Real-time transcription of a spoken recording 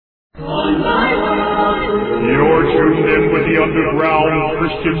You're tuned in with the Underground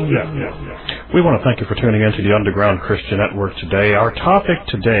Christian Network. We want to thank you for tuning in to the Underground Christian Network today. Our topic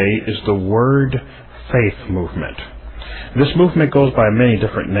today is the Word Faith Movement. This movement goes by many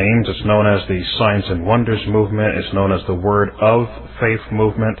different names. It's known as the Signs and Wonders Movement. It's known as the Word of Faith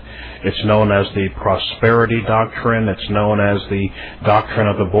Movement. It's known as the Prosperity Doctrine. It's known as the Doctrine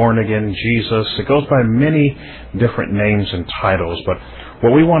of the Born-Again Jesus. It goes by many different names and titles, but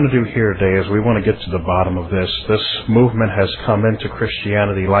what we want to do here today is we want to get to the bottom of this. This movement has come into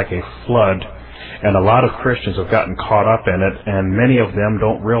Christianity like a flood, and a lot of Christians have gotten caught up in it, and many of them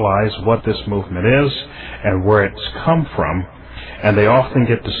don't realize what this movement is and where it's come from, and they often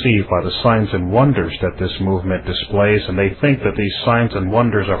get deceived by the signs and wonders that this movement displays, and they think that these signs and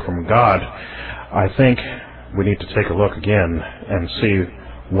wonders are from God. I think we need to take a look again and see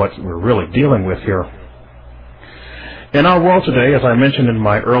what we're really dealing with here. In our world today, as I mentioned in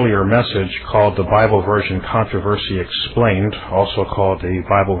my earlier message called the Bible Version Controversy Explained, also called the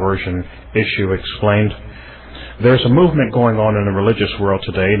Bible Version Issue Explained, there's a movement going on in the religious world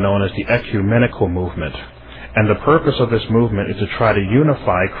today known as the ecumenical movement. And the purpose of this movement is to try to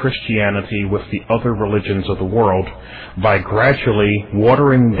unify Christianity with the other religions of the world by gradually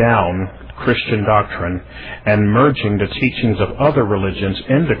watering down Christian doctrine and merging the teachings of other religions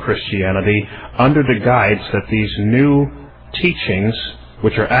into Christianity under the guise that these new teachings,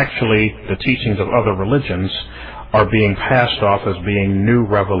 which are actually the teachings of other religions, are being passed off as being new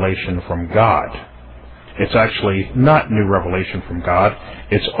revelation from God. It's actually not new revelation from God.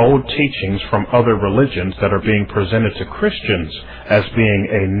 It's old teachings from other religions that are being presented to Christians as being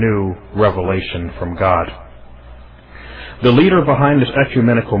a new revelation from God. The leader behind this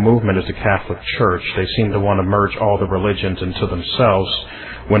ecumenical movement is the Catholic Church. They seem to want to merge all the religions into themselves.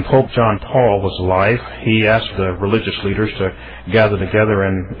 When Pope John Paul was alive, he asked the religious leaders to gather together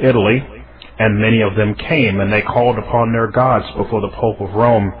in Italy, and many of them came, and they called upon their gods before the Pope of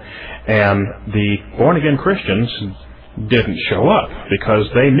Rome. And the born-again Christians didn't show up because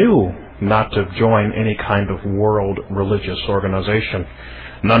they knew not to join any kind of world religious organization.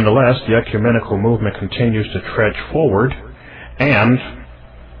 Nonetheless, the ecumenical movement continues to trudge forward, and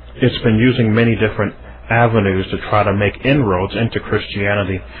it's been using many different avenues to try to make inroads into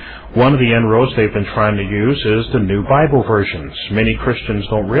Christianity. One of the inroads they've been trying to use is the new Bible versions. Many Christians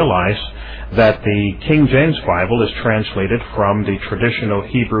don't realize that the King James Bible is translated from the traditional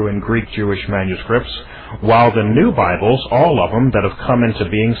Hebrew and Greek Jewish manuscripts, while the new Bibles, all of them that have come into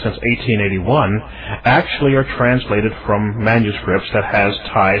being since 1881, actually are translated from manuscripts that has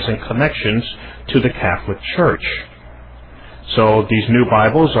ties and connections to the Catholic Church. So these new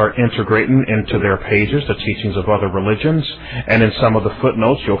Bibles are integrating into their pages the teachings of other religions, and in some of the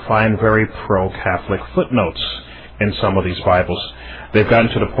footnotes you'll find very pro-Catholic footnotes in some of these Bibles. They've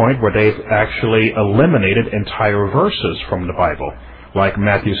gotten to the point where they've actually eliminated entire verses from the Bible, like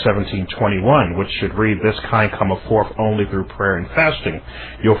Matthew 17:21, which should read, "This kind cometh forth only through prayer and fasting."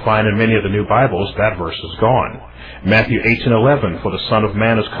 You'll find in many of the new Bibles that verse is gone. Matthew 18:11, "For the Son of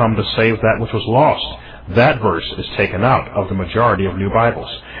Man is come to save that which was lost." That verse is taken out of the majority of new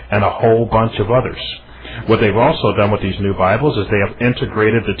Bibles, and a whole bunch of others. What they've also done with these new Bibles is they have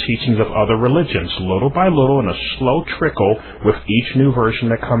integrated the teachings of other religions, little by little, in a slow trickle with each new version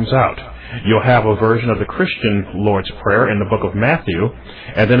that comes out. You'll have a version of the Christian Lord's Prayer in the book of Matthew,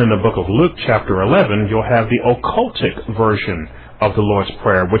 and then in the book of Luke, chapter 11, you'll have the occultic version of the Lord's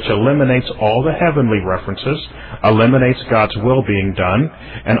Prayer, which eliminates all the heavenly references, eliminates God's will being done,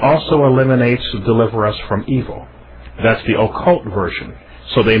 and also eliminates deliver us from evil. That's the occult version.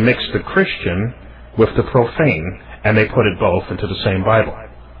 So they mix the Christian with the profane, and they put it both into the same Bible.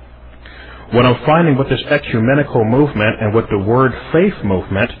 What I'm finding with this ecumenical movement and with the Word Faith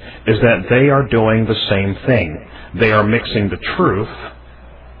movement is that they are doing the same thing. They are mixing the truth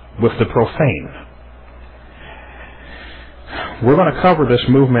with the profane. We're going to cover this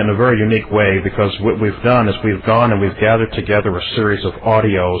movement in a very unique way because what we've done is we've gone and we've gathered together a series of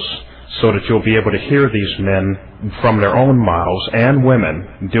audios so that you'll be able to hear these men from their own mouths and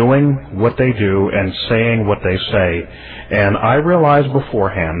women doing what they do and saying what they say. And I realize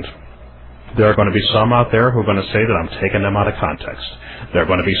beforehand there are going to be some out there who are going to say that I'm taking them out of context. There are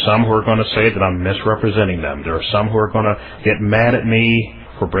going to be some who are going to say that I'm misrepresenting them. There are some who are going to get mad at me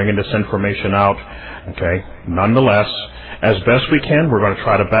for bringing this information out. Okay. Nonetheless, as best we can, we're going to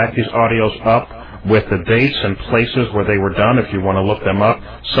try to back these audios up with the dates and places where they were done if you want to look them up.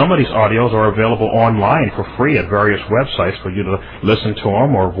 Some of these audios are available online for free at various websites for you to listen to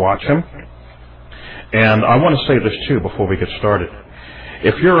them or watch them. And I want to say this too before we get started.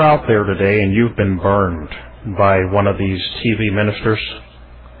 If you're out there today and you've been burned by one of these TV ministers,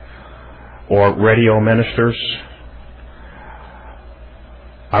 or radio ministers,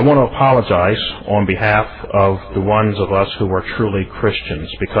 I want to apologize on behalf of the ones of us who are truly Christians,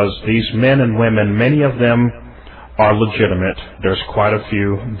 because these men and women, many of them are legitimate. There's quite a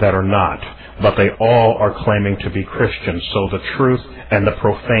few that are not, but they all are claiming to be Christians. So the truth and the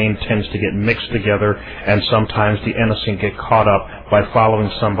profane tends to get mixed together, and sometimes the innocent get caught up by following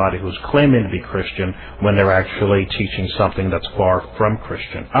somebody who's claiming to be Christian when they're actually teaching something that's far from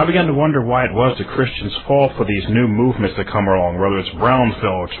Christian. I began to wonder why it was that Christians fall for these new movements that come along, whether it's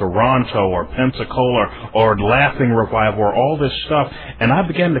Brownsville or Toronto or Pensacola or Laughing Revival or all this stuff, and I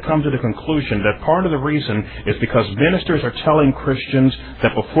began to come to the conclusion that part of the reason is because ministers are telling Christians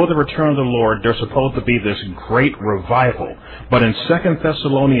that before the return of the Lord there's supposed to be this great revival. But in 2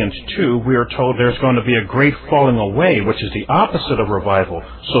 Thessalonians 2 we are told there's going to be a great falling away, which is the opposite of revival.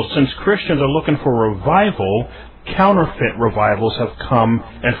 So since Christians are looking for revival, counterfeit revivals have come,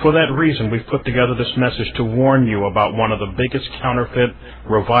 and for that reason we've put together this message to warn you about one of the biggest counterfeit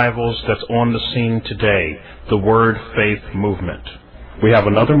revivals that's on the scene today, the Word Faith movement. We have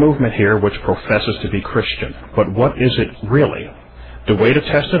another movement here which professes to be Christian, but what is it really? The way to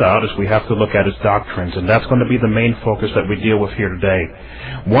test it out is we have to look at its doctrines, and that's going to be the main focus that we deal with here today.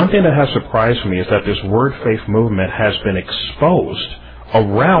 One thing that has surprised me is that this Word Faith movement has been exposed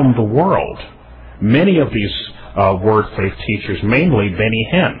around the world. Many of these Word Faith teachers, mainly Benny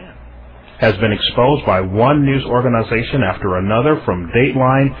Hinn, has been exposed by one news organization after another, from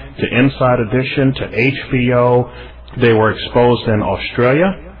Dateline to Inside Edition to HBO. They were exposed in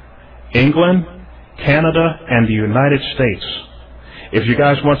Australia, England, Canada, and the United States. If you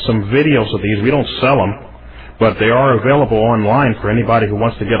guys want some videos of these, we don't sell them, but they are available online for anybody who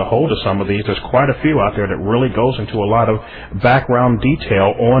wants to get a hold of some of these. There's quite a few out there that really goes into a lot of background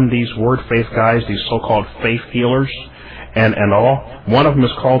detail on these Word Faith guys, these so-called faith healers and all. One of them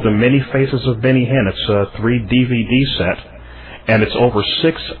is called The Many Faces of Benny Hinn. It's a 3 DVD set, and it's over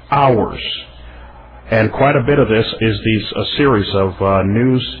 6 hours. And quite a bit of this is a series of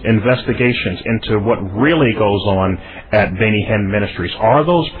news investigations into what really goes on at Benny Hinn Ministries. Are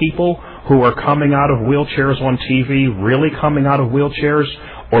those people who are coming out of wheelchairs on TV really coming out of wheelchairs?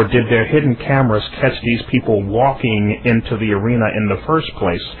 Or did their hidden cameras catch these people walking into the arena in the first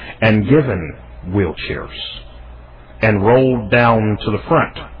place and given wheelchairs and rolled down to the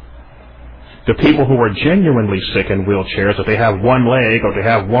front? The people who are genuinely sick in wheelchairs, if they have one leg or they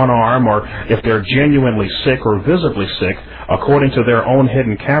have one arm, or if they're genuinely sick or visibly sick, according to their own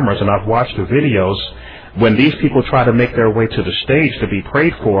hidden cameras, and I've watched the videos, when these people try to make their way to the stage to be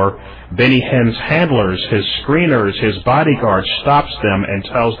prayed for, Benny Hinn's handlers, his screeners, his bodyguard stops them and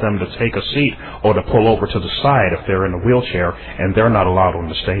tells them to take a seat or to pull over to the side if they're in a wheelchair, and they're not allowed on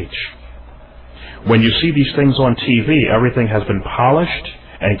the stage. When you see these things on TV, everything has been polished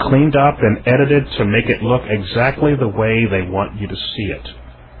and cleaned up and edited to make it look exactly the way they want you to see it.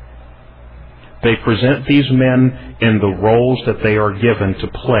 They present these men in the roles that they are given to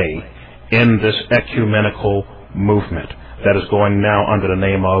play in this ecumenical movement that is going now under the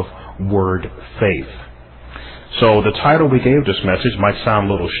name of Word Faith. So the title we gave this message might sound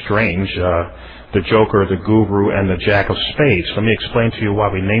a little strange, the Joker, the Guru, and the Jack of Spades. Let me explain to you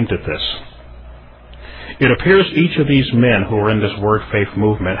why we named it this. It appears each of these men who are in this Word Faith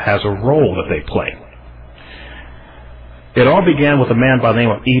movement has a role that they play. It all began with a man by the name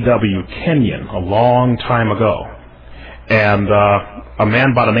of E.W. Kenyon a long time ago. And a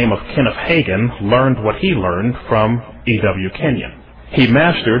man by the name of Kenneth Hagin learned what he learned from E.W. Kenyon. He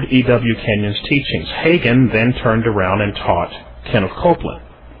mastered E.W. Kenyon's teachings. Hagin then turned around and taught Kenneth Copeland.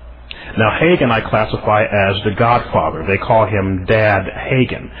 Now, Hagin I classify as the Godfather. They call him Dad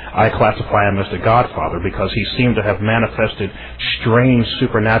Hagin. I classify him as the Godfather because he seemed to have manifested strange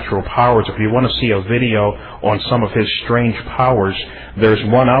supernatural powers. If you want to see a video on some of his strange powers, there's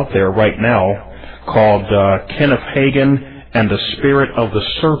one out there right now called Kenneth Hagin and the Spirit of the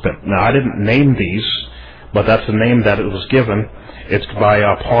Serpent. Now, I didn't name these, but that's the name that it was given. It's by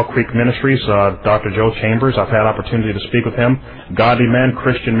Paul Creek Ministries, Dr. Joe Chambers. I've had opportunity to speak with him. Godly man,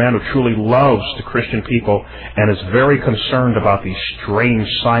 Christian man who truly loves the Christian people and is very concerned about these strange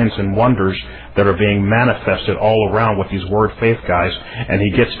signs and wonders that are being manifested all around with these Word Faith guys. And he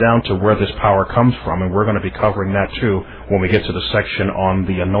gets down to where this power comes from, and we're going to be covering that too when we get to the section on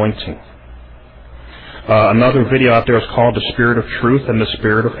the anointing. Another video out there is called The Spirit of Truth and the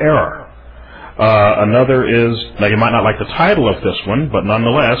Spirit of Error. Another is, now you might not like the title of this one, but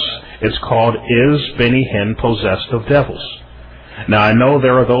nonetheless, it's called Is Benny Hinn Possessed of Devils? Now I know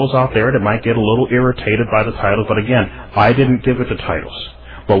there are those out there that might get a little irritated by the title, but again, I didn't give it the titles.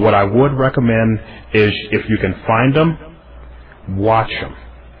 But what I would recommend is, if you can find them, watch them.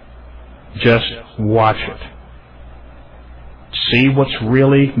 Just watch it. See what's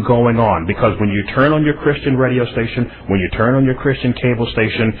really going on, because when you turn on your Christian radio station, when you turn on your Christian cable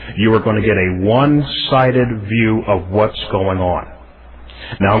station, you are going to get a one-sided view of what's going on.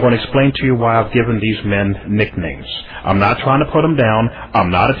 Now I'm going to explain to you why I've given these men nicknames. I'm not trying to put them down.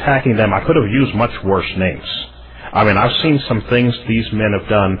 I'm not attacking them. I could have used much worse names. I mean, I've seen some things these men have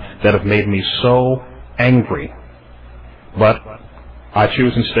done that have made me so angry. But I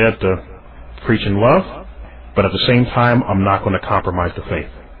choose instead to preach in love, but at the same time, I'm not going to compromise the faith.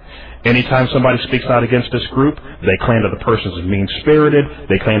 Anytime somebody speaks out against this group, they claim that the person is mean-spirited,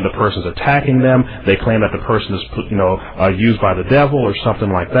 they claim the person is attacking them, they claim that the person is, used by the devil or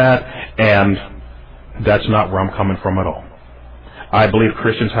something like that, and that's not where I'm coming from at all. I believe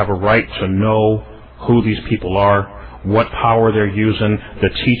Christians have a right to know who these people are, what power they're using, the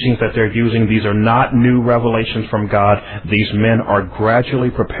teachings that they're using. These are not new revelations from God. These men are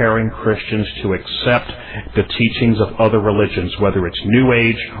gradually preparing Christians to accept the teachings of other religions, whether it's New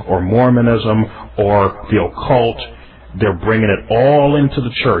Age or Mormonism or the occult. They're bringing it all into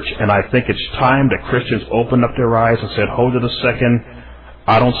the church, and I think it's time that Christians opened up their eyes and said, hold it a second,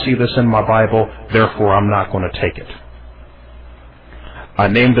 I don't see this in my Bible, therefore I'm not going to take it. I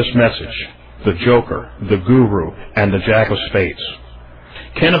named this message The Joker, the Guru, and the Jack of Spades.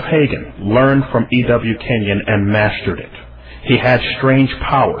 Kenneth Hagin learned from E.W. Kenyon and mastered it. He had strange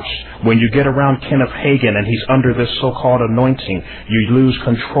powers. When you get around Kenneth Hagin and he's under this so-called anointing, you lose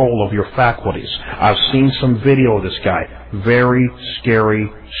control of your faculties. I've seen some video of this guy. Very scary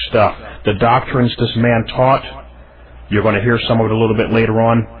stuff. The doctrines this man taught, you're going to hear some of it a little bit later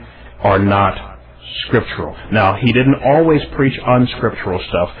on, are not scriptural. Now, he didn't always preach unscriptural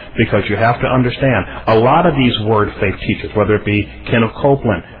stuff, because you have to understand, a lot of these word faith teachers, whether it be Kenneth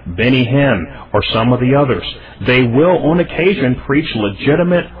Copeland, Benny Hinn, or some of the others, they will on occasion preach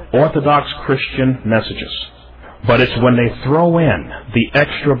legitimate Orthodox Christian messages. But it's when they throw in the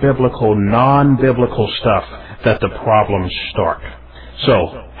extra biblical, non-biblical stuff that the problems start.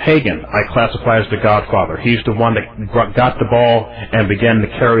 So, Hagin, I classify as the godfather. He's the one that got the ball and began to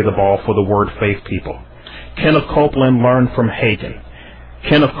carry the ball for the word faith people. Kenneth Copeland learned from Hagin.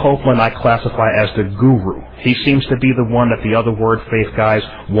 Kenneth Copeland I classify as the guru. He seems to be the one that the other word faith guys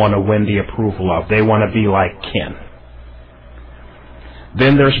want to win the approval of. They want to be like Ken.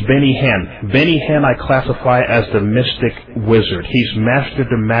 Then there's Benny Hinn. Benny Hinn I classify as the mystic wizard. He's mastered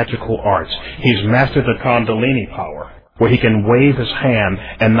the magical arts. He's mastered the Kundalini power, where he can wave his hand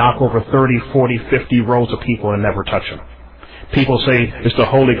and knock over 30, 40, 50 rows of people and never touch them. People say, it's the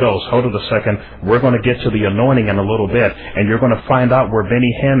Holy Ghost. Hold it a second. We're going to get to the anointing in a little bit, and you're going to find out where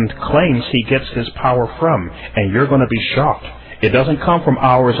Benny Hinn claims he gets his power from, and you're going to be shocked. It doesn't come from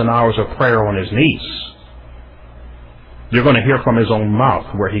hours and hours of prayer on his knees. You're going to hear from his own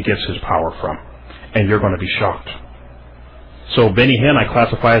mouth where he gets his power from, and you're going to be shocked. So Benny Hinn I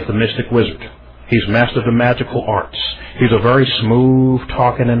classify as the mystic wizard. He's mastered the magical arts. He's a very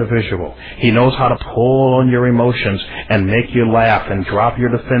smooth-talking individual. He knows how to pull on your emotions and make you laugh and drop your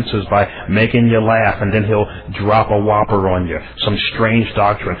defenses by making you laugh, and then he'll drop a whopper on you. Some strange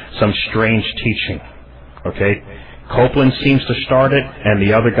doctrine, some strange teaching. Okay? Copeland seems to start it, and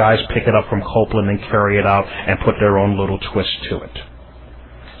the other guys pick it up from Copeland and carry it out and put their own little twist to it.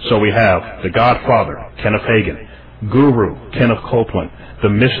 So we have the Godfather, Kenneth Hagin, Guru, Kenneth Copeland, the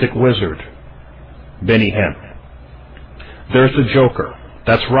Mystic Wizard, Benny Hinn. There's the Joker.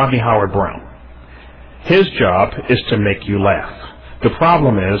 That's Rodney Howard Brown. His job is to make you laugh. The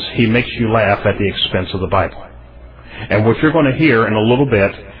problem is he makes you laugh at the expense of the Bible. And what you're going to hear in a little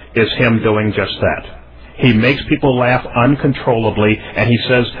bit is him doing just that. He makes people laugh uncontrollably, and he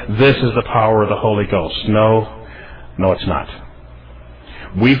says, this is the power of the Holy Ghost. No, it's not.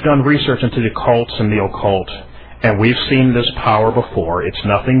 We've done research into the cults and the occult, and we've seen this power before. It's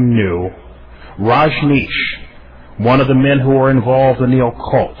nothing new. Rajneesh, one of the men who are involved in the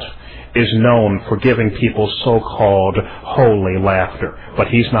occult, is known for giving people so-called holy laughter, but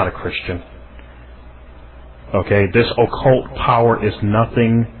he's not a Christian. Okay, this occult power is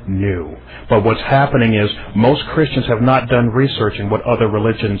nothing new. But what's happening is most Christians have not done research in what other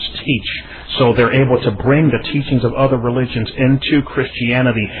religions teach, so they're able to bring the teachings of other religions into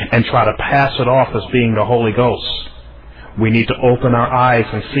Christianity and try to pass it off as being the Holy Ghost. We need to open our eyes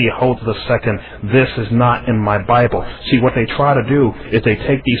and see, hold it a second, this is not in my Bible. See, what they try to do is they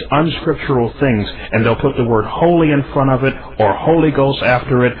take these unscriptural things and they'll put the word holy in front of it, or Holy Ghost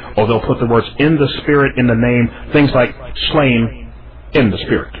after it, or they'll put the words in the Spirit in the name, things like slain in the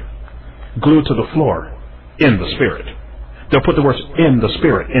Spirit, glued to the floor in the Spirit. They'll put the words in the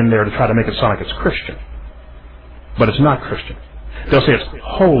Spirit in there to try to make it sound like it's Christian. But it's not Christian. They'll say it's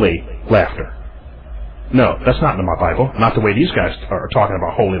holy laughter. No, that's not in my Bible. Not the way these guys are talking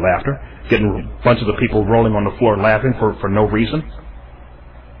about holy laughter, getting bunches of people rolling on the floor laughing for no reason.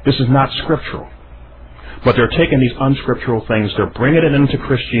 This is not scriptural. But they're taking these unscriptural things, they're bringing it into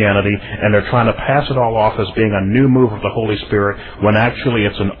Christianity, and they're trying to pass it all off as being a new move of the Holy Spirit, when actually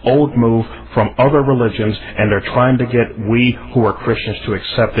it's an old move from other religions, and they're trying to get we who are Christians to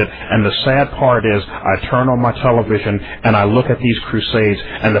accept it. And the sad part is, I turn on my television, and I look at these crusades,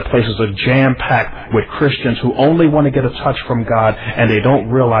 and the places are jam-packed with Christians who only want to get a touch from God, and they don't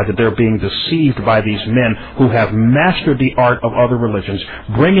realize that they're being deceived by these men who have mastered the art of other religions,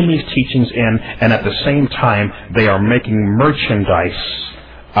 bringing these teachings in, and at the same time, they are making merchandise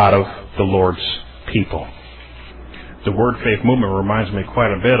out of the Lord's people. The Word Faith movement reminds me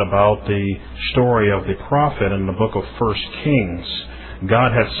quite a bit about the story of the prophet in the book of 1 Kings.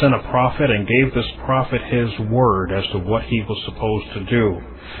 God had sent a prophet and gave this prophet his word as to what he was supposed to do.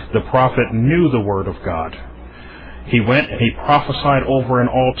 The prophet knew the word of God. He went and he prophesied over an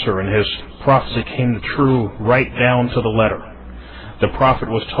altar, and his prophecy came true right down to the letter. The prophet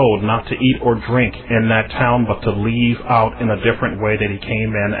was told not to eat or drink in that town, but to leave out in a different way that he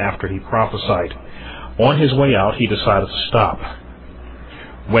came in after he prophesied. On his way out, he decided to stop.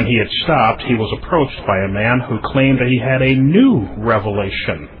 When he had stopped, he was approached by a man who claimed that he had a new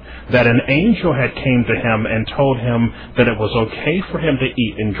revelation, that an angel had came to him and told him that it was okay for him to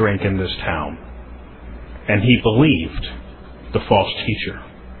eat and drink in this town. And he believed the false teacher.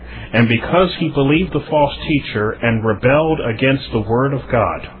 And because he believed the false teacher and rebelled against the word of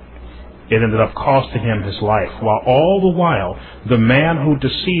God, it ended up costing him his life. While all the while, the man who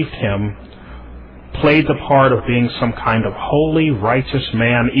deceived him played the part of being some kind of holy, righteous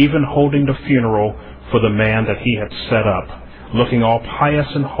man, even holding the funeral for the man that he had set up, looking all pious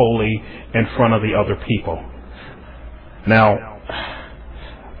and holy in front of the other people. Now,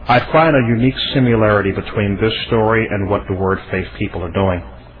 I find a unique similarity between this story and what the Word Faith people are doing.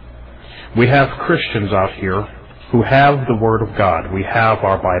 We have Christians out here who have the Word of God. We have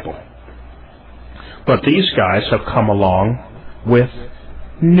our Bible. But these guys have come along with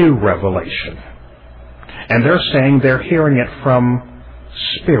new revelation. And they're saying they're hearing it from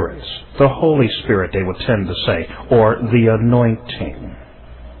spirits. The Holy Spirit, they would tend to say, or the anointing.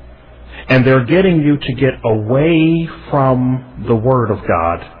 And they're getting you to get away from the Word of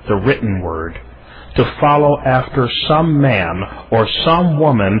God, the written Word, to follow after some man or some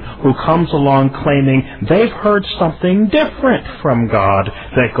woman who comes along claiming they've heard something different from God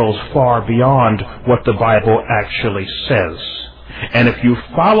that goes far beyond what the Bible actually says. And if you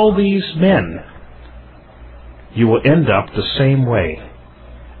follow these men, you will end up the same way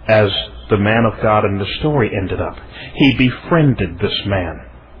as the man of God in the story ended up. He befriended this man,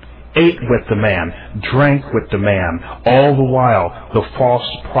 ate with the man, drank with the man. All the while, the false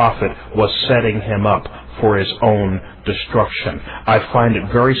prophet was setting him up for his own destruction. I find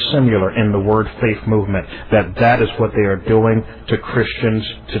it very similar in the Word Faith movement that is what they are doing to Christians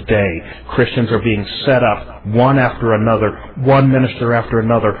today. Christians are being set up one after another, one minister after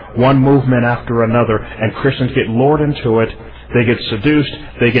another, one movement after another, and Christians get lured into it. They get seduced,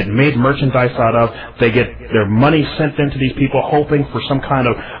 they get made merchandise out of, they get their money sent into these people hoping for some kind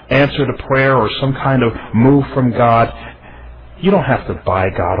of answer to prayer or some kind of move from God. You don't have to buy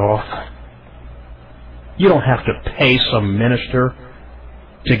God off. You don't have to pay some minister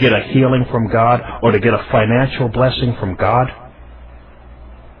to get a healing from God or to get a financial blessing from God.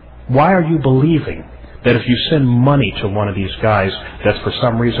 Why are you believing that if you send money to one of these guys, that for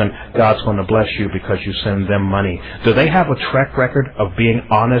some reason God's going to bless you because you send them money? Do they have a track record of being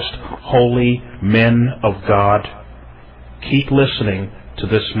honest, holy men of God? Keep listening to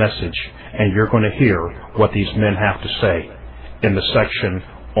this message, and you're going to hear what these men have to say in the section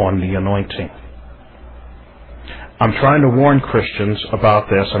on the anointing. I'm trying to warn Christians about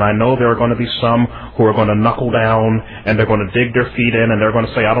this, and I know there are going to be some who are going to knuckle down and they're going to dig their feet in and they're going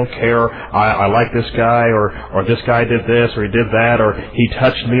to say, I don't care, I like this guy, or this guy did this, or he did that, or he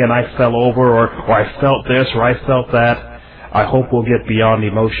touched me and I fell over, or I felt this, or I felt that. I hope we'll get beyond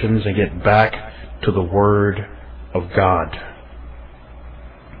emotions and get back to the Word of God.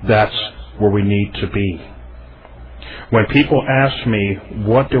 That's where we need to be. When people ask me,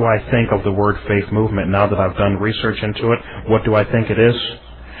 what do I think of the Word Faith movement now that I've done research into it, what do I think it is?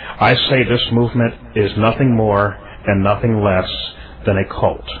 I say this movement is nothing more and nothing less than a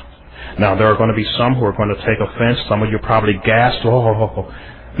cult. Now, there are going to be some who are going to take offense. Some of you probably gasped. Oh.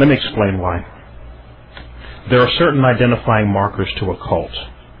 Let me explain why. There are certain identifying markers to a cult.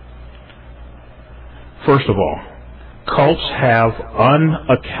 First of all, cults have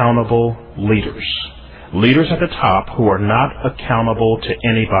unaccountable leaders. Leaders at the top who are not accountable to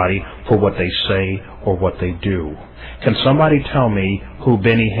anybody for what they say or what they do. Can somebody tell me who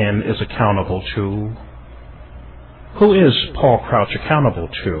Benny Hinn is accountable to? Who is Paul Crouch accountable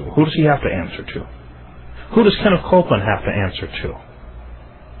to? Who does he have to answer to? Who does Kenneth Copeland have to answer to?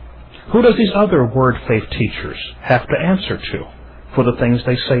 Who does these other word faith teachers have to answer to for the things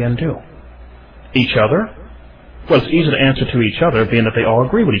they say and do? Each other? Well, it's easy to answer to each other, being that they all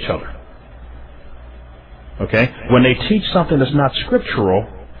agree with each other. Okay? When they teach something that's not scriptural,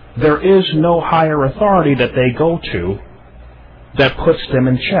 there is no higher authority that they go to that puts them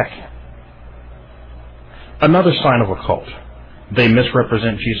in check. Another sign of a cult: they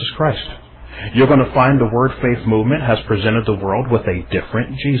misrepresent Jesus Christ. You're going to find the Word Faith movement has presented the world with a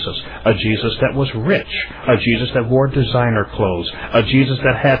different Jesus. A Jesus that was rich. A Jesus that wore designer clothes. A Jesus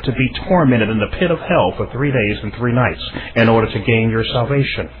that had to be tormented in the pit of hell for 3 days and 3 nights in order to gain your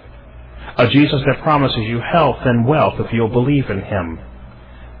salvation. A Jesus that promises you health and wealth if you'll believe in Him.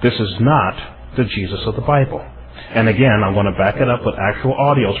 This is not the Jesus of the Bible. And again, I'm going to back it up with actual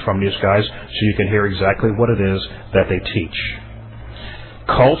audios from these guys so you can hear exactly what it is that they teach.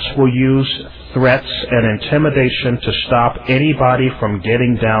 Cults will use threats and intimidation to stop anybody from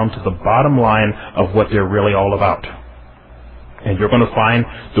getting down to the bottom line of what they're really all about. And you're going to find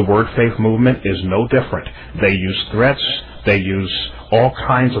the Word Faith movement is no different. They use threats. They use all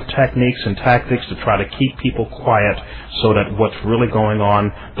kinds of techniques and tactics to try to keep people quiet so that what's really going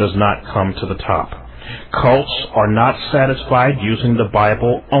on does not come to the top. Cults are not satisfied using the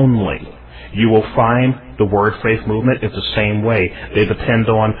Bible only. You will find the Word Faith movement is the same way. They depend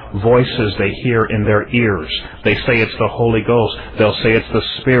on voices they hear in their ears. They say it's the Holy Ghost. They'll say it's the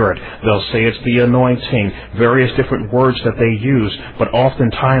Spirit. They'll say it's the anointing. Various different words that they use. But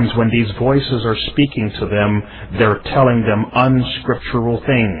oftentimes when these voices are speaking to them, they're telling them unscriptural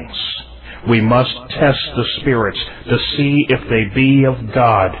things. We must test the spirits to see if they be of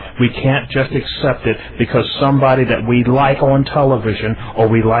God. We can't just accept it because somebody that we like on television or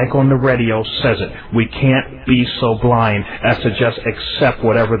we like on the radio says it. We can't be so blind as to just accept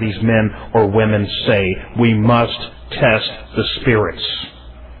whatever these men or women say. We must test the spirits.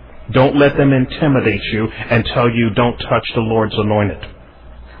 Don't let them intimidate you and tell you don't touch the Lord's anointed.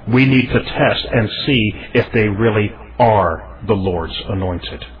 We need to test and see if they really are the Lord's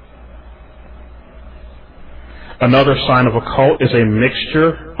anointed. Another sign of a cult is a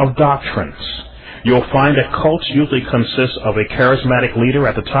mixture of doctrines. You'll find that cults usually consist of a charismatic leader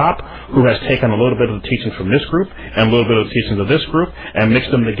at the top who has taken a little bit of the teachings from this group and a little bit of the teachings of this group and mixed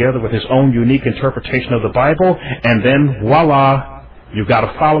them together with his own unique interpretation of the Bible, and then voila, you've got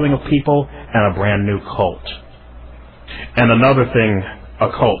a following of people and a brand new cult. And another thing a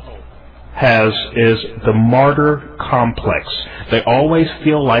cult has is the martyr complex. They always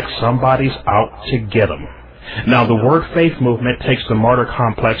feel like somebody's out to get them. Now, the Word Faith movement takes the martyr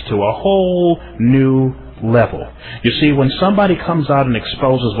complex to a whole new level. You see, when somebody comes out and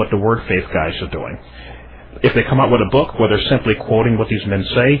exposes what the Word Faith guys are doing, if they come out with a book where they're simply quoting what these men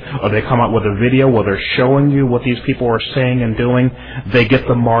say, or they come out with a video where they're showing you what these people are saying and doing, they get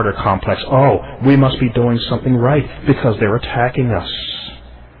the martyr complex. Oh, we must be doing something right because they're attacking us.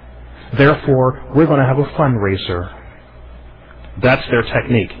 Therefore, we're going to have a fundraiser. That's their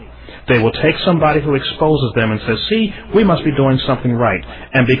technique. They will take somebody who exposes them and says, see, we must be doing something right.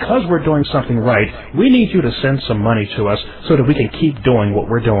 And because we're doing something right, we need you to send some money to us so that we can keep doing what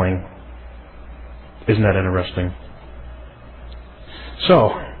we're doing. Isn't that interesting?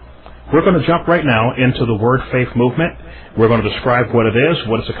 So, we're going to jump right now into the Word Faith movement. We're going to describe what it is,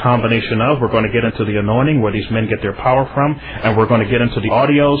 what it's a combination of. We're going to get into the anointing, where these men get their power from. And we're going to get into the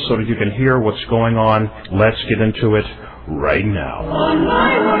audio so that you can hear what's going on. Let's get into it right now.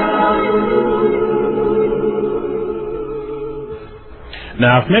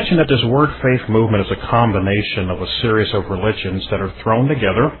 Now, I've mentioned that this Word Faith movement is a combination of a series of religions that are thrown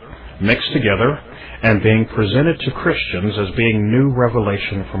together, mixed together, and being presented to Christians as being new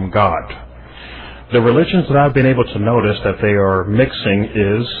revelation from God. The religions that I've been able to notice that they are mixing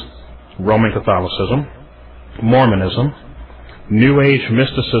is Roman Catholicism, Mormonism, New Age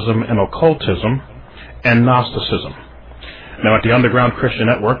mysticism and occultism, and Gnosticism. Now, at the Underground Christian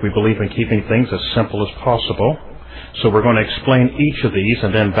Network, we believe in keeping things as simple as possible. So we're going to explain each of these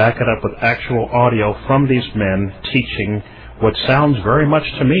and then back it up with actual audio from these men teaching what sounds very much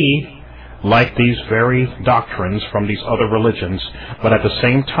to me like these very doctrines from these other religions, but at the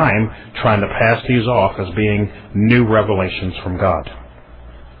same time trying to pass these off as being new revelations from God.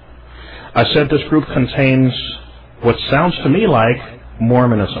 I said this group contains what sounds to me like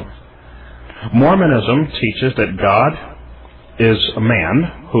Mormonism. Mormonism teaches that God is a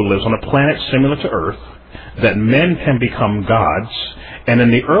man who lives on a planet similar to Earth, that men can become gods, and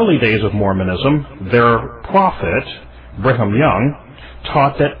in the early days of Mormonism, their prophet, Brigham Young,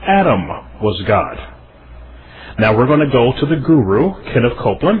 taught that Adam was God. Now we're going to go to the guru, Kenneth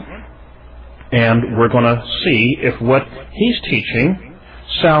Copeland, and we're going to see if what he's teaching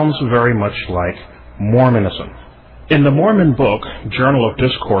sounds very much like Mormonism. In the Mormon book, Journal of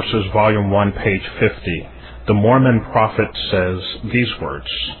Discourses, Volume 1, page 50, the Mormon prophet says these words,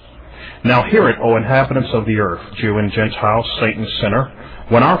 "Now hear it, O inhabitants of the earth, Jew and Gentile, Satan, sinner.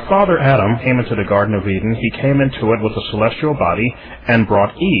 When our father Adam came into the Garden of Eden, he came into it with a celestial body and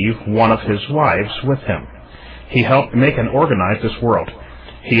brought Eve, one of his wives, with him. He helped make and organize this world.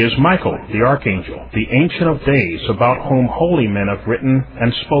 He is Michael, the archangel, the Ancient of Days, about whom holy men have written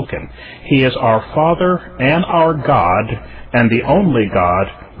and spoken. He is our Father and our God, and the only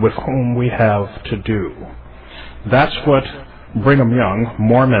God with whom we have to do." That's what Brigham Young,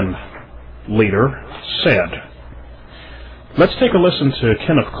 Mormon leader, said. Let's take a listen to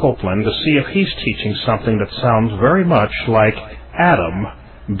Kenneth Copeland to see if he's teaching something that sounds very much like Adam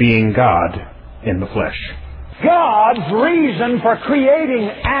being God in the flesh. God's reason for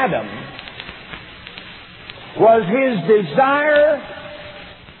creating Adam was His desire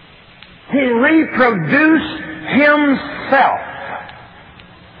to reproduce Himself.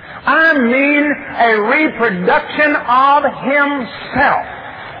 I mean a reproduction of Himself.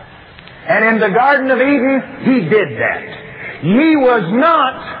 And in the Garden of Eden, He did that. He was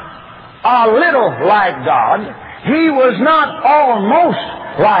not a little like God. He was not almost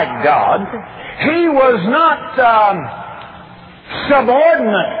like God. He was not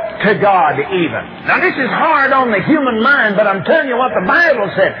subordinate to God even. Now this is hard on the human mind, but I'm telling you what the Bible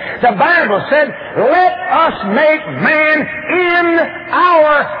said. The Bible said, "Let us make man in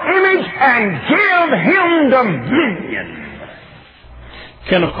our image and give him dominion."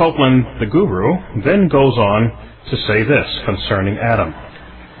 Kenneth Copeland, the guru, then goes on to say this concerning Adam.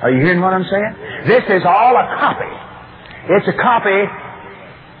 Are you hearing what I'm saying? This is all a copy. It's a copy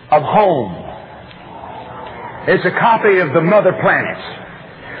of home. It's a copy of the mother planets.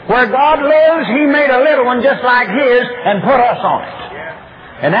 Where God lives, He made a little one just like His and put us on it.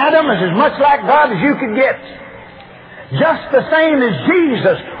 And Adam is as much like God as you could get. Just the same as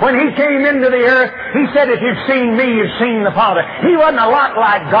Jesus, when He came into the earth, He said, "If you've seen me, you've seen the Father." He wasn't a lot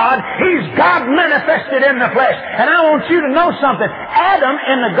like God. He's God manifested in the flesh. And I want you to know something. Adam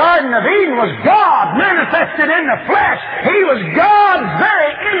in the Garden of Eden was God manifested in the flesh. He was God's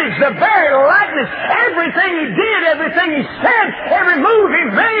very image, the very likeness. Everything He did, everything He said, every move He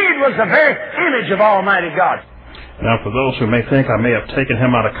made was the very image of Almighty God. Now, for those who may think I may have taken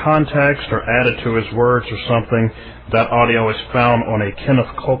him out of context or added to his words or something, that audio is found on a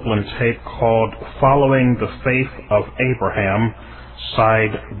Kenneth Copeland tape called Following the Faith of Abraham,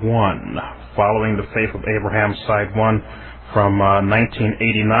 Side 1. Following the Faith of Abraham, Side 1 from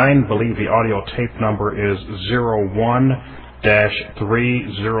 1989. I believe the audio tape number is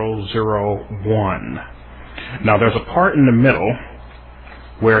 01-3001. Now, there's a part in the middle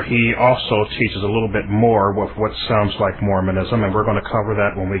where he also teaches a little bit more with what sounds like Mormonism, and we're going to cover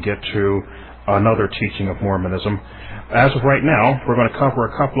that when we get to another teaching of Mormonism. As of right now, we're going to cover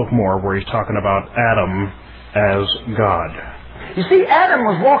a couple of more where he's talking about Adam as God. You see, Adam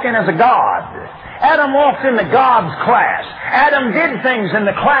was walking as a God. Adam walked in the God's class. Adam did things in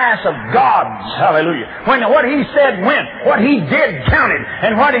the class of gods. Hallelujah. When what he said went, what he did counted,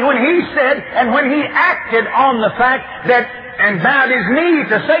 and when he said and when he acted on the fact that and bowed his knee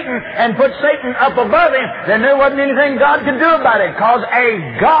to Satan and put Satan up above him, then there wasn't anything God could do about it, because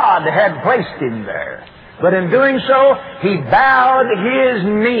a God had placed him there. But in doing so, he bowed his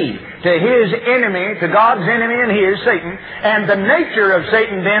knee to his enemy, to God's enemy and his, Satan, and the nature of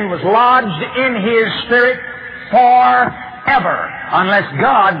Satan then was lodged in his spirit forever, unless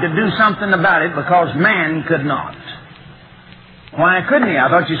God could do something about it, because man could not. Why couldn't he? I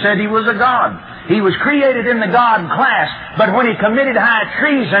thought you said he was a God. He was created in the God class, but when he committed high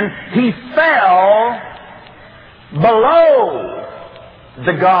treason, he fell below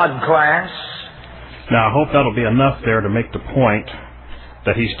the God class. Now, I hope that'll be enough there to make the point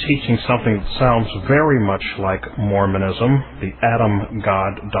that he's teaching something that sounds very much like Mormonism, the Adam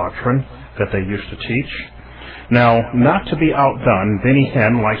God doctrine that they used to teach. Now, not to be outdone, Benny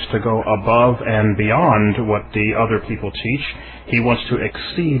Hinn likes to go above and beyond what the other people teach. He wants to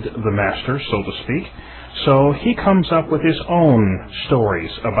exceed the master, so to speak. So he comes up with his own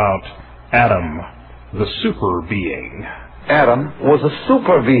stories about Adam, the super being. Adam was a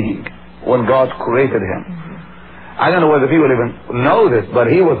super being when God created him. I don't know whether people even know this, but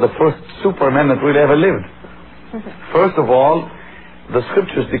he was the first superman that really ever lived. First of all, the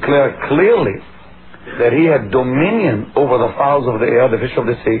scriptures declare clearly that he had dominion over the fowls of the air, the fish of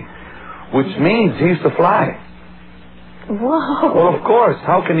the sea, which means he used to fly. Whoa. Well, of course.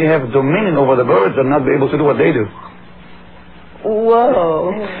 How can you have dominion over the birds and not be able to do what they do?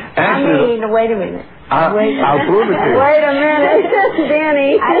 Whoa. Actually, wait a minute. I'll prove it to you. Wait a minute,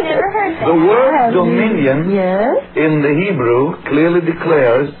 Danny. I've never heard that. The word dominion Yes. in the Hebrew clearly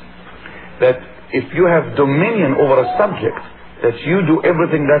declares that if you have dominion over a subject, that you do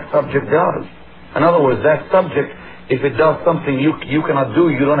everything that subject does. In other words, that subject, if it does something you cannot do,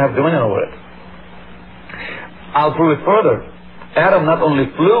 you don't have dominion over it. I'll prove it further. Adam not only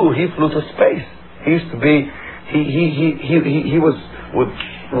flew, he flew to space. He used to be, he was, with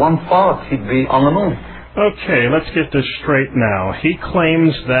one thought, he'd be on the moon. Okay, let's get this straight now. He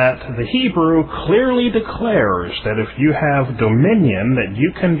claims that the Hebrew clearly declares that if you have dominion, that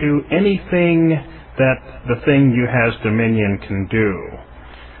you can do anything that the thing you has dominion can do.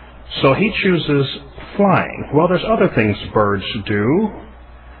 So he chooses flying. Well, there's other things birds do.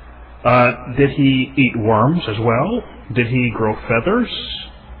 Did he eat worms as well? Did he grow feathers?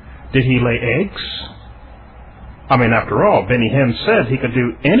 Did he lay eggs? I mean, after all, Benny Hinn said he could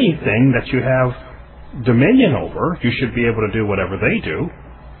do anything that you have dominion over. You should be able to do whatever they do.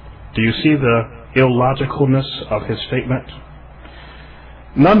 Do you see the illogicalness of his statement?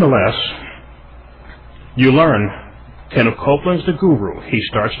 Nonetheless, you learn Kenneth Copeland's the guru. He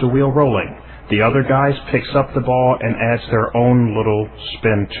starts the wheel rolling. The other guys picks up the ball and adds their own little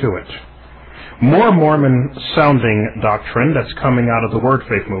spin to it. More Mormon-sounding doctrine that's coming out of the Word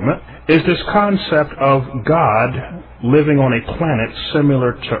Faith movement is this concept of God living on a planet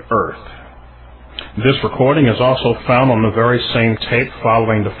similar to Earth. This recording is also found on the very same tape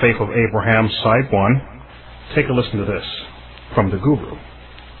following the Faith of Abraham, Side 1. Take a listen to this from the guru,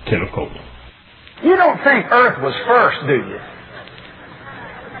 Kenneth Copeland. You don't think Earth was first, do you?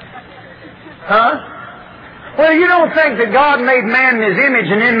 Huh? Well, you don't think that God made man in His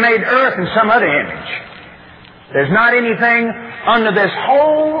image and then made Earth in some other image. There's not anything under this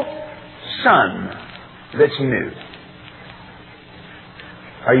whole sun that's new.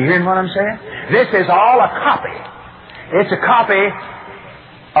 Are you hearing what I'm saying? This is all a copy. It's a copy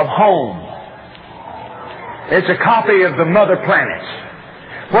of home. It's a copy of the mother planet.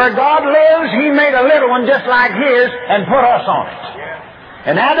 Where God lives, He made a little one just like His and put us on it.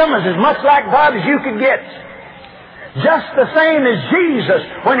 And Adam is as much like God as you could get. Just the same as Jesus,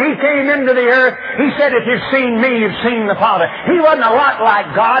 when He came into the earth, He said, if you've seen me, you've seen the Father. He wasn't a lot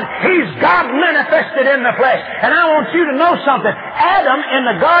like God. He's God manifested in the flesh. And I want you to know something. Adam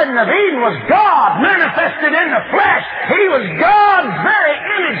in the Garden of Eden was God manifested in the flesh. He was God's very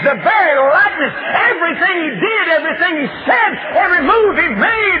image, the very likeness. Everything He did, everything He said, every move He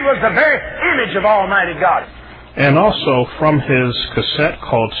made was the very image of Almighty God. And also from his cassette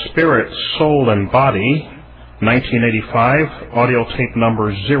called Spirit, Soul, and Body, 1985, audio tape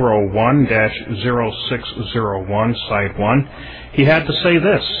number 01-0601, Side 1, he had to say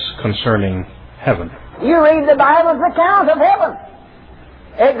this concerning heaven. You read the Bible's account of heaven.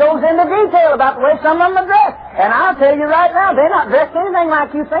 It goes into detail about the way some of them are dressed. And I'll tell you right now, they're not dressed anything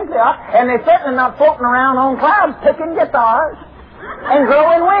like you think they are. And they're certainly not floating around on clouds picking guitars and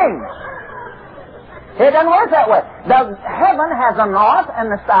growing wings. It doesn't work that way. The heaven has a north and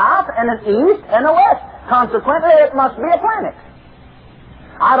a south and an east and a west. Consequently, it must be a planet.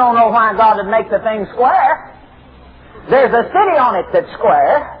 I don't know why God would make the thing square. There's a city on it that's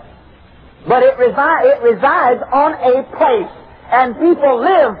square, but it resides on a place, and people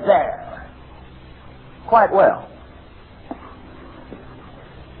live there quite well.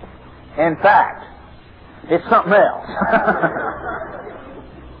 In fact, it's something else.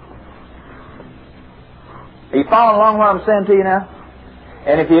 Are you following along what I'm saying to you now?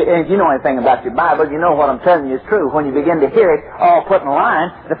 And if you know anything about your Bible, you know what I'm telling you is true. When you begin to hear it all put in a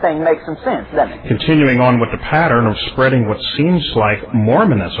line, the thing makes some sense, doesn't it? Continuing on with the pattern of spreading what seems like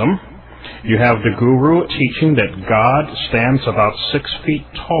Mormonism, you have the guru teaching that God stands about 6 feet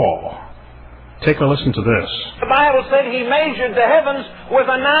tall. Take a listen to this. The Bible said He measured the heavens with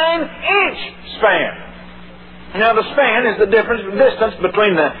a 9-inch span. Now the span is the distance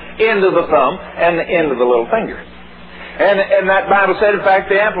between the end of the thumb and the end of the little finger. And that Bible said, in fact,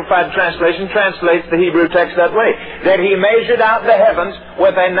 the Amplified Translation translates the Hebrew text that way, that He measured out the heavens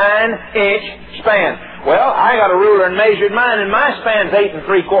with a 9-inch span. Well, I got a ruler and measured mine, and my span's 8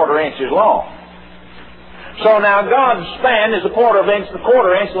 3/4 inches long. So now God's span is a quarter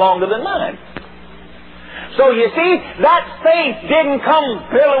inch longer than mine. So you see, that faith didn't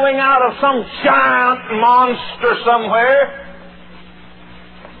come billowing out of some giant monster somewhere.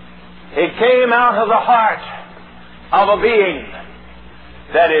 It came out of the heart of a being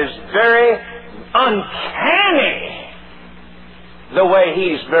that is very, uncanny the way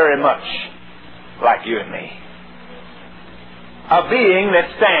he's very much like you and me. A being that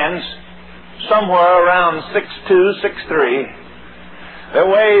stands somewhere around 6'2", 6'3", that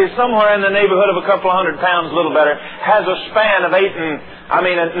weighs somewhere in the neighborhood of a couple of 100 pounds, a little better, has a span of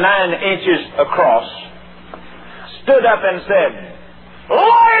 9 inches across, stood up and said,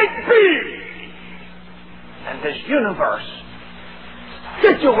 "Light be!" And this universe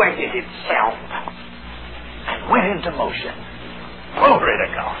situated itself and went into motion. Glory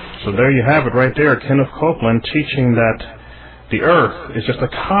to God. So there you have it right there, Kenneth Copeland teaching that the earth is just a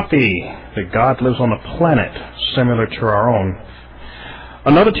copy, that God lives on a planet similar to our own.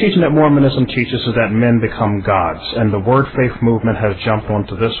 Another teaching that Mormonism teaches is that men become gods, and the Word Faith movement has jumped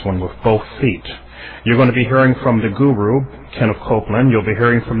onto this one with both feet. You're going to be hearing from the guru, Kenneth Copeland. You'll be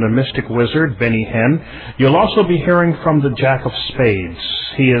hearing from the mystic wizard, Benny Hinn. You'll also be hearing from the Jack of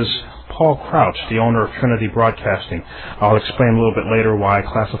Spades. He is Paul Crouch, the owner of Trinity Broadcasting. I'll explain a little bit later why I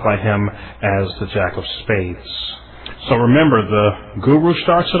classify him as the Jack of Spades. So remember, the guru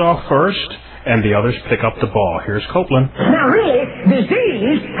starts it off first, and the others pick up the ball. Here's Copeland. Now, really,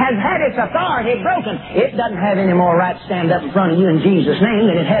 disease has had its authority broken. It doesn't have any more right to stand up in front of you in Jesus' name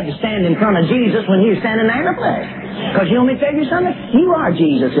than it had to stand in front of Jesus when you were standing there in the flesh. Because you want me to tell you something? You are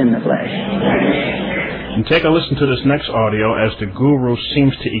Jesus in the flesh. And take a listen to this next audio as the guru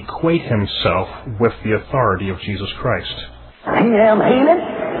seems to equate himself with the authority of Jesus Christ. He am healing.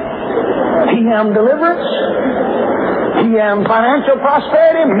 He am deliverance. He am financial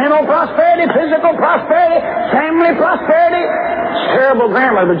prosperity, mental prosperity, physical prosperity, family prosperity. It's terrible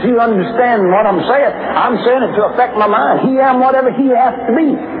grammar, but you understand what I'm saying. I'm saying it to affect my mind. He am whatever he has to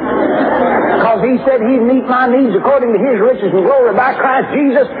be. Because he said he'd meet my needs according to his riches and glory by Christ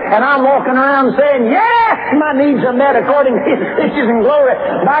Jesus. And I'm walking around saying, yes, my needs are met according to his riches and glory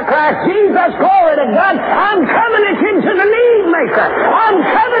by Christ Jesus. Glory to God. I'm covenanted to the need maker. I'm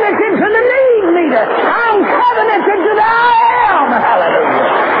covenanted to the need meter. I'm covenanted to the I am.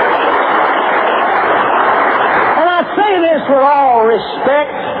 Hallelujah. And I say this with all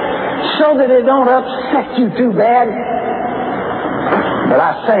respect so that it don't upset you too bad. But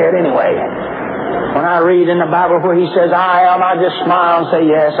I say it anyway. When I read in the Bible where he says, I am, I just smile and say,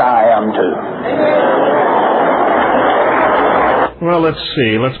 yes, I am too. Well, let's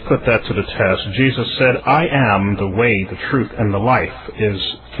see. Let's put that to the test. Jesus said, I am the way, the truth, and the life. Is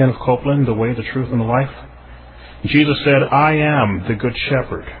Kenneth Copeland the way, the truth, and the life? Jesus said, I am the good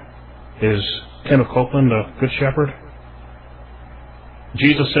shepherd. Is Kenneth Copeland the good shepherd?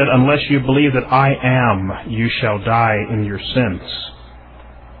 Jesus said, unless you believe that I am, you shall die in your sins.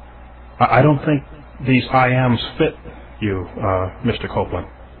 I don't think these I ams fit you, Mr. Copeland.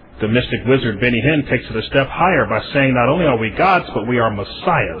 The mystic wizard Benny Hinn takes it a step higher by saying not only are we gods, but we are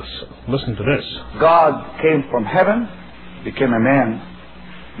messiahs. Listen to this. God came from heaven, became a man,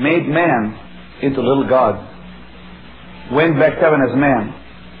 made man into little God, went back to heaven as man.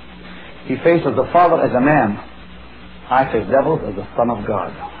 He faces the Father as a man. I face devils as the Son of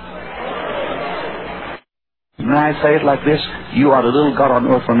God. May I say it like this? You are the little God on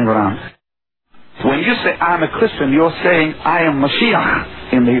earth running around. When you say, I'm a Christian, you're saying, I am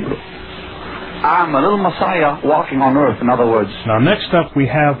Mashiach in the Hebrew. I'm a little Messiah walking on earth, in other words. Now, next up, we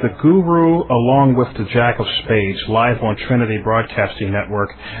have the Guru along with the Jack of Spades live on Trinity Broadcasting Network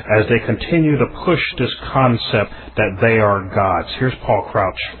as they continue to push this concept that they are gods. Here's Paul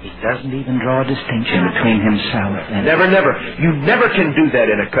Crouch. He doesn't even draw a distinction between himself and... Never. You never can do that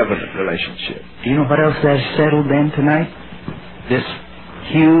in a covenant relationship. Do you know what else has settled then tonight? This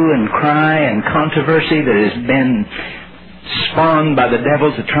hue and cry and controversy that has been spawned by the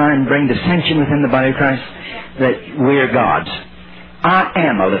devil to try and bring dissension within the body of Christ, that we're gods. I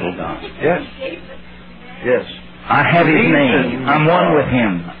am a little God. Yes. Yes. I have his name. I'm one with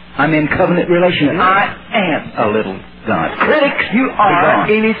him. I'm in covenant relationship. I am a little God. Critics, you are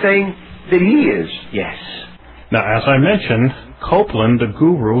anything that he is. Yes. Now, as I mentioned, Copeland, the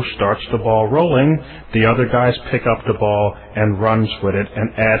guru, starts the ball rolling. The other guys pick up the ball and runs with it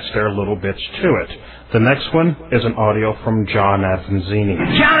and adds their little bits to it. The next one is an audio from John Avanzini.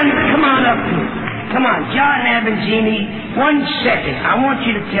 John, come on up. Come on, John Avanzini. 1 second. I want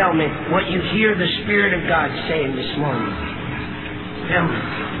you to tell me what you hear the Spirit of God saying this morning. Tell me.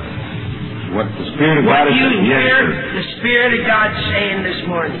 What the Spirit of God is saying? What you hear the Spirit of God saying this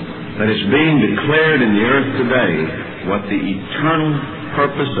morning. That it's being declared in the earth today what the eternal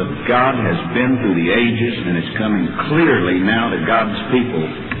purpose of God has been through the ages, and it's coming clearly now to God's people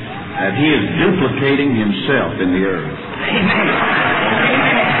that he is duplicating himself in the earth. Amen.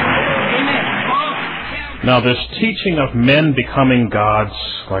 Amen. Amen. Paul, tell Now, this teaching of men becoming gods,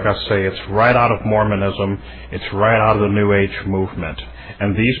 like I say, it's right out of Mormonism. It's right out of the New Age movement.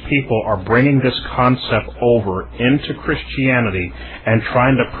 And these people are bringing this concept over into Christianity and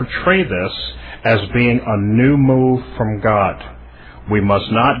trying to portray this as being a new move from God. We must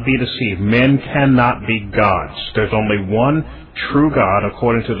not be deceived. Men cannot be gods. There's only one true God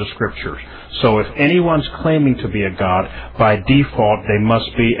according to the Scriptures. So if anyone's claiming to be a God, by default they must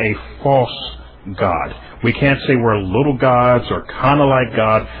be a false God. We can't say we're little gods or kind of like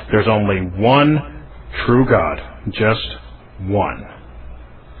God. There's only one true God, just one.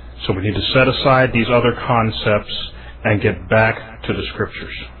 So we need to set aside these other concepts and get back to the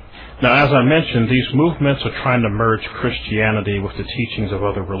Scriptures. Now, as I mentioned, these movements are trying to merge Christianity with the teachings of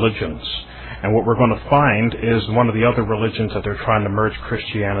other religions. And what we're going to find is one of the other religions that they're trying to merge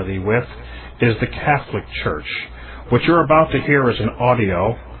Christianity with is the Catholic Church. What you're about to hear is an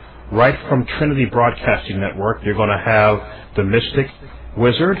audio right from Trinity Broadcasting Network. You're going to have the mystic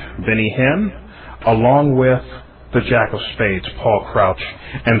wizard, Benny Hinn, along with the Jack of Spades, Paul Crouch,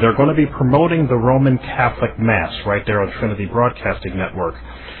 and they're going to be promoting the Roman Catholic Mass right there on Trinity Broadcasting Network.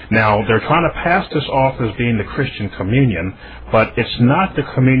 Now, they're trying to pass this off as being the Christian communion, but it's not the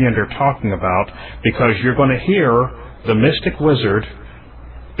communion they're talking about, because you're going to hear the mystic wizard,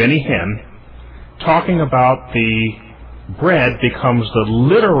 Benny Hinn, talking about the bread becomes the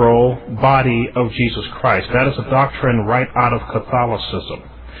literal body of Jesus Christ. That is a doctrine right out of Catholicism.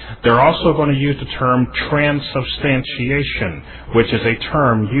 They're also going to use the term transubstantiation, which is a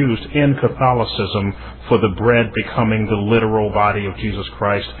term used in Catholicism for the bread becoming the literal body of Jesus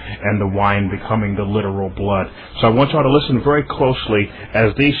Christ and the wine becoming the literal blood. So I want you all to listen very closely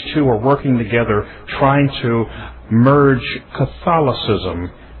as these two are working together trying to merge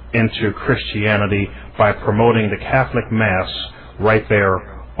Catholicism into Christianity by promoting the Catholic Mass right there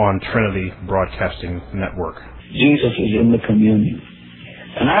on Trinity Broadcasting Network. Jesus is in the communion.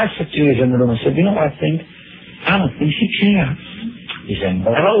 And I said to him in the room, I said, I don't think he cares. He said, in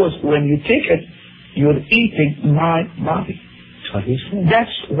other words, when you take it, you're eating my body. That's what he said.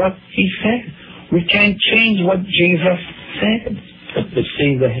 That's what he said. We can't change what Jesus said. But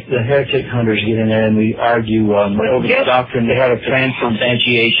see, the heretic hunters get in there and we argue over the doctrine. They have a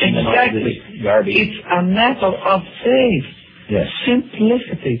transubstantiation and all this garbage. It's a matter of faith. Yes.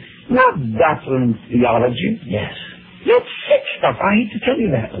 Simplicity. Not doctrine theology. Yes. That's sick stuff. I hate to tell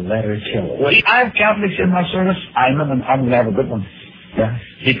you that. The letter killer. Well, I have Catholics in my service. I'm going to have a good one. Yeah.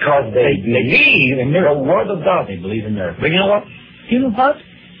 Because they believe in the Word of God. They believe in miracles. But you know what?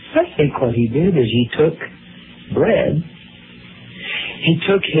 I think what he did is he took bread. He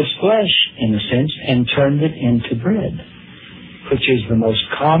took his flesh, in a sense, and turned it into bread, which is the most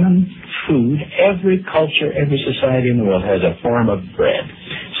common food. Every culture, every society in the world has a form of bread.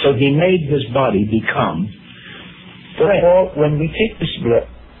 So he made his body become bread. Or when we take this bread,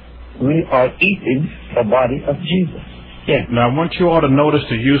 we are eating the body of Jesus. Yeah. Now, I want you all to notice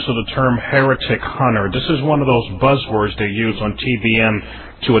the use of the term heretic hunter. This is one of those buzzwords they use on TBN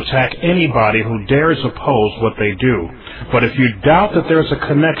to attack anybody who dares oppose what they do. But if you doubt that there's a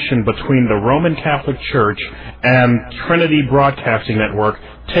connection between the Roman Catholic Church and Trinity Broadcasting Network,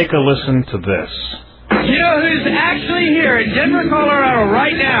 take a listen to this. You know who's actually here in Denver, Colorado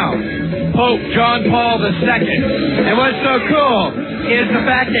right now? Pope John Paul II. And what's so cool is the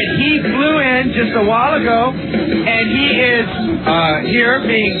fact that he flew in just a while ago, and he is here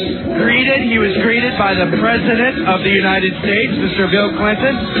being greeted. He was greeted by the President of the United States, Mr. Bill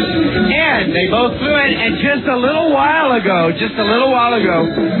Clinton, and they both flew in, and just a little while ago,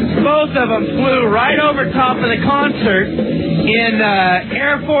 both of them flew right over top of the concert in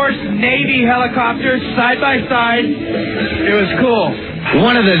Air Force, Navy helicopters, side by side. It was cool.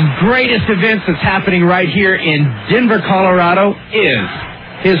 One of the greatest events that's happening right here in Denver, Colorado is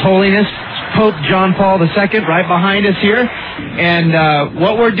His Holiness Pope John Paul II right behind us here. And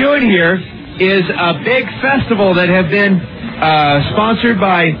what we're doing here is a big festival that have been sponsored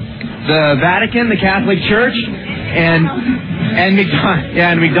by the Vatican, the Catholic Church, and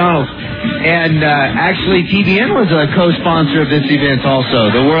McDonald's. And actually, TBN was a co-sponsor of this event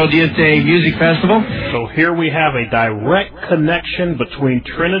also, the World Youth Day Music Festival. So here we have a direct connection between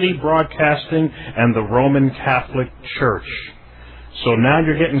Trinity Broadcasting and the Roman Catholic Church. So now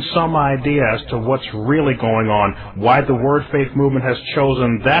you're getting some idea as to what's really going on, why the Word Faith movement has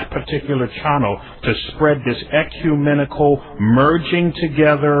chosen that particular channel to spread this ecumenical merging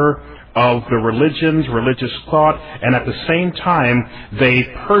together of the religions, religious thought, and at the same time, they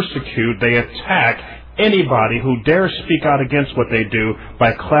persecute, they attack anybody who dares speak out against what they do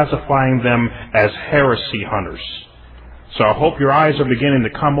by classifying them as heresy hunters. So I hope your eyes are beginning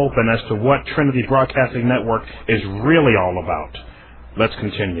to come open as to what Trinity Broadcasting Network is really all about. Let's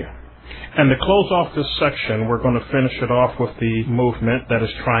continue. And to close off this section, we're going to finish it off with the movement that is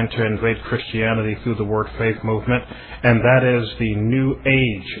trying to invade Christianity through the Word Faith movement, and that is the New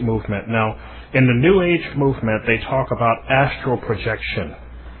Age movement. Now, in the New Age movement, they talk about astral projection,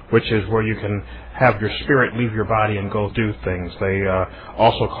 which is where you can have your spirit leave your body and go do things. They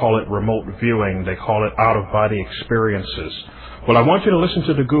also call it remote viewing. They call it out-of-body experiences. Well, I want you to listen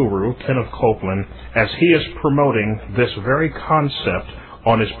to the guru, Kenneth Copeland, as he is promoting this very concept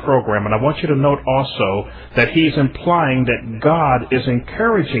on his program. And I want you to note also that he's implying that God is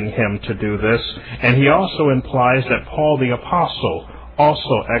encouraging him to do this, and he also implies that Paul the Apostle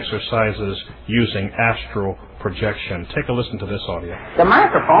also exercises using astral projection. Take a listen to this audio. The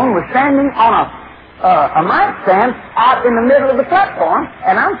microphone was standing on a mic stand out in the middle of the platform,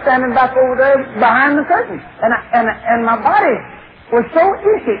 and I'm standing back over there behind the curtain. And my body was so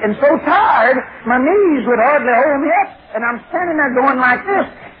itchy and so tired, my knees would hardly hold me up. And I'm standing there going like this.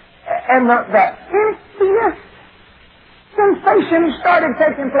 And the emptiest sensation started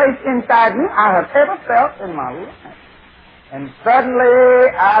taking place inside me I have ever felt in my life. And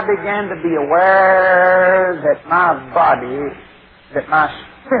suddenly I began to be aware that my body, that my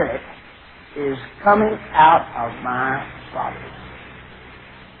spirit is coming out of my body.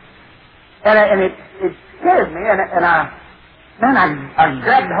 And it scared me, and I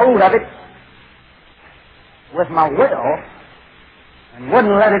grabbed hold of it with my will and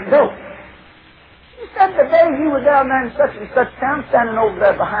wouldn't let it go. He said the day you were down there in such and such town, standing over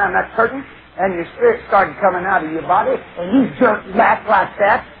there behind that curtain, and your spirit started coming out of your body, and you jerked back like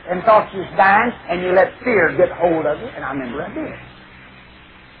that and thought you was dying, and you let fear get hold of you, and I remember I did.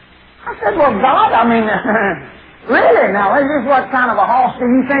 I said, well, God, I mean, really now, is this what kind of a hoss do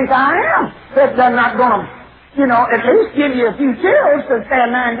you think I am? That I'm not going to, at least give you a few chills to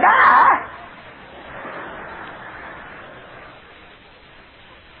stand there and die.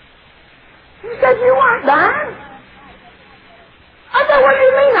 He said, you weren't dying. I said, what do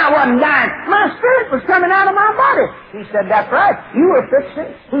you mean I wasn't dying? My spirit was coming out of my body. He said, that's right. You were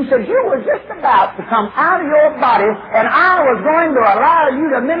fixing. He said, you were just about to come out of your body, and I was going to allow you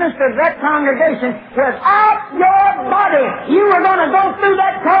to minister to that congregation without your body. You were going to go through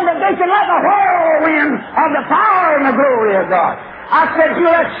that congregation like a whirlwind of the power and the glory of God. I said,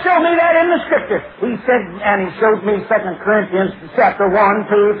 let's show me that in the Scripture. He said, and he showed me 2 Corinthians chapter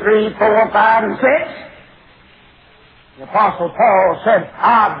 1, 2, 3, 4, 5, and 6. The Apostle Paul said,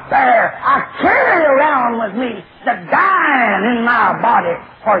 I carry around with me the dying in my body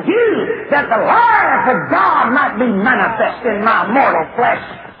for you, that the life of God might be manifest in my mortal flesh.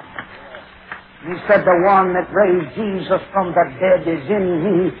 He said, the one that raised Jesus from the dead is in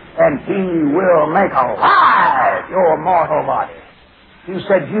me, and he will make alive your mortal body. He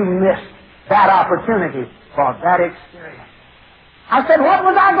said, you missed that opportunity for that experience. I said, what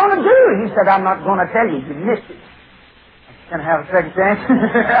was I going to do? He said, I'm not going to tell you. You missed it. Can I have a second chance?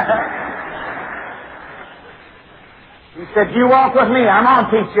 He said, you walk with me. I'm going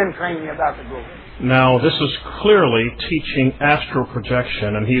to teach you and train you about the glory. Now, this is clearly teaching astral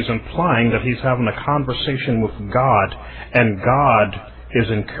projection, and he's implying that he's having a conversation with God, and God is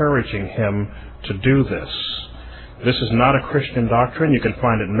encouraging him to do this. This is not a Christian doctrine. You can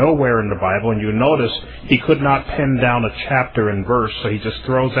find it nowhere in the Bible, and you notice he could not pin down a chapter and verse, so he just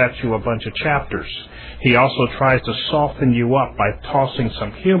throws at you a bunch of chapters. He also tries to soften you up by tossing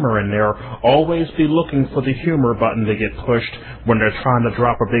some humor in there. Always be looking for the humor button to get pushed when they're trying to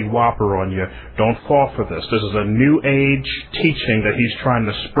drop a big whopper on you. Don't fall for this. This is a new age teaching that he's trying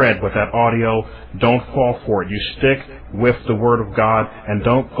to spread with that audio. Don't fall for it. You stick with the Word of God and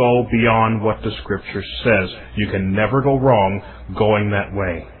don't go beyond what the Scripture says. You can never go wrong going that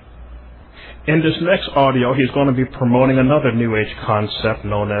way. In this next audio, he's going to be promoting another New Age concept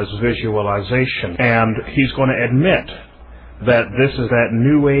known as visualization. And he's going to admit that this is that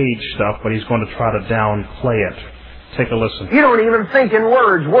New Age stuff, but he's going to try to downplay it. Take a listen. You don't even think in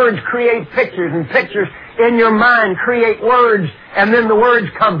words. Words create pictures, and pictures in your mind create words, and then the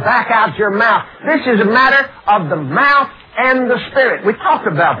words come back out your mouth. This is a matter of the mouth and the Spirit. We talked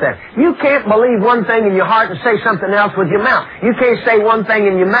about that. You can't believe one thing in your heart and say something else with your mouth. You can't say one thing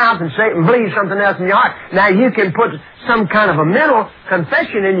in your mouth and say and believe something else in your heart. Now you can put some kind of a mental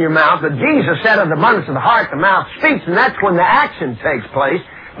confession in your mouth, but Jesus said, of the abundance of the heart, the mouth speaks, and that's when the action takes place,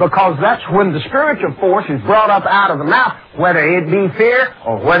 because that's when the spiritual force is brought up out of the mouth, whether it be fear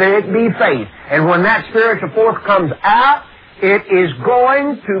or whether it be faith. And when that spiritual force comes out, it is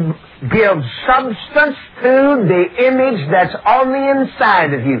going to gives substance to the image that's on the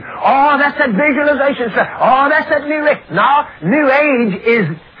inside of you. Oh, that's that visualization stuff. Oh, that's that New Age. No, New Age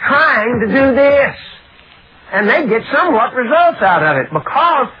is trying to do this. And they get somewhat results out of it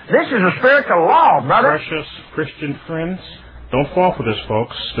because this is a spiritual law, brother. Precious Christian friends, don't fall for this,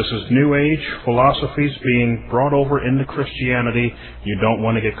 folks. This is New Age philosophies being brought over into Christianity. You don't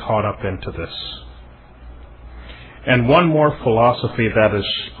want to get caught up into this. And one more philosophy that is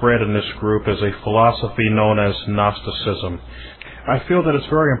spread in this group is a philosophy known as Gnosticism. I feel that it's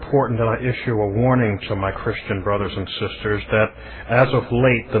very important that I issue a warning to my Christian brothers and sisters that as of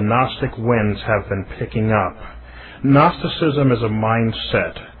late the Gnostic winds have been picking up. Gnosticism is a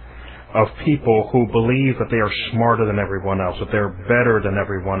mindset of people who believe that they are smarter than everyone else, that they're better than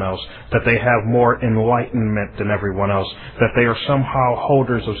everyone else, that they have more enlightenment than everyone else, that they are somehow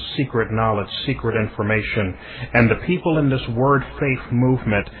holders of secret knowledge, secret information. And the people in this word faith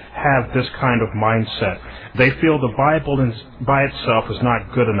movement have this kind of mindset. They feel the Bible by itself is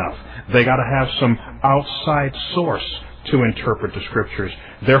not good enough. They got to have some outside source to interpret the Scriptures.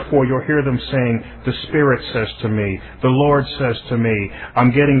 Therefore, you'll hear them saying, the Spirit says to me, the Lord says to me, I'm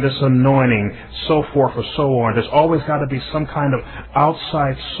getting this anointing, so forth or so on. There's always got to be some kind of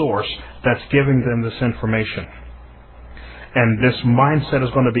outside source that's giving them this information. And this mindset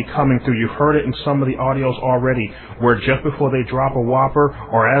is going to be coming through. You've heard it in some of the audios already, where just before they drop a whopper,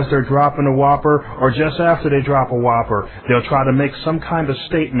 or as they're dropping a whopper, or just after they drop a whopper, they'll try to make some kind of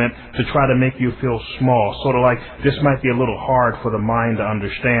statement to try to make you feel small. Sort of like, this might be a little hard for the mind to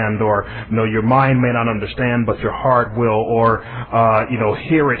understand, or, your mind may not understand, but your heart will, or,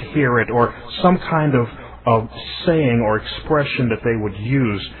 hear it, or some kind of saying or expression that they would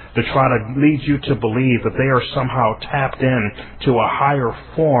use to try to lead you to believe that they are somehow tapped in to a higher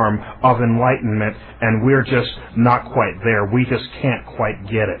form of enlightenment, and we're just not quite there. We just can't quite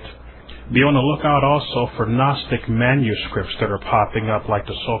get it. Be on the lookout also for Gnostic manuscripts that are popping up, like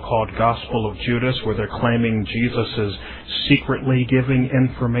the so-called Gospel of Judas, where they're claiming Jesus is secretly giving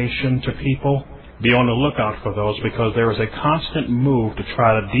information to people. Be on the lookout for those, because there is a constant move to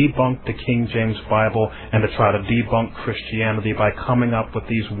try to debunk the King James Bible and to try to debunk Christianity by coming up with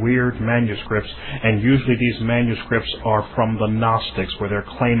these weird manuscripts. And usually these manuscripts are from the Gnostics, where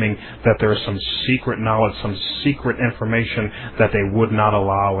they're claiming that there is some secret knowledge, some secret information that they would not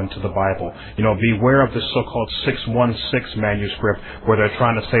allow into the Bible. Beware of this so-called 616 manuscript, where they're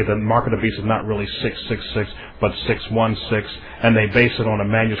trying to say the mark of the beast is not really 666, but 616, and they base it on a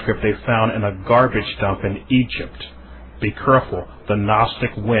manuscript they found in a garbage dump in Egypt. Be careful. The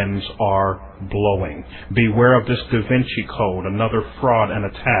Gnostic winds are blowing. Beware of this Da Vinci Code, another fraud and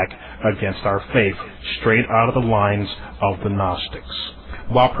attack against our faith, straight out of the lines of the Gnostics.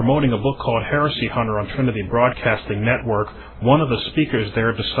 While promoting a book called Heresy Hunter on Trinity Broadcasting Network, one of the speakers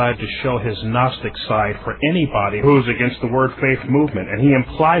there decided to show his Gnostic side for anybody who's against the Word Faith movement, and he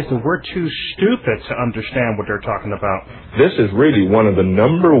implies that we're too stupid to understand what they're talking about. This is really one of the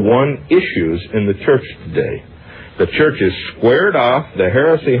number one issues in the church today. The church is squared off. The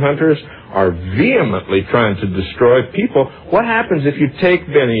heresy hunters are vehemently trying to destroy people. What happens if you take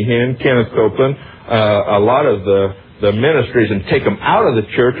Benny Hinn, Kenneth Copeland, a lot of the ministries, and take them out of the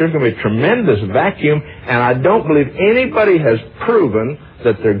church? There's going to be a tremendous vacuum, and I don't believe anybody has proven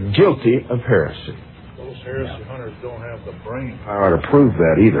that they're guilty of heresy. Those heresy hunters don't have the brain power to prove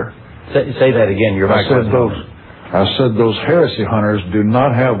that either. Say that again. I said those heresy hunters do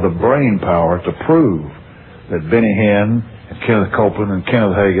not have the brain power to prove that Benny Hinn and Kenneth Copeland and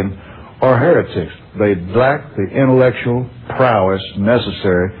Kenneth Hagin are heretics. They lack the intellectual prowess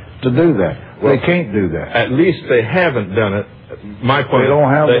necessary to do that. Well, they can't do that. At least they haven't done it. My point, they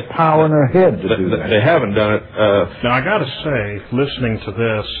don't have the power in their head to do that. They haven't done it. Now, I got to say, listening to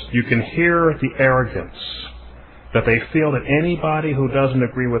this, you can hear the arrogance that they feel that anybody who doesn't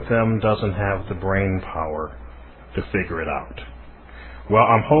agree with them doesn't have the brain power to figure it out. Well,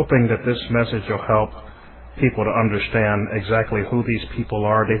 I'm hoping that this message will help people to understand exactly who these people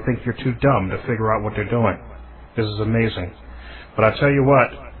are. They think you're too dumb to figure out what they're doing. This is amazing. But I tell you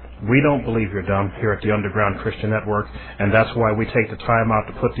what, we don't believe you're dumb here at the Underground Christian Network, and that's why we take the time out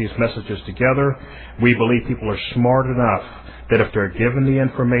to put these messages together. We believe people are smart enough that if they're given the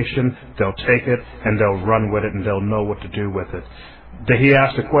information, they'll take it and they'll run with it and they'll know what to do with it. He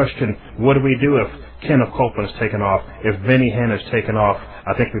asked the question, what do we do if Kenneth Copeland is taken off, if Benny Hinn is taken off?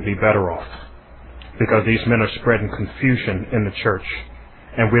 I think we'd be better off, because these men are spreading confusion in the church.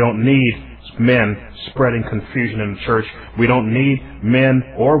 And we don't need men spreading confusion in the church. We don't need men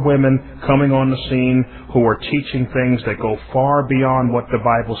or women coming on the scene who are teaching things that go far beyond what the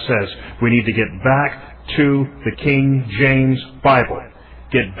Bible says. We need to get back to the King James Bible.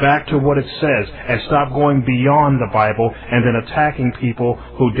 Get back to what it says and stop going beyond the Bible and then attacking people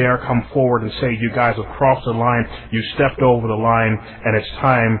who dare come forward and say, you guys have crossed the line, you stepped over the line, and it's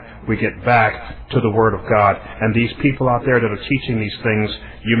time we get back to the Word of God. And these people out there that are teaching these things,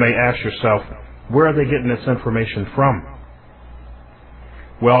 you may ask yourself, where are they getting this information from?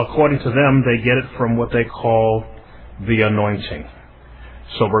 Well, according to them, they get it from what they call the anointing.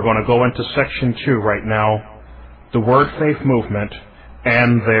 So we're going to go into section 2 right now, the Word Faith Movement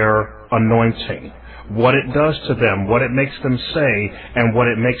and their anointing. What it does to them, what it makes them say, and what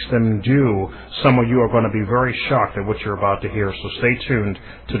it makes them do. Some of you are going to be very shocked at what you're about to hear, so stay tuned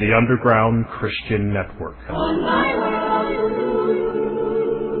to the Underground Christian Network.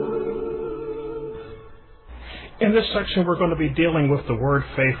 In this section, we're going to be dealing with the Word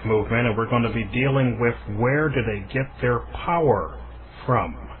Faith Movement, and we're going to be dealing with where do they get their power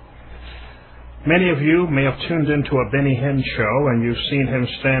from. Many of you may have tuned into a Benny Hinn show, and you've seen him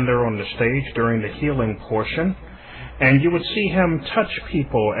stand there on the stage during the healing portion, and you would see him touch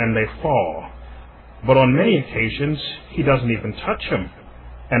people and they fall. But on many occasions, he doesn't even touch them,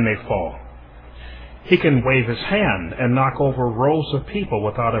 and they fall. He can wave his hand and knock over rows of people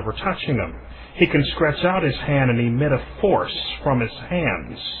without ever touching them. He can stretch out his hand and emit a force from his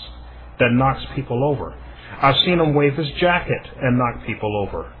hands that knocks people over. I've seen him wave his jacket and knock people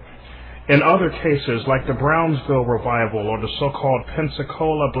over. In other cases, like the Brownsville revival or the so-called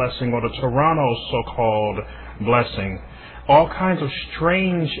Pensacola blessing or the Toronto so-called blessing, all kinds of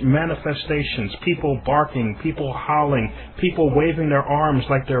strange manifestations, people barking, people howling, people waving their arms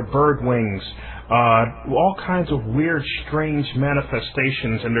like they're bird wings, all kinds of weird, strange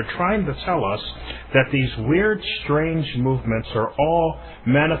manifestations, and they're trying to tell us that these weird, strange movements are all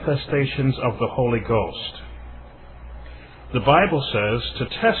manifestations of the Holy Ghost. The Bible says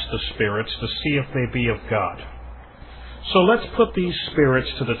to test the spirits to see if they be of God. So let's put these spirits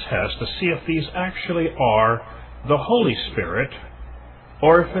to the test to see if these actually are the Holy Spirit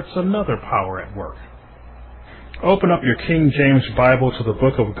or if it's another power at work. Open up your King James Bible to the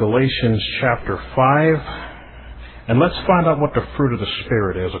book of Galatians chapter 5, and let's find out what the fruit of the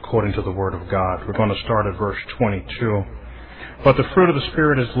Spirit is according to the Word of God. We're going to start at verse 22. But the fruit of the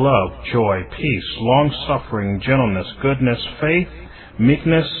Spirit is love, joy, peace, long-suffering, gentleness, goodness, faith,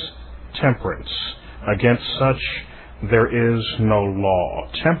 meekness, temperance. Against such there is no law.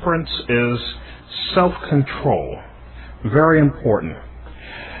 Temperance is self-control. Very important.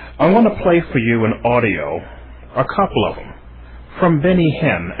 I want to play for you an audio, a couple of them, from Benny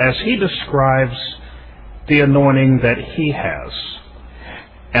Hinn as he describes the anointing that he has.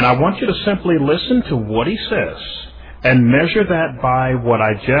 And I want you to simply listen to what he says and measure that by what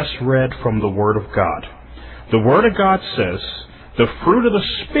I just read from the Word of God. The Word of God says the fruit of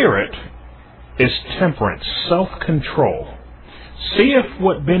the Spirit is temperance, self-control. See if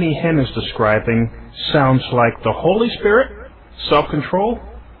what Benny Hinn is describing sounds like the Holy Spirit, self-control,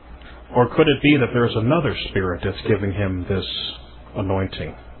 or could it be that there's another spirit that's giving him this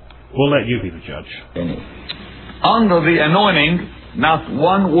anointing? We'll let you be the judge. Under the anointing, not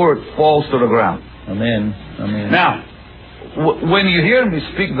one word falls to the ground. Amen. Amen. Now, when you hear me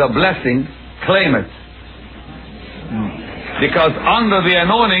speak the blessing, claim it. Because under the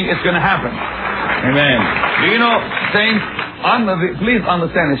anointing, it's going to happen. Amen. Do you know, saints, please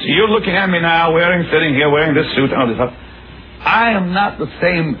understand this. You're looking at me now, sitting here, wearing this suit and all this stuff. I am not the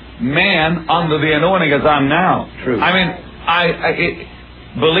same man under the anointing as I'm now. True. I mean,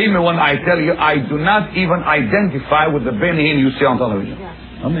 believe me when I tell you, I do not even identify with the Benny Hinn you see on television.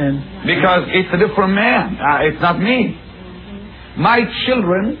 Amen. Because it's a different man. It's not me. My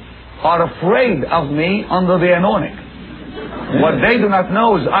children are afraid of me under the anointing. What they do not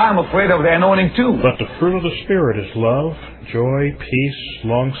know is I'm afraid of the anointing too. But the fruit of the Spirit is love, joy, peace,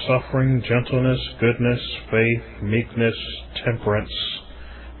 long-suffering, gentleness, goodness, faith, meekness, temperance.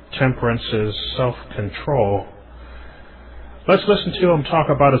 Temperance is self-control. Let's listen to him talk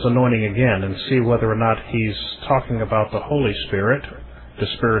about his anointing again and see whether or not he's talking about the Holy Spirit, the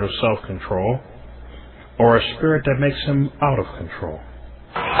spirit of self-control, or a spirit that makes him out of control.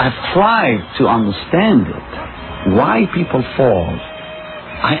 I've tried to understand it. Why people fall,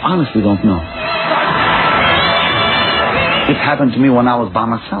 I honestly don't know. It happened to me when I was by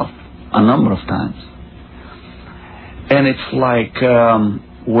myself a number of times. And it's like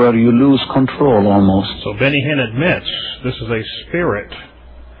where you lose control almost. So Benny Hinn admits this is a spirit.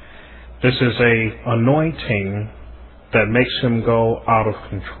 This is a anointing that makes him go out of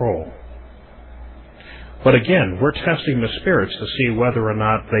control. But again, we're testing the spirits to see whether or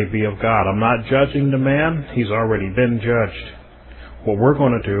not they be of God. I'm not judging the man. He's already been judged. What we're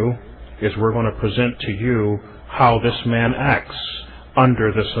going to do is we're going to present to you how this man acts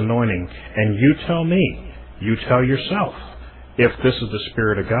under this anointing. And you tell me, you tell yourself, if this is the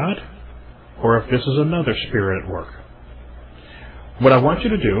Spirit of God or if this is another spirit at work. What I want you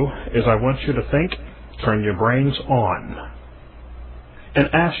to do is I want you to think, turn your brains on, and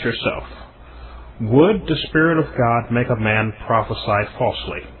ask yourself, would the Spirit of God make a man prophesy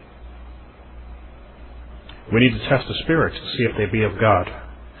falsely? We need to test the spirits to see if they be of God.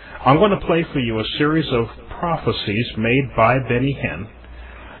 I'm going to play for you a series of prophecies made by Benny Hinn,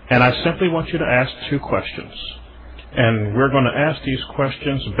 and I simply want you to ask two questions. And we're going to ask these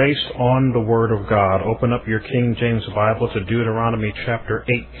questions based on the Word of God. Open up your King James Bible to Deuteronomy chapter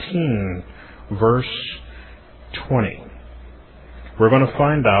 18, verse 20. We're going to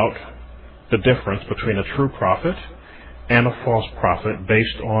find out the difference between a true prophet and a false prophet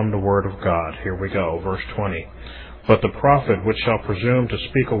based on the Word of God. Here we go, verse 20. But the prophet which shall presume to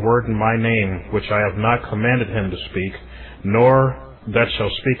speak a word in my name, which I have not commanded him to speak, nor that shall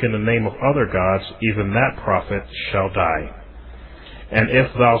speak in the name of other gods, even that prophet shall die. And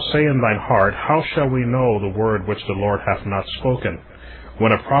if thou say in thine heart, how shall we know the word which the Lord hath not spoken?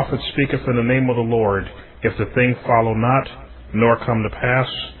 When a prophet speaketh in the name of the Lord, if the thing follow not, nor come to pass,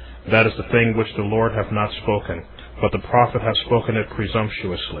 that is the thing which the Lord hath not spoken. But the prophet hath spoken it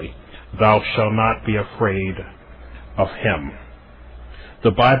presumptuously. Thou shalt not be afraid of him.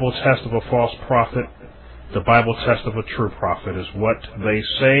 The Bible test of a false prophet, the Bible test of a true prophet is what they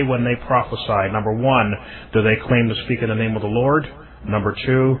say when they prophesy. Number one, do they claim to speak in the name of the Lord? Number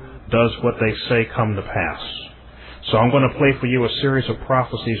two, does what they say come to pass? So I'm going to play for you a series of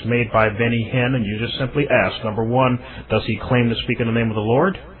prophecies made by Benny Hinn, and you just simply ask, number one, does he claim to speak in the name of the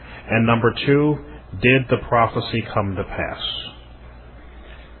Lord? And number two, did the prophecy come to pass?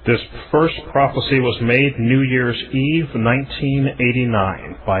 This first prophecy was made New Year's Eve,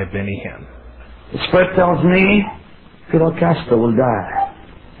 1989, by Benny Hinn. The spread tells me Fidel Castro will die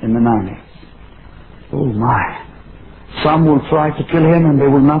in the 90s. Oh my. Some will try to kill him and they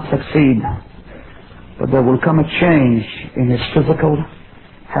will not succeed. But there will come a change in his physical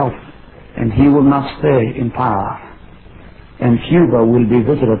health and he will not stay in power. And Cuba will be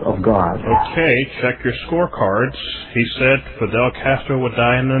visited of God. Okay, check your scorecards. He said Fidel Castro would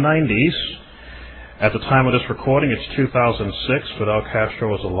die in the 90s. At the time of this recording, it's 2006. Fidel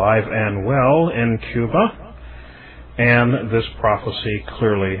Castro is alive and well in Cuba. And this prophecy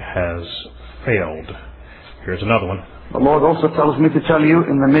clearly has failed. Here's another one. The Lord also tells me to tell you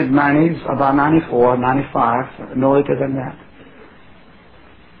in the mid-90s, about 94, 95, no later than that,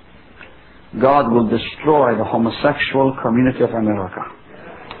 God will destroy the homosexual community of America.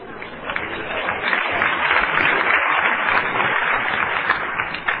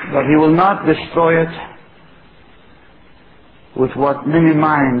 But he will not destroy it with what many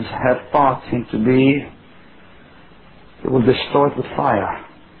minds have thought him to be. He will destroy it with fire.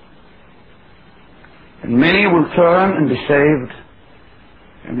 And many will turn and be saved,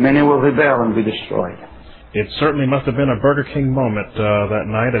 and many will rebel and be destroyed. It certainly must have been a Burger King moment that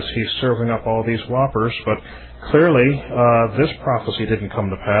night as he's serving up all these Whoppers, but clearly this prophecy didn't come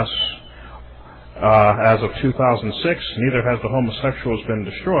to pass. As of 2006, neither has the homosexuals been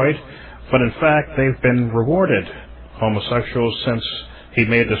destroyed, but in fact they've been rewarded. Homosexuals, since he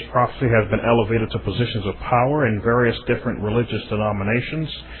made this prophecy, have been elevated to positions of power in various different religious denominations,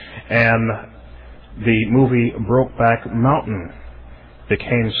 and the movie Brokeback Mountain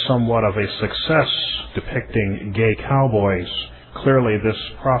became somewhat of a success depicting gay cowboys. Clearly this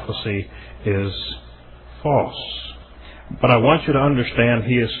prophecy is false. But I want you to understand,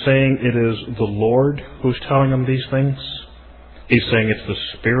 he is saying it is the Lord who's telling him these things. He's saying it's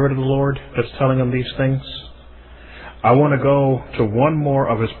the Spirit of the Lord that's telling him these things. I want to go to one more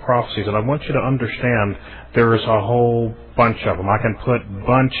of his prophecies, and I want you to understand there is a whole bunch of them. I can put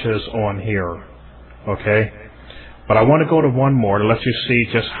bunches on here, okay? But I want to go to one more to let you see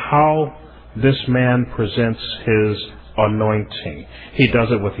just how this man presents his anointing. He does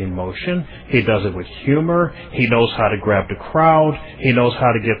it with emotion. He does it with humor. He knows how to grab the crowd. He knows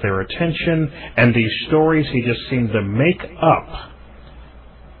how to get their attention. And these stories he just seems to make up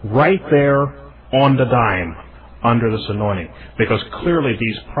right there on the dime under this anointing. Because clearly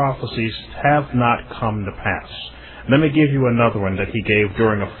these prophecies have not come to pass. Let me give you another one that he gave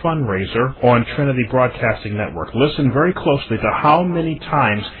during a fundraiser on Trinity Broadcasting Network. Listen very closely to how many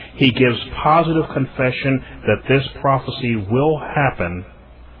times he gives positive confession that this prophecy will happen,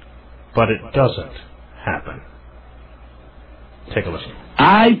 but it doesn't happen. Take a listen.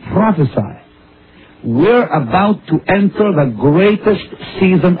 I prophesy we're about to enter the greatest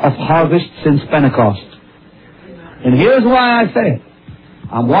season of harvest since Pentecost. And here's why I say it.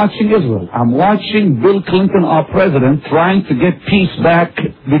 I'm watching Israel. I'm watching Bill Clinton, our president, trying to get peace back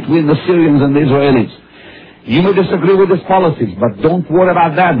between the Syrians and the Israelis. You may disagree with his policies, but don't worry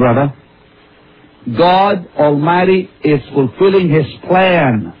about that, brother. God Almighty is fulfilling His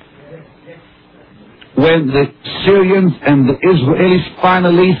plan. When the Syrians and the Israelis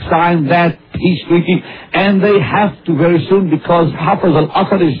finally sign that peace treaty, and they have to very soon because Hafiz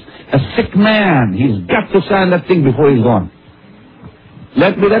al-Assad is a sick man. He's got to sign that thing before he's gone.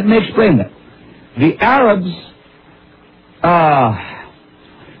 Let me explain that. The Arabs,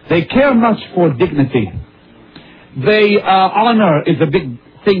 they care much for dignity. Honor is a big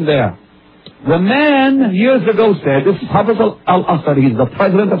thing there. The man years ago said, this is Hafiz al-Assad, he's the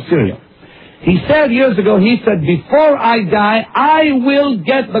president of Syria. He said years ago, before I die, I will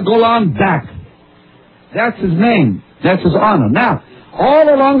get the Golan back. That's his name. That's his honor. Now,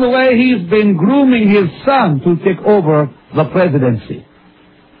 all along the way, he's been grooming his son to take over the presidency.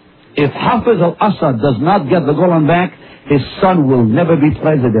 If Hafiz al-Assad does not get the Golan back, his son will never be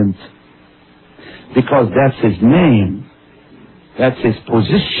president. Because that's his name. That's his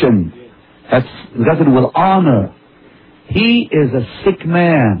position. That's it with honor. He is a sick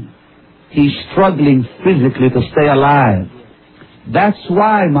man. He's struggling physically to stay alive. That's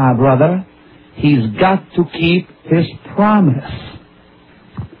why, my brother, he's got to keep his promise.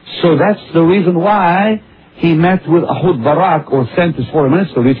 So that's the reason why he met with Ehud Barak, or sent his foreign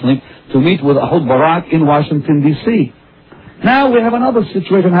minister recently to meet with Ehud Barak in Washington, D.C. Now we have another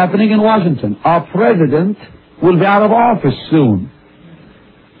situation happening in Washington. Our president will be out of office soon.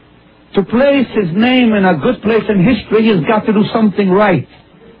 To place his name in a good place in history, he's got to do something right.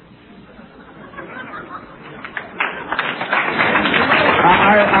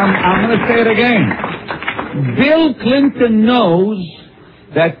 I'm going to say it again. Bill Clinton knows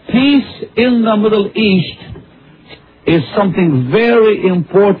that peace in the Middle East is something very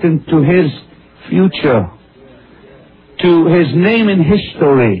important to his future, to his name in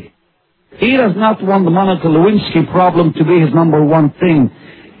history. He does not want the Monica Lewinsky problem to be his number one thing.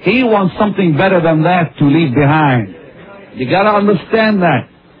 He wants something better than that to leave behind. You got to understand that.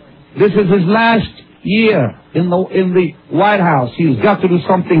 This is his last year in the White House. He's got to do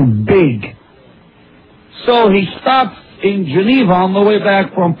something big. So he stops in Geneva on the way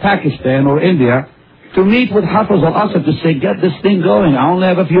back from Pakistan or India to meet with Hafiz al-Assad to say, get this thing going. I only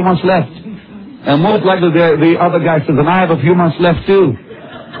have a few months left. And most likely the other guy says, and I have a few months left too.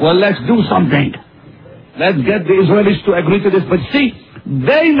 Well, let's do something. Let's get the Israelis to agree to this. But see,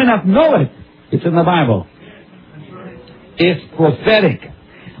 they may not know it. It's in the Bible. It's prophetic.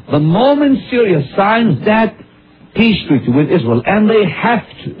 The moment Syria signs that peace treaty with Israel, and they have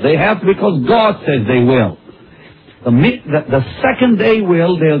to because God says they will. The second they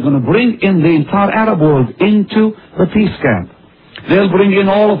will, they're going to bring in the entire Arab world into the peace camp. They'll bring in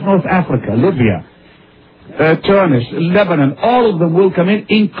all of North Africa, Libya, Tunis, Lebanon, all of them will come in,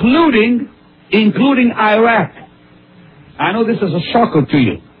 including Iraq. I know this is a shocker to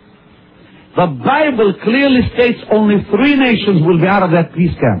you. The Bible clearly states only 3 nations will be out of that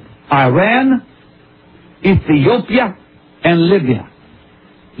peace camp. Iran, Ethiopia, and Libya.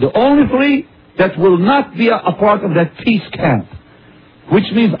 The only 3 that will not be a part of that peace camp. Which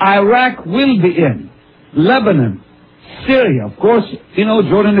means Iraq will be in. Lebanon, Syria, of course,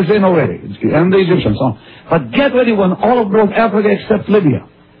 Jordan is in already. And the Egyptians. But get ready when all of North Africa except Libya.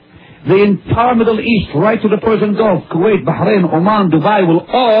 The entire Middle East, right to the Persian Gulf, Kuwait, Bahrain, Oman, Dubai will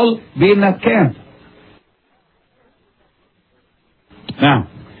all be in that camp. Now,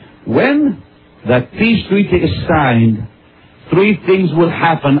 when that peace treaty is signed, 3 things will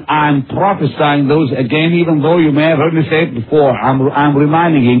happen. I'm prophesying those again, even though you may have heard me say it before. I'm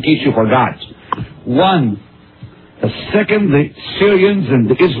reminding you in case you forgot. 1, the second the Syrians and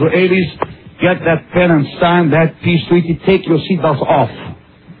the Israelis get that pen and sign that peace treaty, take your seatbelts off.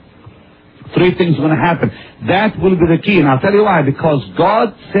 3 things are going to happen. That will be the key. And I'll tell you why. Because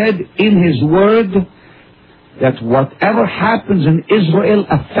God said in His Word that whatever happens in Israel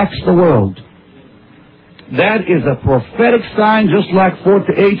affects the world. That is a prophetic sign, just like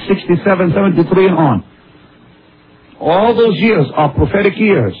 48, 67, 73 and on. All those years are prophetic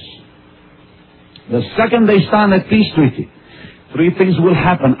years. The second they sign that peace treaty, 3 things will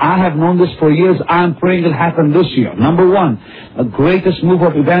happen. I have known this for years. I'm praying it'll happen this year. Number 1, the greatest move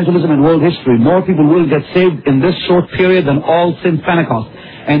of evangelism in world history. More people will get saved in this short period than all since Pentecost.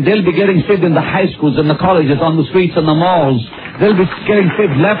 And they'll be getting saved in the high schools, in the colleges, on the streets, in the malls. They'll be getting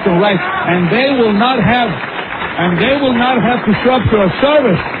saved left and right. And they will not have to show up to a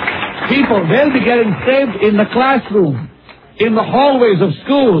service. People, they'll be getting saved in the classroom, in the hallways of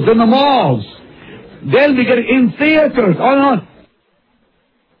schools, in the malls. They'll be getting in theaters, on and on.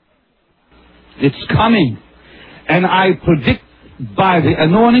 It's coming. And I predict by the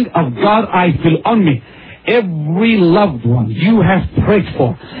anointing of God I feel on me, every loved one you have prayed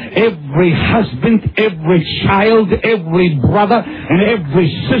for, every husband, every child, every brother, and every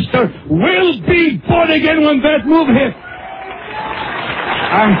sister will be born again when that move hits.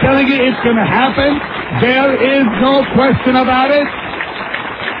 I'm telling you, it's going to happen. There is no question about it.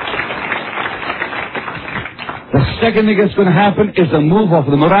 The second thing that's going to happen is the move of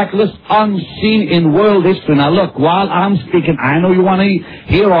the miraculous, unseen in world history. Now look, while I'm speaking, I know you want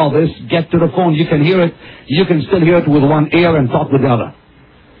to hear all this. Get to the phone. You can hear it. You can still hear it with one ear and talk with the other.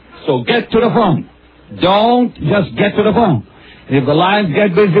 So get to the phone. Don't just get to the phone. If the lines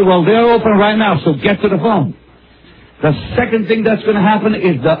get busy, well, they're open right now, so get to the phone. The second thing that's going to happen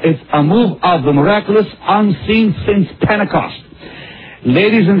is it's a move of the miraculous, unseen since Pentecost.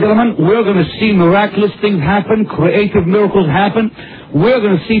 Ladies and gentlemen, we're going to see miraculous things happen, creative miracles happen. We're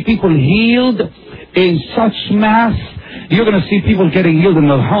going to see people healed in such mass. You're going to see people getting healed in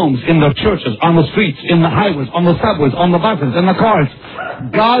their homes, in their churches, on the streets, in the highways, on the subways, on the buses, in the cars.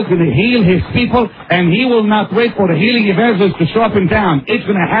 God's going to heal His people, and He will not wait for the healing evangelists to show up in town. It's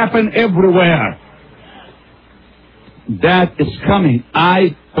going to happen everywhere. That is coming.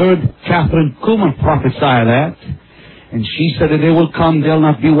 I heard Catherine Kuhlman prophesy that. And she said that they will come, there'll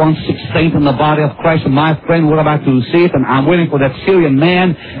not be 1/16 in the body of Christ. And my friend, we're about to see it, and I'm waiting for that Syrian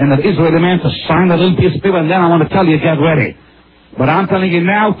man and that Israeli man to sign that little piece of paper, and then I want to tell you, get ready. But I'm telling you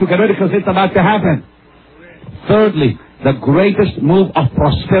now to get ready because it's about to happen. Thirdly, the greatest move of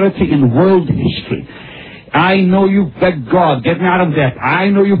prosperity in world history. I know you begged God, get me out of debt. I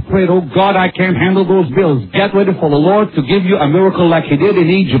know you prayed, oh God, I can't handle those bills. Get ready for the Lord to give you a miracle like He did in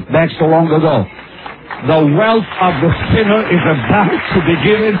Egypt back so long ago. The wealth of the sinner is about to be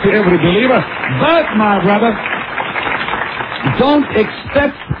given to every believer. But, my brother,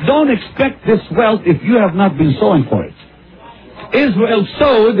 don't expect this wealth if you have not been sowing for it. Israel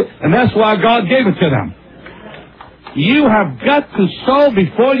sowed, and that's why God gave it to them. You have got to sow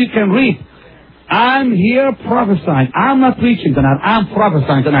before you can reap. I'm here prophesying. I'm not preaching tonight. I'm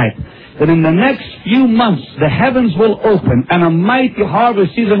prophesying tonight that in the next few months the heavens will open and a mighty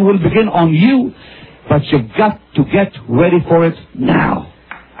harvest season will begin on you. But you've got to get ready for it now.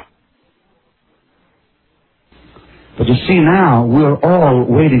 But you see now, we're all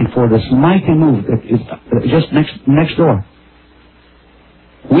waiting for this mighty move that is just next door.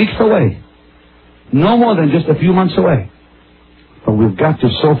 Weeks away. No more than just a few months away. But we've got to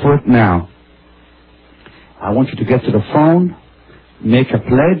sow for it now. I want you to get to the phone, make a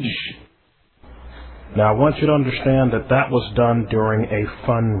pledge. Now, I want you to understand that that was done during a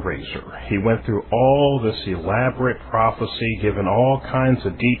fundraiser. He went through all this elaborate prophecy, given all kinds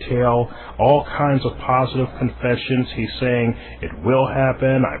of detail, all kinds of positive confessions. He's saying, it will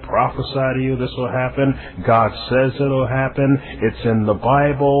happen. I prophesy to you this will happen. God says it will happen. It's in the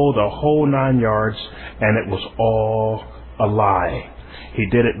Bible, the whole 9 yards, and it was all a lie. He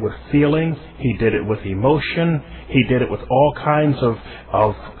did it with feeling. He did it with emotion. He did it with all kinds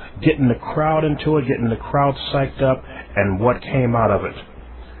of getting the crowd into it, getting the crowd psyched up, and what came out of it?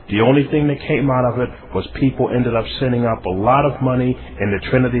 The only thing that came out of it was people ended up sending up a lot of money in the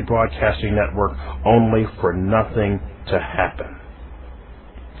Trinity Broadcasting Network only for nothing to happen.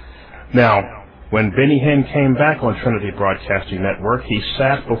 Now, when Benny Hinn came back on Trinity Broadcasting Network, he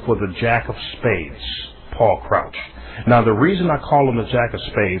sat before the Jack of Spades, Paul Crouch. Now, the reason I call him the Jack of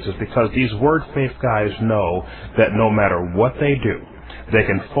Spades is because these word faith guys know that no matter what they do, they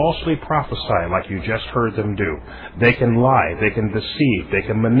can falsely prophesy like you just heard them do. They can lie, they can deceive, they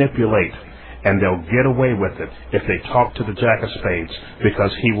can manipulate, and they'll get away with it if they talk to the Jack of Spades,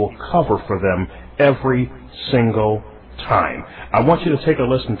 because he will cover for them every single time. I want you to take a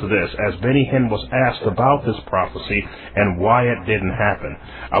listen to this as Benny Hinn was asked about this prophecy and why it didn't happen.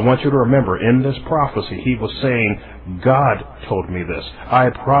 I want you to remember, in this prophecy, he was saying, God told me this. I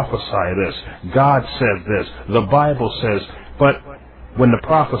prophesy this. God said this. The Bible says. But when the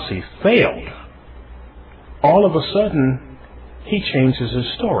prophecy failed, all of a sudden, he changes his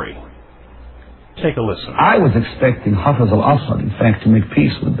story. Take a listen. I was expecting Hafiz al-Assad, in fact, to make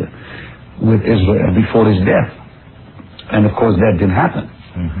peace with Israel before his death. And of course, that didn't happen.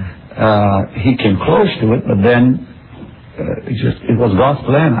 Mm-hmm. He came close to it, but then it was God's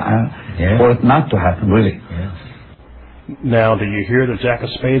plan for it not to happen, really. Yes. Now, do you hear the Jack of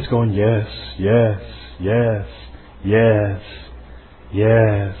Spades going, yes, yes, yes, yes,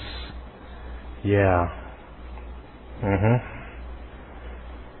 yes, yeah.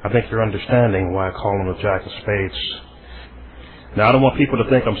 I think you're understanding why I call him the Jack of Spades. Now, I don't want people to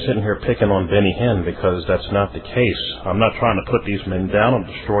think I'm sitting here picking on Benny Hinn, because that's not the case. I'm not trying to put these men down or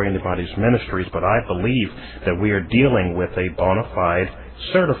destroy anybody's ministries, but I believe that we are dealing with a bona fide,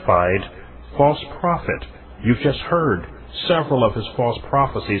 certified false prophet. You've just heard several of his false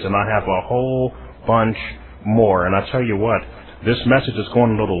prophecies, and I have a whole bunch more. And I tell you what, this message is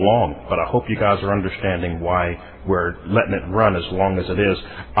going a little long, but I hope you guys are understanding why we're letting it run as long as it is.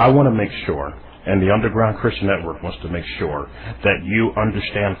 I want to make sure, and the Underground Christian Network wants to make sure, that you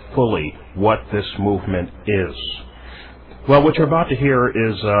understand fully what this movement is. Well, what you're about to hear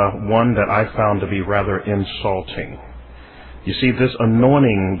is one that I found to be rather insulting. You see, this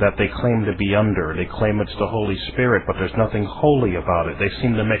anointing that they claim to be under, they claim it's the Holy Spirit, but there's nothing holy about it. They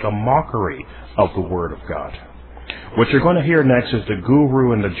seem to make a mockery of the Word of God. What you're going to hear next is the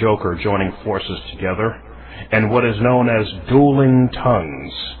guru and the joker joining forces together, and what is known as dueling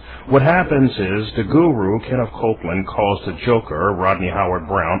tongues. What happens is the guru, Kenneth Copeland, calls the joker, Rodney Howard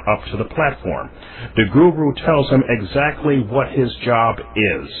Brown, up to the platform. The guru tells him exactly what his job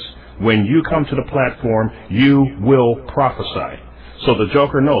is. When you come to the platform, you will prophesy. So the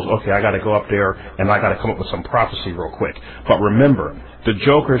joker knows, okay, I got to go up there and I got to come up with some prophecy real quick. But remember, the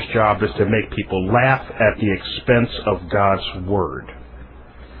joker's job is to make people laugh at the expense of God's word.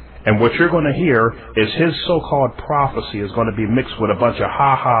 And what you're going to hear is his so-called prophecy is going to be mixed with a bunch of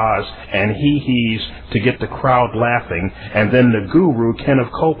ha-has and hee-hees to get the crowd laughing. And then the guru,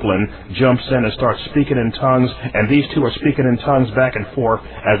 Kenneth Copeland, jumps in and starts speaking in tongues. And these two are speaking in tongues back and forth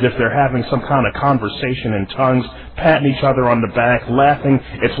as if they're having some kind of conversation in tongues, patting each other on the back, laughing.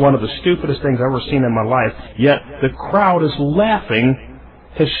 It's one of the stupidest things I've ever seen in my life. Yet the crowd is laughing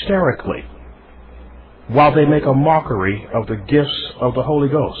hysterically while they make a mockery of the gifts of the Holy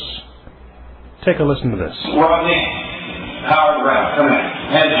Ghost. Take a listen to this. Rodney, Howard Brown, come in.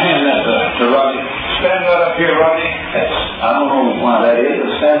 Hand that to Rodney. Stand right up here, Rodney. I don't know why that is,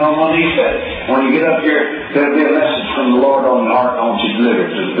 but stand on one of these steps. When you get up here, there'll be a message from the Lord on the heart. I want you to deliver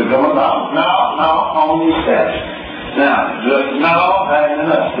it. Just come now, on these steps. Now, hang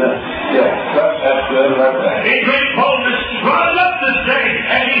enough. That's good right there. In great boldness, rise up this day,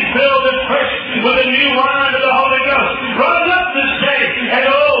 and he filled the church with a new wine of the Holy Ghost. Rise up this day, and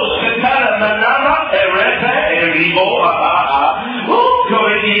Satana, Manama, Ereta, Eribo,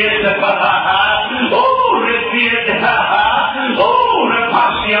 Corinthians, Repiet,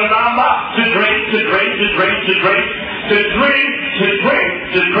 Repasianama, to drink.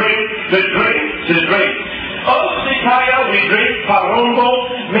 Sikaya, we drink Parombo,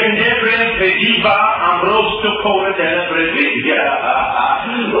 Mendebres, Vejiva, Ambros, Tukora, Delebrevia.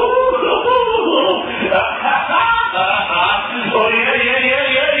 Oh,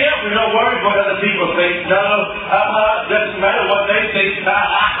 yeah. We're not worried what other people think. No, doesn't matter what they think.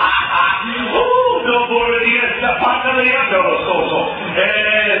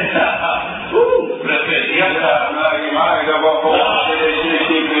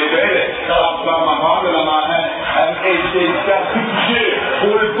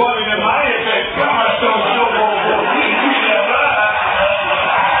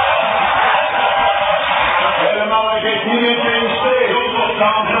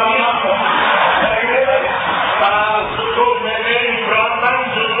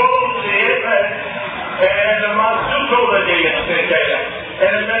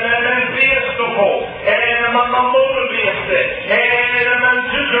 No more of the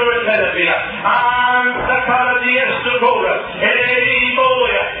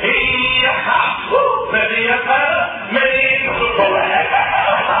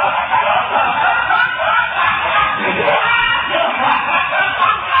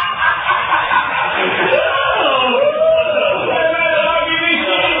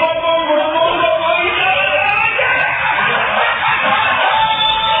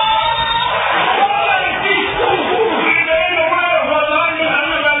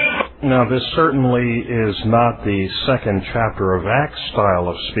Now, this certainly is not the second chapter of Acts style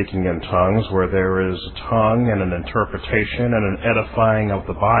of speaking in tongues, where there is a tongue and an interpretation and an edifying of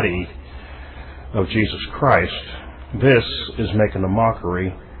the body of Jesus Christ. This is making a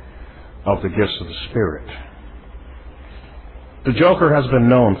mockery of the gifts of the Spirit. The Joker has been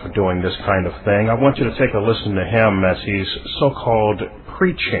known for doing this kind of thing. I want you to take a listen to him as he's so-called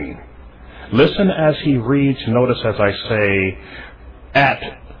preaching. Listen as he reads, notice as I say, at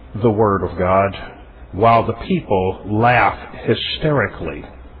the Word of God, while the people laugh hysterically.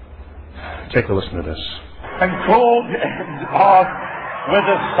 Take a listen to this. And called off with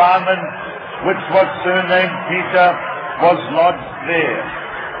Simon, which was surnamed Peter, was lodged there.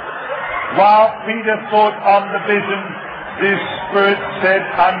 While Peter thought on the vision, the Spirit said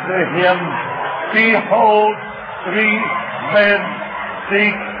unto him, Behold, 3 men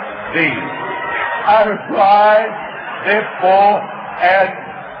seek thee. Arise, therefore, and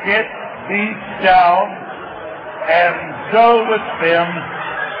get thee down, and go with them,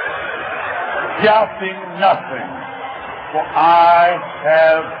 doubting nothing, for I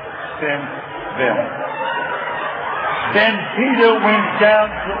have sent them. Then Peter went down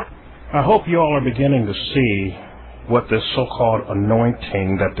to... I hope you all are beginning to see what this so-called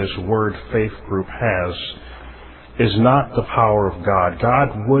anointing that this Word Faith group has is not the power of God.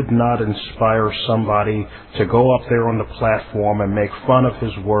 God would not inspire somebody to go up there on the platform and make fun of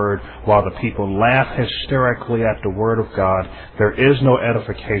His Word while the people laugh hysterically at the Word of God. There is no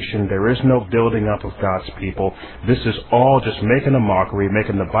edification. There is no building up of God's people. This is all just making a mockery,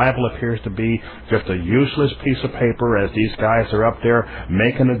 making the Bible appears to be just a useless piece of paper as these guys are up there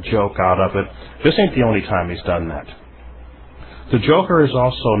making a joke out of it. This ain't the only time he's done that. The Joker is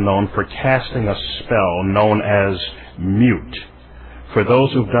also known for casting a spell known as mute. For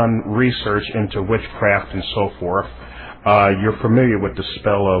those who've done research into witchcraft and so forth, you're familiar with the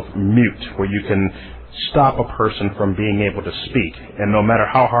spell of mute, where you can stop a person from being able to speak. And no matter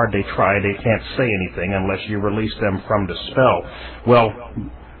how hard they try, they can't say anything unless you release them from the spell. Well,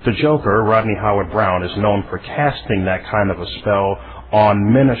 the Joker, Rodney Howard Brown, is known for casting that kind of a spell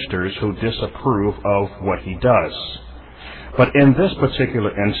on ministers who disapprove of what he does. But in this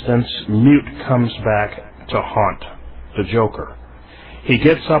particular instance, mute comes back to haunt the Joker. He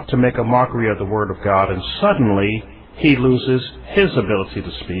gets up to make a mockery of the Word of God, and suddenly he loses his ability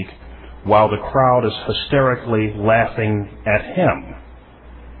to speak while the crowd is hysterically laughing at him.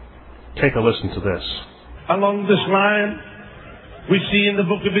 Take a listen to this. Along this line, we see in the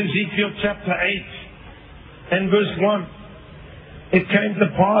book of Ezekiel chapter 8 and verse 1, it came to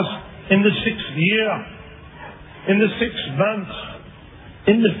pass in the 6th year, in the 6th month,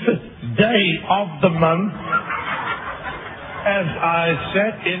 in the 5th day of the month, as I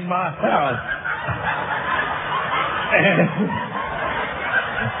sat in my house,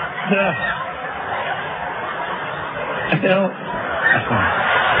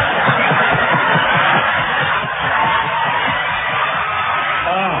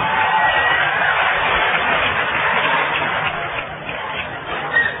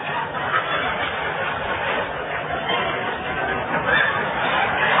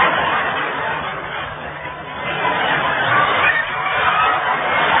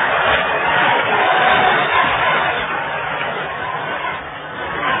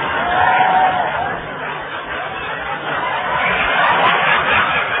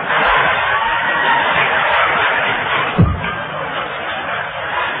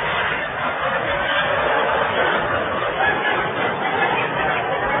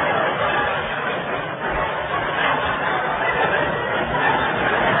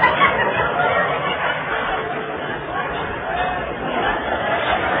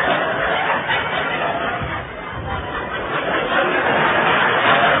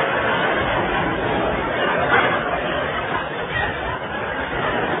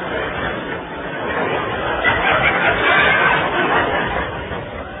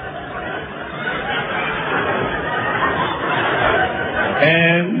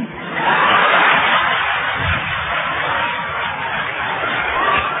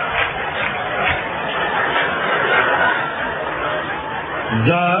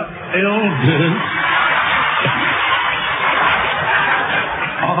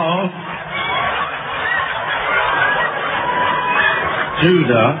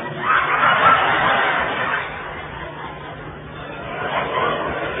 Judah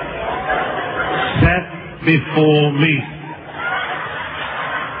sat before me.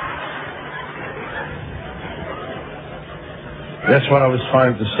 That's what I was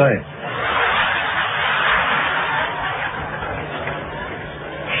trying to say.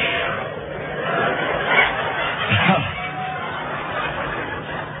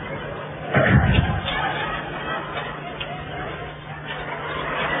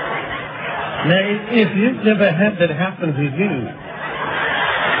 Now, if you've never had that happen to you,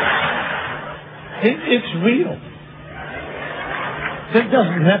 it's real. That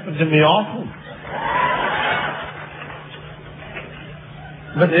doesn't happen to me often.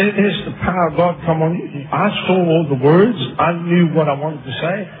 But it is the power of God come on you. I saw all the words. I knew what I wanted to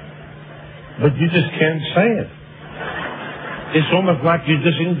say. But you just can't say it. It's almost like you're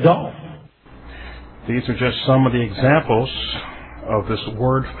just indulged. These are just some of the examples of this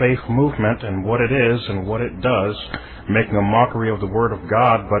Word Faith movement and what it is and what it does, making a mockery of the Word of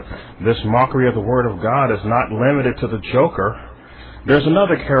God. But this mockery of the Word of God is not limited to the Joker. There's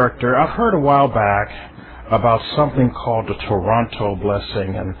another character. I've heard a while back about something called the Toronto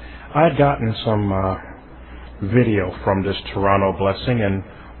blessing, and I had gotten some video from this Toronto blessing, and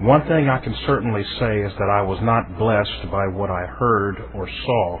one thing I can certainly say is that I was not blessed by what I heard or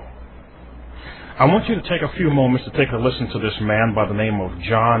saw. I want you to take a few moments to take a listen to this man by the name of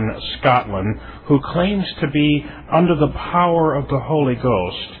John Scotland, who claims to be under the power of the Holy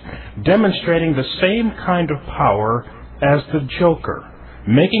Ghost, demonstrating the same kind of power as the Joker,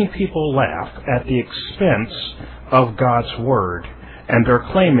 making people laugh at the expense of God's Word, and they're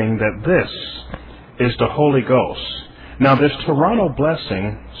claiming that this is the Holy Ghost. Now, this Toronto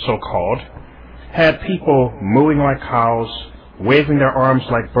blessing, so-called, had people mooing like cows, waving their arms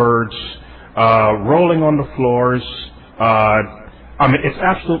like birds, rolling on the floors. It's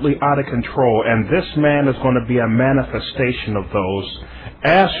absolutely out of control, and this man is going to be a manifestation of those.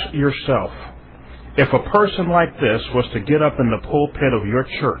 Ask yourself, if a person like this was to get up in the pulpit of your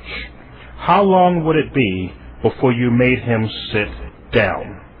church, how long would it be before you made him sit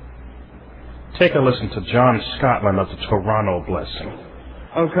down? Take a listen to John Scotland of the Toronto blessing.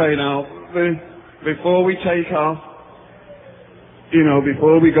 Okay, now, before we take off,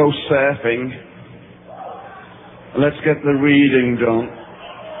 before we go surfing, let's get the reading done.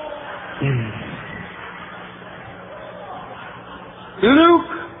 Luke,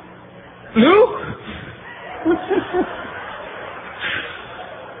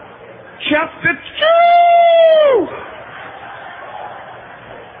 chapter 2.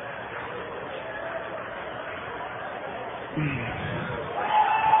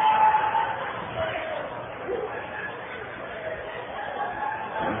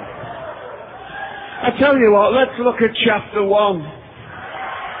 I tell you what, let's look at chapter 1.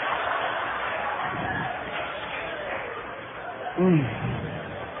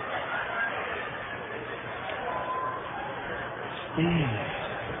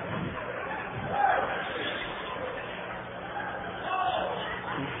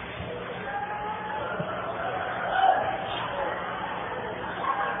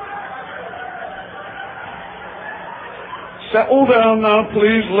 Settle down now,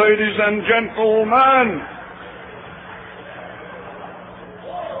 please, ladies and gentlemen.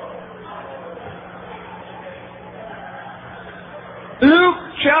 Luke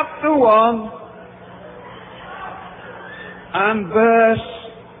chapter 1 and verse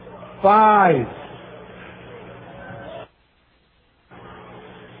 5.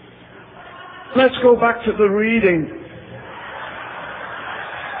 Let's go back to the reading.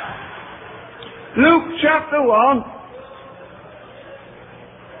 Luke chapter 1.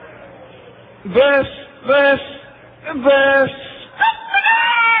 Verse.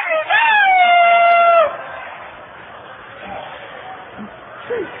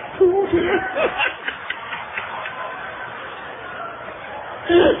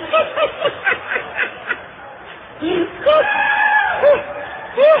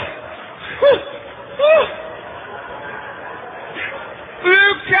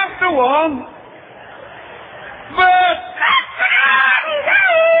 Luke chapter 1, verse.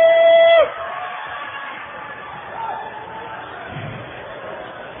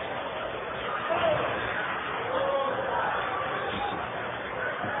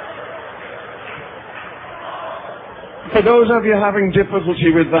 For those of you having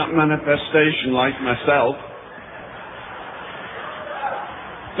difficulty with that manifestation, like myself,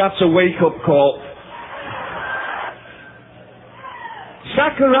 that's a wake-up call.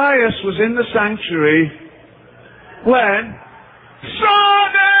 Zacharias was in the sanctuary when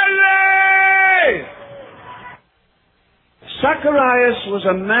suddenly Zacharias was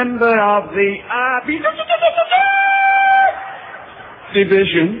a member of the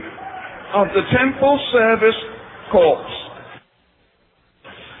division of the temple service corps.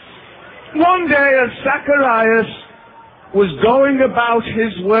 One day as Zacharias was going about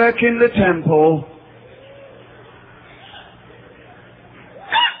his work in the temple,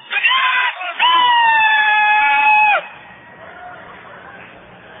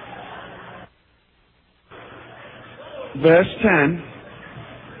 verse 10,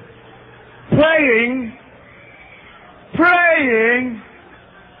 praying,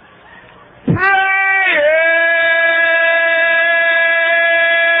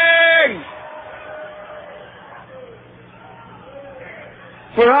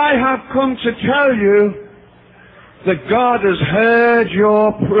 for I have come to tell you that God has heard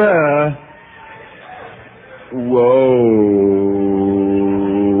your prayer. Whoa.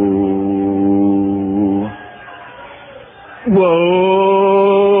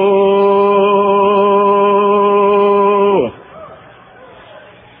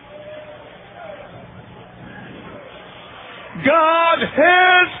 God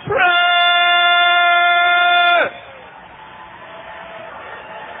hears prayer.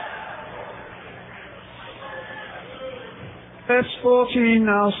 14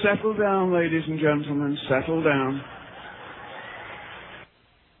 now. Settle down, ladies and gentlemen. Settle down.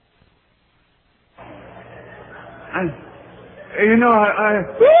 And, you know,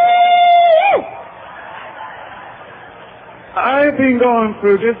 I've been going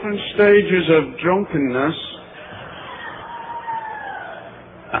through different stages of drunkenness.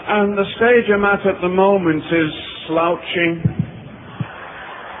 And the stage I'm at the moment is slouching.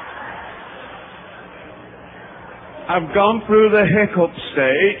 I've gone through the hiccup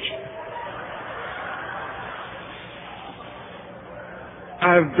stage.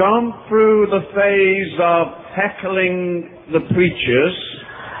 I've gone through the phase of heckling the preachers.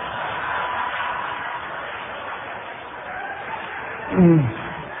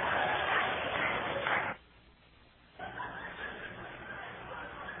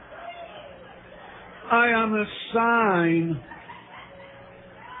 I am a sign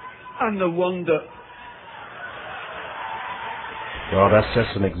and a wonder. Well, that's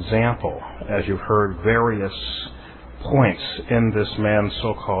just an example, as you've heard various points in this man's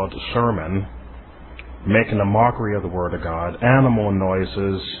so-called sermon, making a mockery of the Word of God, animal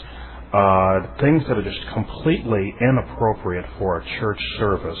noises, things that are just completely inappropriate for a church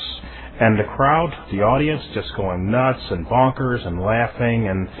service. And the crowd, the audience, just going nuts and bonkers and laughing,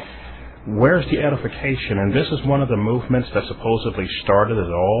 and where's the edification? And this is one of the movements that supposedly started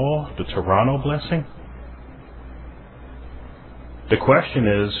it all, the Toronto blessing. The question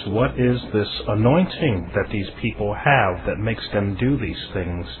is, what is this anointing that these people have that makes them do these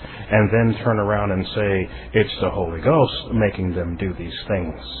things, and then turn around and say it's the Holy Ghost making them do these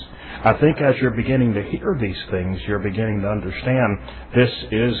things? I think as you're beginning to hear these things, you're beginning to understand this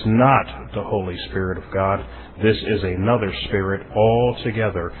is not the Holy Spirit of God. This is another spirit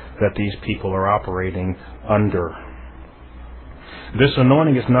altogether that these people are operating under. This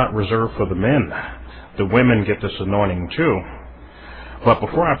anointing is not reserved for the men. The women get this anointing too. But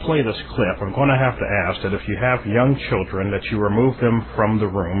before I play this clip, I'm going to have to ask that if you have young children, that you remove them from the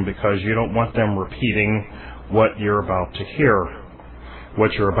room because you don't want them repeating what you're about to hear.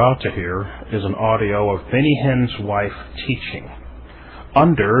 What you're about to hear is an audio of Benny Hinn's wife teaching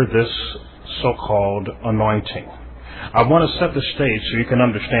under this so-called anointing. I want to set the stage so you can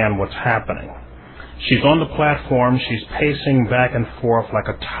understand what's happening. She's on the platform. She's pacing back and forth like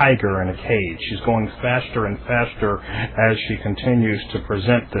a tiger in a cage. She's going faster and faster as she continues to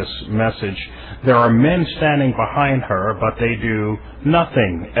present this message. There are men standing behind her, but they do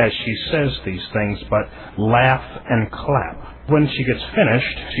nothing as she says these things but laugh and clap. When she gets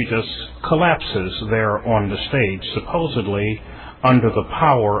finished, she just collapses there on the stage, supposedly under the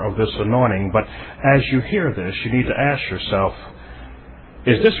power of this anointing. But as you hear this, you need to ask yourself,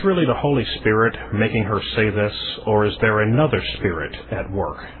 is this really the Holy Spirit making her say this, or is there another spirit at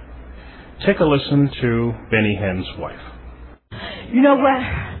work? Take a listen to Benny Hinn's wife. You know what?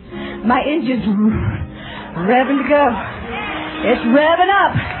 My engine's revving to go. It's revving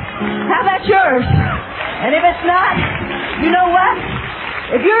up. How about yours? And if it's not, you know what?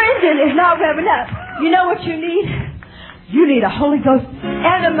 If your engine is not revving up, you know what you need? You need a Holy Ghost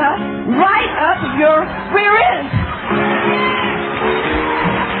enema right up your rear end.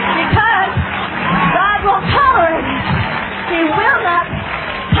 Because God won't tolerate it. He will not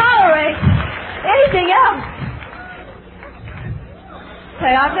tolerate anything else.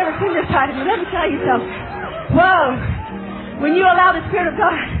 Say, I've never seen this side of it. Let me tell you something. Whoa. When you allow the Spirit of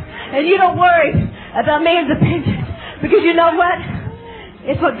God and you don't worry about man's opinion, because you know what?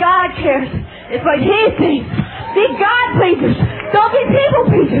 It's what God cares. It's what He thinks. Be God pleasers. Don't be people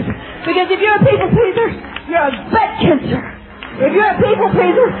pleasers. Because if you're a people pleaser, you're a butt kisser. If you're a people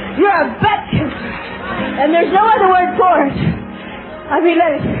pleaser, you're a butt kisser. And there's no other word for it. I mean,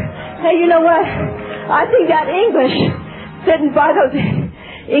 hey, you know what? I think that English, sitting by those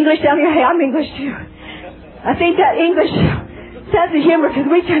English down here, hey, I'm English too. I think that English sense of humor, because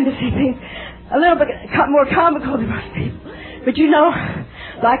we tend to see things a little bit more comical than most people. But you know,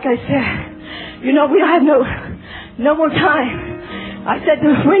 like I said, you know, we have no more time. I said to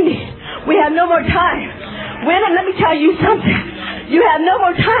Wendy, we have no more time. Women, let me tell you something. You have no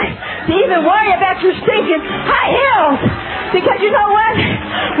more time to even worry about your stinking high heels. Because you know what?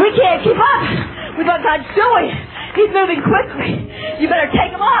 We can't keep up with what God's doing. He's moving quickly. You better take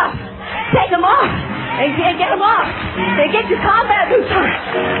them off. Take them off. And get them off. And get your combat boots on.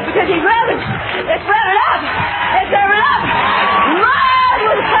 Because he's revving. It's revving up. It's revving up. Run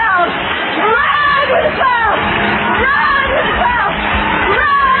with the crowd. Run with the crowd. Run with the crowd.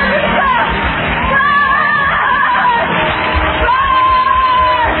 Run with the crowd.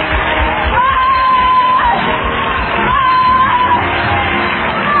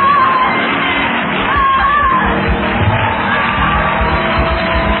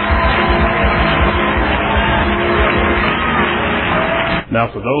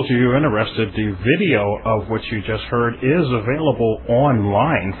 Now, for those of you interested, the video of what you just heard is available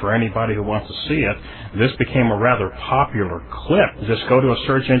online for anybody who wants to see it. This became a rather popular clip. Just go to a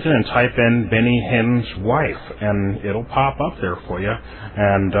search engine and type in Benny Hinn's wife, and it'll pop up there for you.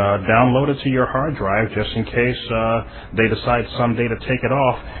 And download it to your hard drive just in case they decide someday to take it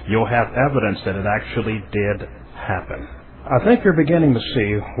off. You'll have evidence that it actually did happen. I think you're beginning to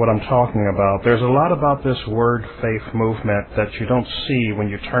see what I'm talking about. There's a lot about this word faith movement that you don't see when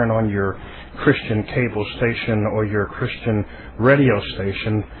you turn on your Christian cable station or your Christian radio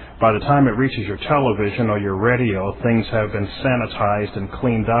station. By the time it reaches your television or your radio, things have been sanitized and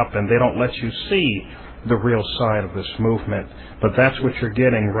cleaned up, and they don't let you see the real side of this movement. But that's what you're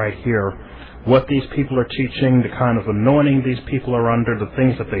getting right here. What these people are teaching, the kind of anointing these people are under, the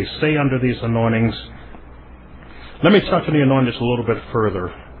things that they say under these anointings. Let me touch on the anointing just a little bit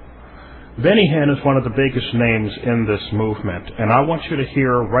further. Benny Hinn is one of the biggest names in this movement, and I want you to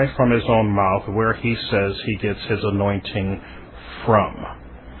hear right from his own mouth where he says he gets his anointing from.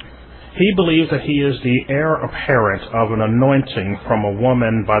 He believes that he is the heir apparent of an anointing from a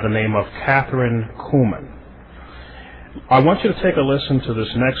woman by the name of Catherine Kuhlman. I want you to take a listen to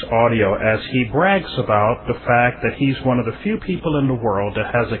this next audio as he brags about the fact that he's one of the few people in the world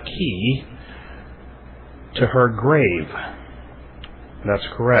that has a key to her grave. That's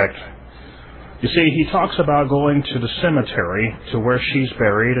correct. You see, he talks about going to the cemetery to where she's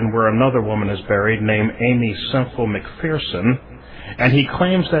buried and where another woman is buried named Amy Sinful McPherson, and he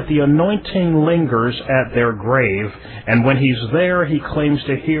claims that the anointing lingers at their grave, and when he's there, he claims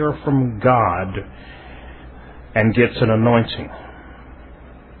to hear from God and gets an anointing.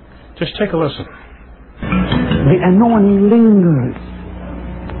 Just take a listen. The anointing lingers.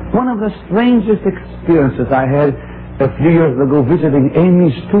 One of the strangest experiences I had a few years ago visiting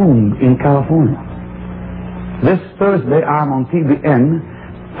Amy's tomb in California. This Thursday I'm on TBN.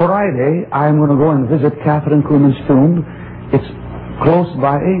 Friday I'm going to go and visit Catherine Kuhlman's tomb. It's close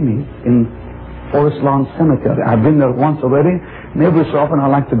by Amy's in Forest Lawn Cemetery. I've been there once already, and every so often I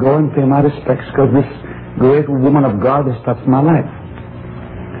like to go and pay my respects because this great woman of God has touched my life.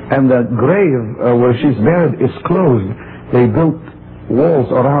 And the grave where she's buried is closed. They built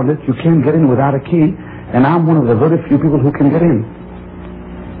walls around it. You can't get in without a key, and I'm one of the very few people who can get in.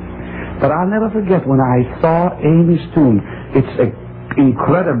 But I'll never forget when I saw Amy's tomb. It's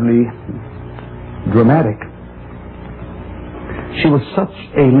incredibly dramatic. She was such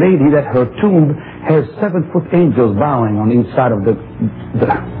a lady that her tomb has 7-foot angels bowing on each side of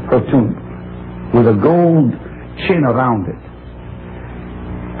her tomb with a gold chain around it.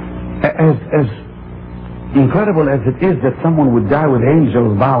 As incredible as it is that someone would die with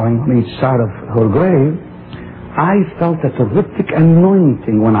angels bowing on each side of her grave, I felt a terrific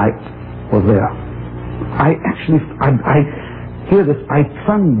anointing when I was there. I hear this, I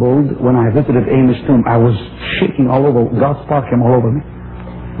trembled when I visited Amy's tomb. I was shaking all over. God's power came all over me.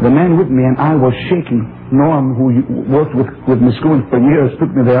 The man with me and I was shaking. Norm, who worked with Miss Gould for years,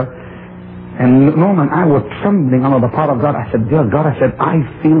 took me there. And Norm and I were trembling under the power of God. I said, dear God, I said, I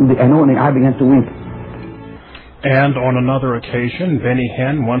feel the anointing. I began to weep. And on another occasion, Benny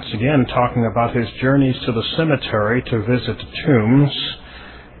Hinn, once again talking about his journeys to the cemetery to visit tombs,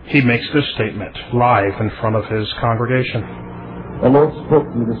 he makes this statement live in front of his congregation. The Lord spoke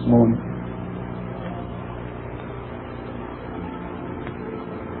to me this morning.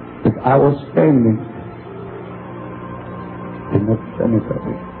 As I was standing in that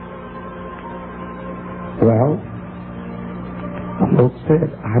cemetery, well, the Lord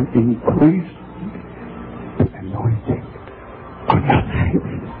said, I'm increased anointing on your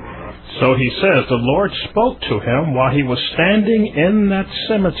life. So he says the Lord spoke to him while he was standing in that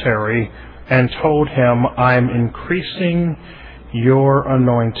cemetery and told him, I'm increasing your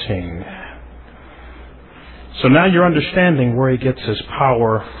anointing. So now you're understanding where he gets his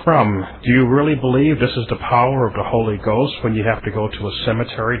power from. Do you really believe this is the power of the Holy Ghost when you have to go to a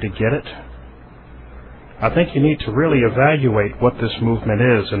cemetery to get it? I think you need to really evaluate what this movement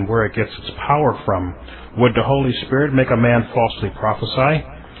is and where it gets its power from. Would the Holy Spirit make a man falsely prophesy?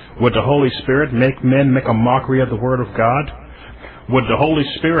 Would the Holy Spirit make men make a mockery of the Word of God? Would the Holy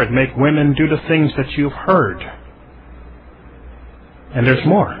Spirit make women do the things that you've heard? And there's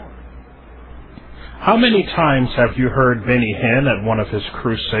more. How many times have you heard Benny Hinn at one of his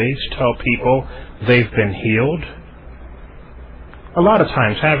crusades tell people they've been healed? A lot of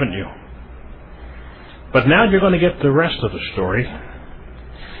times, haven't you? But now you're going to get the rest of the story.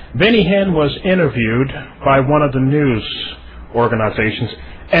 Benny Hinn was interviewed by one of the news organizations,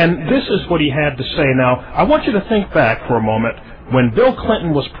 and this is what he had to say. Now, I want you to think back for a moment when Bill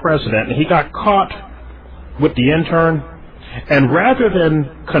Clinton was president and he got caught with the intern. And rather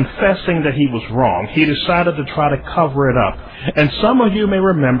than confessing that he was wrong, he decided to try to cover it up. And some of you may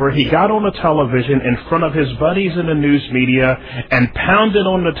remember he got on the television in front of his buddies in the news media and pounded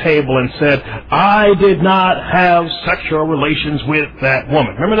on the table and said, "I did not have sexual relations with that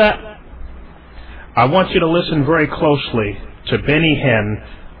woman." Remember that? I want you to listen very closely to Benny Hinn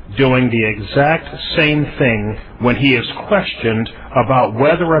doing the exact same thing when he is questioned about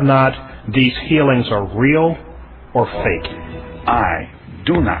whether or not these healings are real or fake. I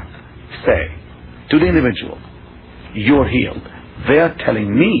do not say to the individual, "You're healed." They're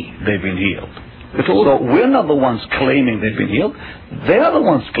telling me they've been healed. So we're not the ones claiming they've been healed. They're the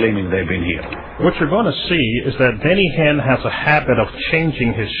ones claiming they've been healed. What you're going to see is that Benny Hinn has a habit of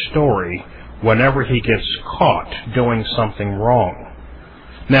changing his story whenever he gets caught doing something wrong.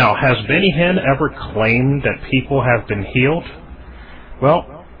 Now, has Benny Hinn ever claimed that people have been healed?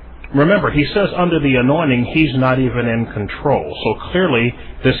 Well, remember, he says under the anointing, he's not even in control. So clearly,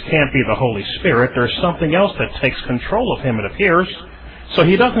 this can't be the Holy Spirit. There's something else that takes control of him, it appears. So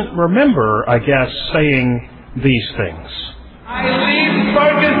he doesn't remember, I guess, saying these things. I believe,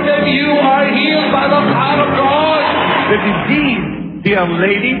 Ferguson, you are healed by the power of God. The disease, dear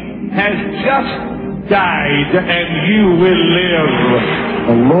lady, has just died, and you will live.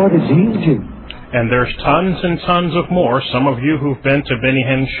 The Lord has healed you. And there's tons and tons of more. Some of you who've been to Benny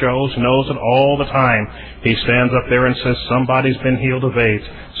Hinn shows knows it all the time. He stands up there and says, somebody's been healed of AIDS.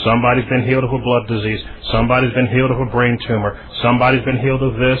 Somebody's been healed of a blood disease. Somebody's been healed of a brain tumor. Somebody's been healed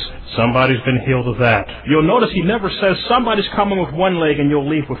of this. Somebody's been healed of that. You'll notice he never says, somebody's coming with one leg and you'll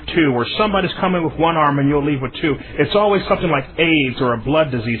leave with two, or somebody's coming with one arm and you'll leave with two. It's always something like AIDS or a blood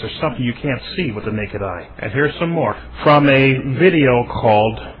disease or something you can't see with the naked eye. And here's some more from a video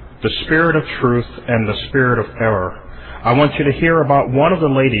called The Spirit of Truth and the Spirit of Error. I want you to hear about one of the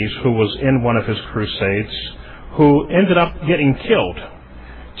ladies who was in one of his crusades who ended up getting killed.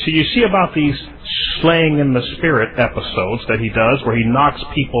 So you see about these slaying in the spirit episodes that he does where he knocks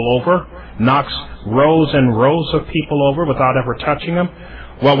people over, knocks rows and rows of people over without ever touching them.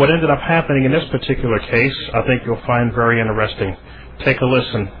 Well, what ended up happening in this particular case, I think you'll find very interesting. Take a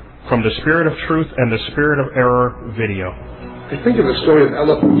listen from the Spirit of Truth and the Spirit of Error video. I think of the story of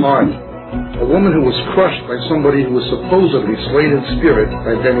Ella Papard, a woman who was crushed by somebody who was supposedly slain in spirit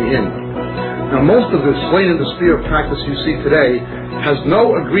by Benny Hinn. Now, most of the slain in the spirit practice you see today has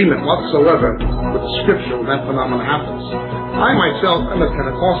no agreement whatsoever with the scripture when that phenomenon happens. I myself am a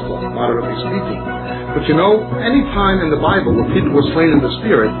Pentecostal, moderately speaking. But you know, any time in the Bible where people were slain in the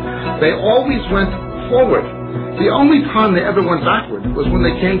spirit, they always went forward. The only time they ever went backward was when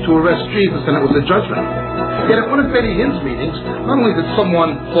they came to arrest Jesus, and it was a judgment. Yet at one of Benny Hinn's meetings, not only did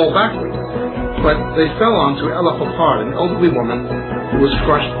someone fall backward, but they fell onto Ella Papard, an elderly woman who was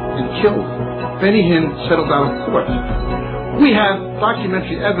crushed and killed. Benny Hinn settled out of court. We have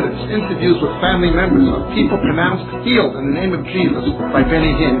documentary evidence, interviews with family members of people pronounced healed in the name of Jesus by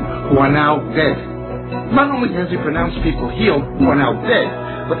Benny Hinn who are now dead. Not only has he pronounced people healed who are now dead,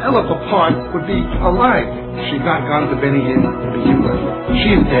 but Ella Papard would be alive if she'd not gone to Benny Hinn to be healed. She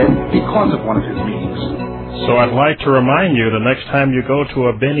is dead because of one of his meetings. So I'd like to remind you, the next time you go to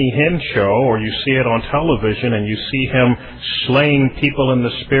a Benny Hinn show or you see it on television and you see him slaying people in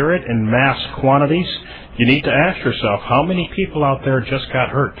the spirit in mass quantities, you need to ask yourself, how many people out there just got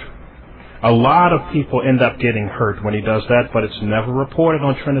hurt? A lot of people end up getting hurt when he does that, but it's never reported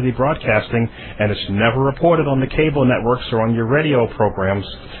on Trinity Broadcasting, and it's never reported on the cable networks or on your radio programs.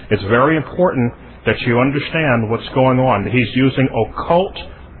 It's very important that you understand what's going on. He's using occult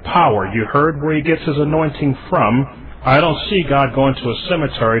power. You heard where he gets his anointing from. I don't see God going to a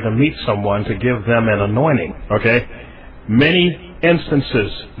cemetery to meet someone to give them an anointing, okay? Many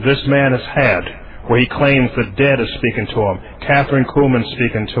instances this man has had where he claims the dead is speaking to him, Catherine Kuhlman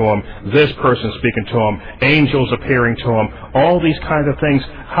speaking to him, this person speaking to him, angels appearing to him, all these kinds of things.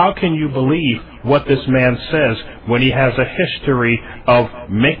 How can you believe what this man says when he has a history of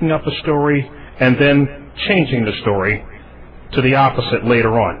making up a story and then changing the story to the opposite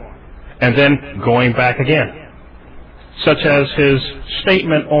later on, and then going back again, such as his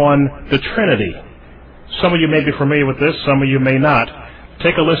statement on the Trinity? Some of you may be familiar with this, some of you may not.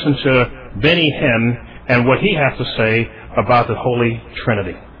 Take a listen to Benny Hinn and what he has to say about the Holy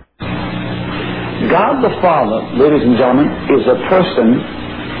Trinity. God the Father, ladies and gentlemen, is a person,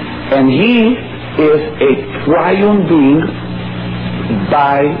 and He is a triune being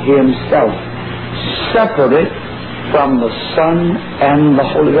by Himself, separate from the Son and the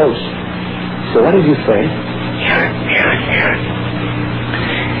Holy Ghost. So what did you say?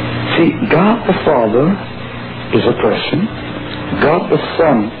 See, God the Father is a person. God the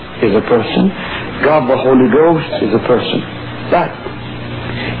Son is a person. God the Holy Ghost is a person. But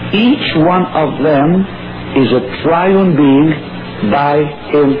each one of them is a triune being by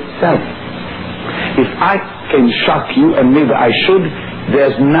himself. If I can shock you, and maybe I should,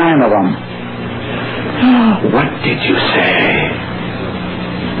 there's 9 of them. What did you say?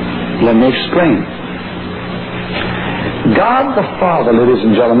 Let me explain. God the Father, ladies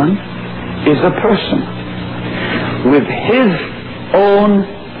and gentlemen, is a person with his own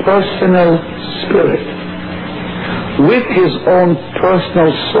personal spirit, with his own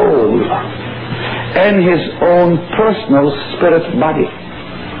personal soul, and his own personal spirit body.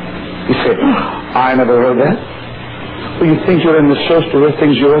 You say, I never heard that. Well, you think you're in the church to hear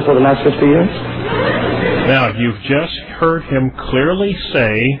things you heard for the last 50 years? Now, you've just heard him clearly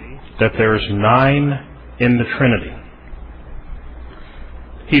say that there's 9 in the Trinity.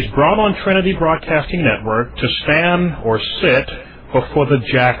 He's brought on Trinity Broadcasting Network to stand or sit before the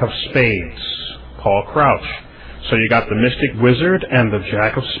Jack of Spades, Paul Crouch. So you got the Mystic Wizard and the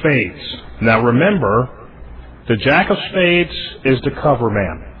Jack of Spades. Now remember, the Jack of Spades is the cover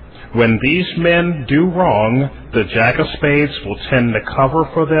man. When these men do wrong, the Jack of Spades will tend to cover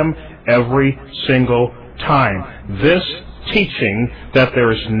for them every single time. This teaching that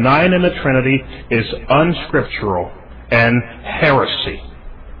there is 9 in the Trinity is unscriptural and heresy.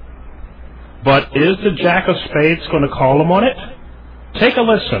 But is the Jack of Spades going to call him on it? Take a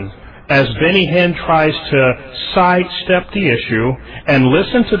listen as Benny Hinn tries to sidestep the issue, and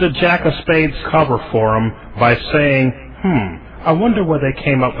listen to the Jack of Spades cover for him by saying, I wonder where they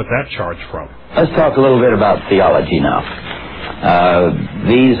came up with that charge from. Let's talk a little bit about theology now.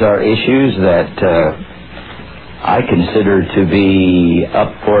 These are issues that I consider to be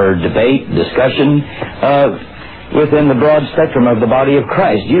up for debate, discussion, within the broad spectrum of the body of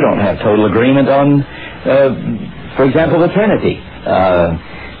Christ. You don't have total agreement on, for example, the Trinity.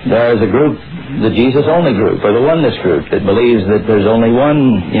 There is a group, the Jesus-only group, or the oneness group, that believes that there's only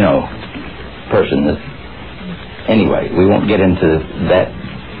one, person. Anyway, we won't get into that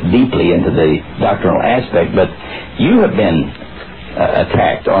deeply into the doctrinal aspect, but you have been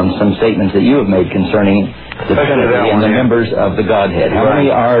attacked on some statements that you have made concerning the Trinity and the members of the Godhead. How many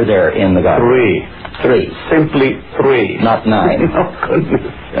are there in the Godhead? 3. Simply 3. Not 9. Oh, goodness.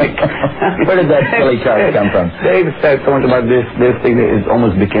 Where did that silly charge come from? Dave said something about this thing that it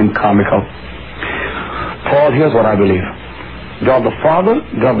almost became comical. Paul, here's what I believe. God the Father,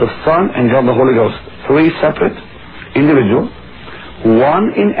 God the Son, and God the Holy Ghost. 3 separate individuals,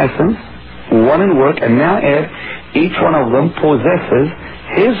 one in essence, one in work, and now add each one of them possesses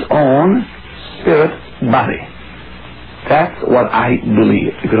his own spirit body. That's what I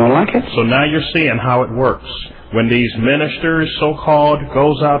believe. If you don't like it. So now you're seeing how it works. When these ministers, so-called,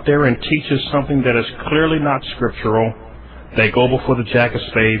 goes out there and teaches something that is clearly not scriptural, they go before the Jack of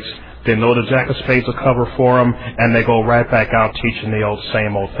Spades. They know the Jack of Spades will cover for them, and they go right back out teaching the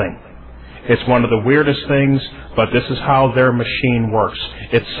same old thing. It's one of the weirdest things, but this is how their machine works.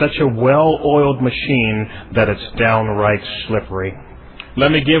 It's such a well-oiled machine that it's downright slippery.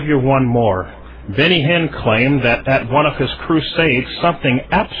 Let me give you one more. Benny Hinn claimed that at one of his crusades, something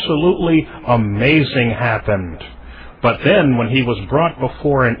absolutely amazing happened. But then when he was brought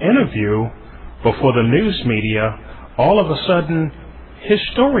before an interview, before the news media, all of a sudden, his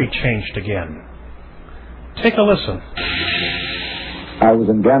story changed again. Take a listen. I was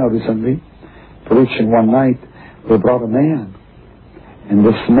in Ghana recently, preaching one night. They brought a man, and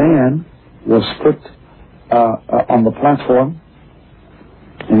this man was put on the platform,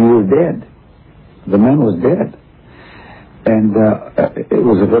 and he was dead. The man was dead. And it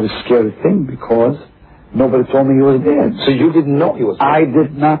was a very scary thing because nobody told me he was dead. So you didn't know he was dead? I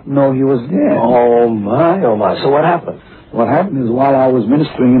did not know he was dead. Oh my. So what happened? What happened is while I was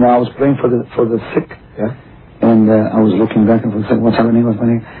ministering, I was praying for the sick. Yeah. And I was looking back and forth saying, what's happening?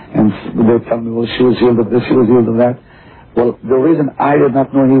 And they tell me, well, she was healed of this, she was healed of that. Well, the reason I did not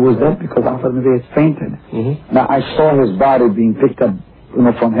know he was dead because I thought maybe he had fainted. Mm-hmm. Now, I saw his body being picked up,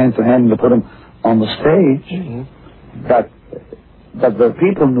 from hand to hand, and they put him on the stage, that the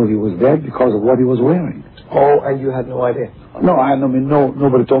people knew he was dead because of what he was wearing. Oh, and you had no idea? No,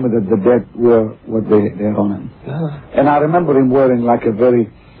 nobody told me that the dead were what they had on him. And I remember him wearing like a very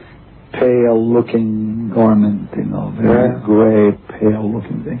pale-looking garment, very gray,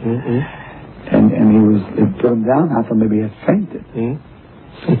 pale-looking thing. And it put him down. I thought maybe he had fainted.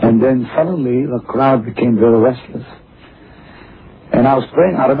 And then suddenly the crowd became very restless. And I was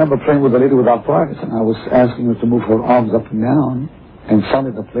praying. I remember praying with a lady with arthritis, and I was asking her to move her arms up and down. And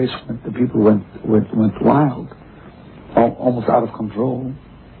suddenly the place the people went wild, almost out of control.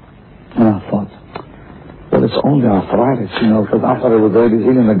 And I thought, well, it's only arthritis, because I thought it was the lady's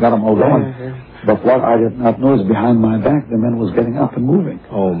healing that got them all going. But what I did not know is behind my back, the man was getting up and moving.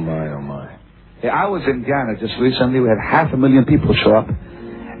 Oh, my, oh, my. Yeah, I was in Ghana just recently. We had 500,000 people show up,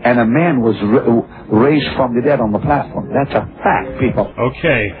 and a man was raised from the dead on the platform. That's a fact, people.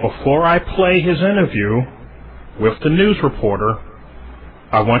 Okay, before I play his interview with the news reporter,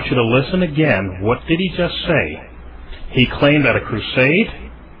 I want you to listen again. What did he just say? He claimed at a crusade.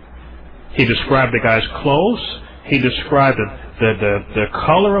 He described the guy's clothes. He described the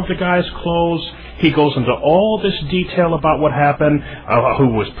color of the guy's clothes. He goes into all this detail about what happened, who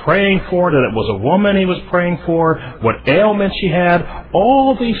was praying for, that it was a woman he was praying for, what ailment she had,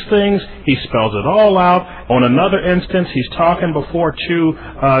 all these things. He spells it all out. On another instance, he's talking before two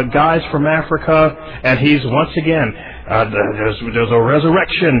guys from Africa, and he's once again, there's a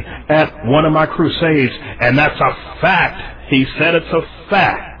resurrection at one of my crusades, and that's a fact. He said it's a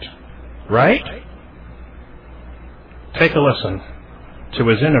fact. Right? Take a listen to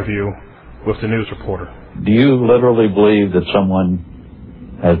his interview with the news reporter. Do you literally believe that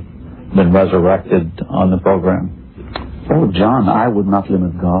someone has been resurrected on the program? Oh, John, I would not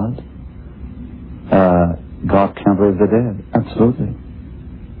limit God. God can raise the dead. Absolutely.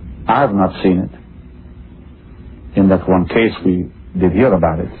 I have not seen it. In that one case, we did hear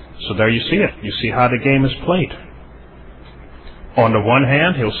about it. So there you see it. You see how the game is played. On the one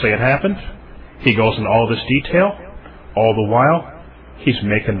hand, he'll say it happened. He goes into all this detail. All the while, he's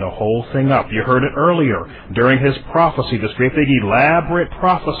making the whole thing up. You heard it earlier during his prophecy, this great big elaborate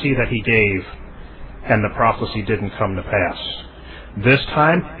prophecy that he gave, and the prophecy didn't come to pass. This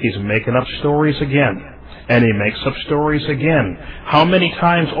time, he's making up stories again, and he makes up stories again. How many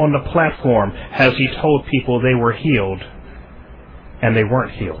times on the platform has he told people they were healed, and they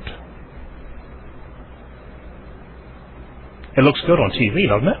weren't healed? It looks good on TV,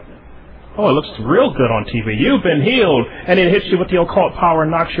 doesn't it? Oh, it looks real good on TV. You've been healed. And it hits you with the occult power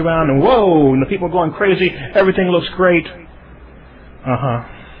and knocks you out. And whoa, and the people are going crazy. Everything looks great.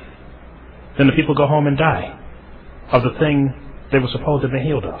 Then the people go home and die of the thing they were supposed to be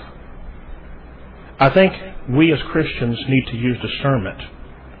healed of. I think we as Christians need to use discernment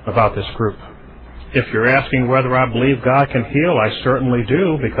about this group. If you're asking whether I believe God can heal, I certainly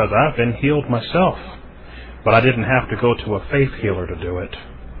do, because I've been healed myself. But I didn't have to go to a faith healer to do it.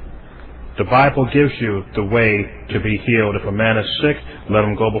 The Bible gives you the way to be healed. If a man is sick, let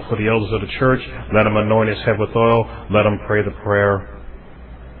him go before the elders of the church. Let him anoint his head with oil. Let him pray the prayer.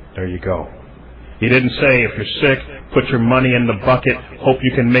 There you go. He didn't say, if you're sick, put your money in the bucket, hope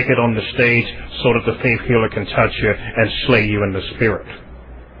you can make it on the stage so that the faith healer can touch you and slay you in the spirit.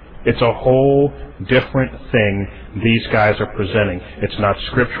 It's a whole different thing these guys are presenting. It's not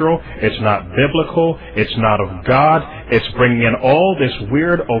scriptural. It's not biblical. It's not of God. It's bringing in all this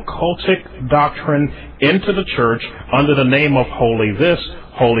weird occultic doctrine into the church under the name of holy this,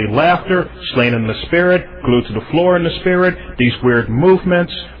 holy laughter, slain in the spirit, glued to the floor in the spirit, these weird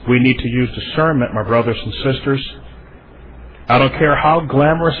movements. We need to use discernment, my brothers and sisters. I don't care how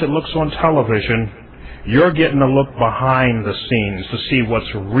glamorous it looks on television. You're getting a look behind the scenes to see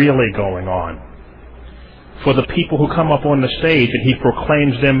what's really going on. For the people who come up on the stage and he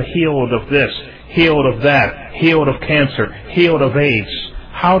proclaims them healed of this, healed of that, healed of cancer, healed of AIDS,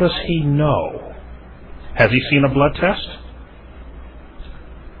 how does he know? Has he seen a blood test?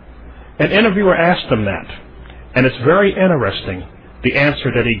 An interviewer asked him that, and it's very interesting, the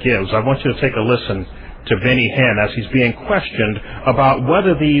answer that he gives. I want you to take a listen to Benny Hinn as he's being questioned about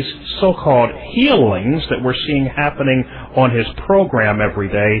whether these so-called healings that we're seeing happening on his program every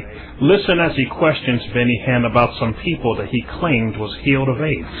day. Listen as he questions Benny Hinn about some people that he claimed was healed of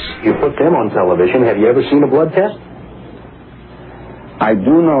AIDS. You put them on television. Have you ever seen a blood test? I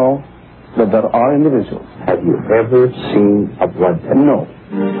do know that there are individuals. Have you ever seen a blood test? No.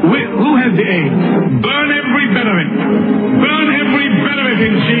 Who has the AIDS? Burn every bit of it. Burn every bit of it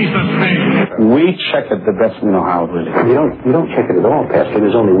in Jesus' name. We check it the best we know how, really. You don't check it at all, Pastor.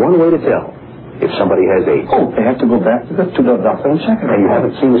 There's only one way to tell if somebody has AIDS. Oh, they have to go back to the doctor and check it. And you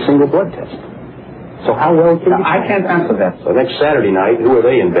haven't seen a single blood test. So how well can you... I can't answer that. So next Saturday night, who are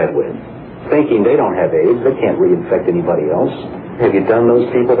they in bed with? Thinking they don't have AIDS. They can't reinfect anybody else. Have you done those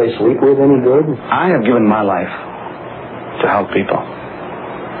people they sleep with any good? I have given my life to help people.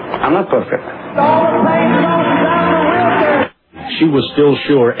 I'm not perfect. She was still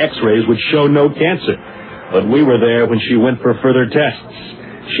sure X-rays would show no cancer, but we were there when she went for further tests.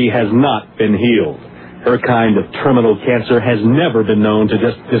 She has not been healed. Her kind of terminal cancer has never been known to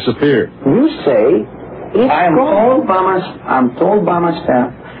just disappear. You say it's I'm told by my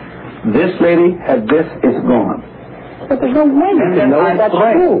staff, this lady had this, it's gone. But there's no way you can know that's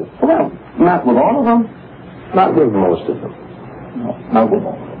true. Well, not with all of them. Not with most of them. No, not with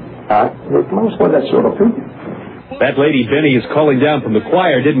all. Most of that sort of opinion. That lady Benny is calling down from the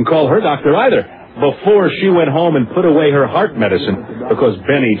choir didn't call her doctor either before she went home and put away her heart medicine because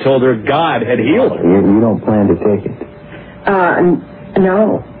Benny told her God had healed her. You don't plan to take it?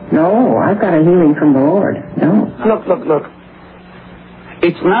 No, I've got a healing from the Lord. No. Look.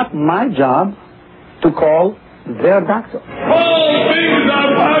 It's not my job to call their doctor.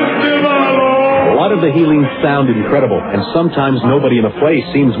 A lot of the healings sound incredible, and sometimes nobody in a place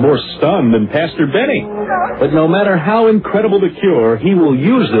seems more stunned than Pastor Benny. But no matter how incredible the cure, he will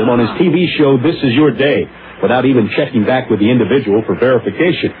use them on his TV show, This Is Your Day, without even checking back with the individual for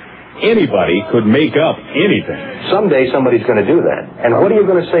verification. Anybody could make up anything. Someday somebody's going to do that. And what are you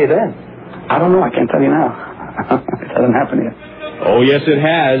going to say then? I don't know. I can't tell you now. It hasn't happened yet. Oh, yes, it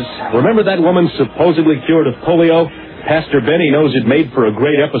has. Remember that woman supposedly cured of polio? Pastor Benny knows it made for a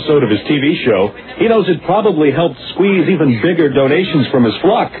great episode of his TV show. He knows it probably helped squeeze even bigger donations from his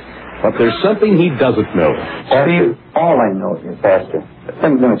flock. But there's something he doesn't know. Pastor, all I know is, Pastor,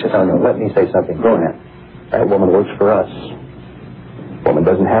 let me say something. Go ahead. That woman works for us. Woman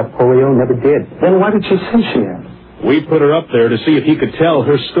doesn't have polio, never did. Then why did she say she had? We put her up there to see if he could tell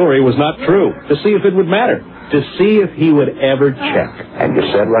her story was not true, to see if it would matter, to see if he would ever check. And you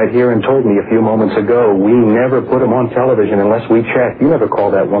said right here and told me a few moments ago, we never put him on television unless we checked. You never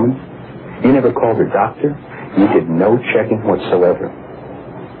called that woman. You never called her doctor. You did no checking whatsoever.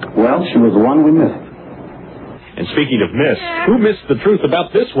 Well, she was the one we missed. And speaking of missed, who missed the truth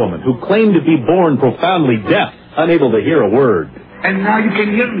about this woman who claimed to be born profoundly deaf, unable to hear a word? And now you can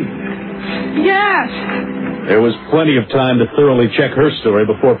hear me. Yes. There was plenty of time to thoroughly check her story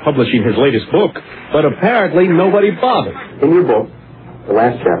before publishing his latest book, but apparently nobody bothered. In your book, the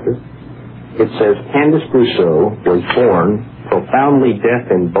last chapter, it says Candace Brousseau was born profoundly deaf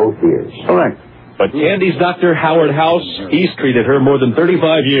in both ears. Correct. But Candy's Dr. Howard House, he's treated her more than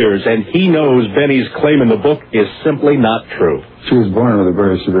 35 years, and he knows Benny's claim in the book is simply not true. She was born with a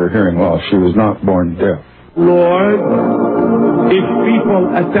very severe hearing loss. She was not born deaf. Lord, if people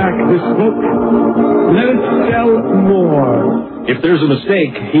attack this book, let it sell more. If there's a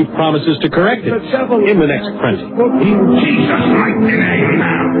mistake, he promises to correct it in the next printing. In Jesus' mighty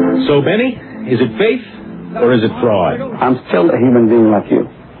name. So, Benny, is it faith or is it fraud? I'm still a human being like you.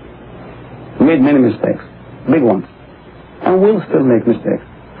 Made many mistakes, big ones, and will still make mistakes.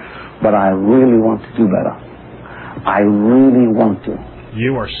 But I really want to do better. I really want to.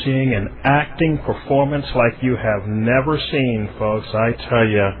 You are seeing an acting performance like you have never seen, folks. I tell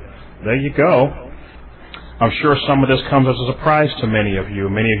you, there you go. I'm sure some of this comes as a surprise to many of you.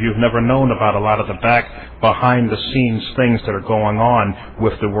 Many of you have never known about a lot of the behind-the-scenes things that are going on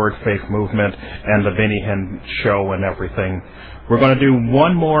with the Word Faith movement and the Benny Hinn show and everything. We're going to do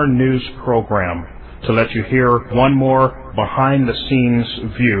one more news program to let you hear one more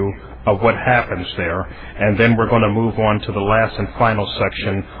behind-the-scenes view of what happens there, and then we're going to move on to the last and final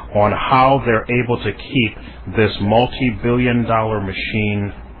section on how they're able to keep this multi-billion-dollar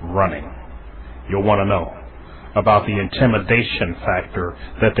machine running. You'll want to know about the intimidation factor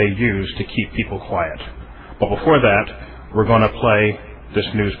that they use to keep people quiet. But before that, we're going to play this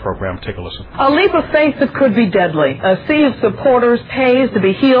news program. Take a listen. A leap of faith that could be deadly. A sea of supporters pays to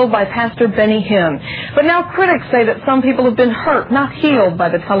be healed by Pastor Benny Hinn. But now critics say that some people have been hurt, not healed by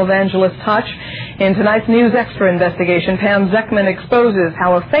the televangelist's touch. In tonight's News Extra investigation, Pam Zeckman exposes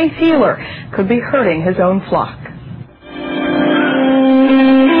how a faith healer could be hurting his own flock.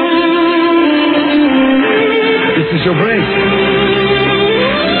 This is your break.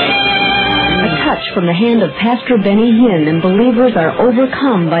 From the hand of Pastor Benny Hinn, and believers are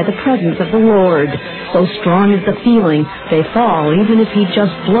overcome by the presence of the Lord. So strong is the feeling, they fall even if he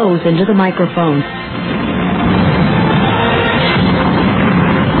just blows into the microphone.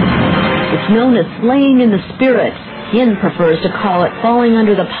 It's known as slaying in the Spirit. Hinn prefers to call it falling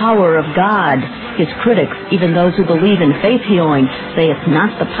under the power of God. His critics, even those who believe in faith healing, say it's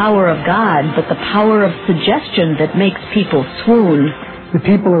not the power of God, but the power of suggestion that makes people swoon. The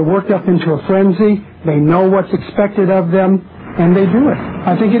people are worked up into a frenzy. They know what's expected of them, and they do it.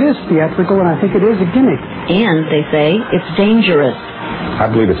 I think it is theatrical, and I think it is a gimmick. And, they say, it's dangerous. I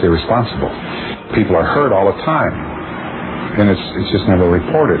believe it's irresponsible. People are hurt all the time, and it's just never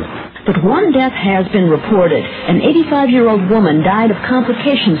reported. But one death has been reported. An 85-year-old woman died of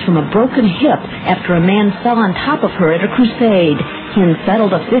complications from a broken hip after a man fell on top of her at a crusade. Hinn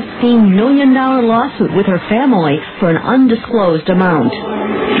settled a $15 million lawsuit with her family for an undisclosed amount.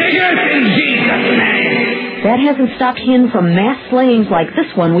 In Jesus' name! That hasn't stopped Hinn from mass slayings like this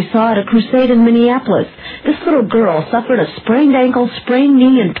one we saw at a crusade in Minneapolis. This little girl suffered a sprained ankle, sprained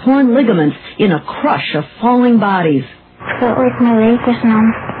knee, and torn ligaments in a crush of falling bodies. Felt like my leg was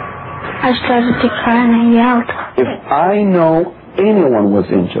numb. I started to cry and I yelled. If I know anyone was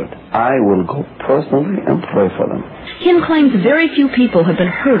injured, I will go personally and pray for them. Hinn claims very few people have been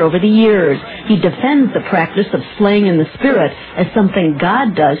hurt over the years. He defends the practice of slaying in the spirit as something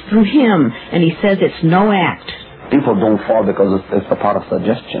God does through him, and he says it's no act. People don't fall because it's a part of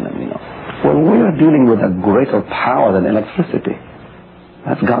suggestion, Well, we are dealing with a greater power than electricity.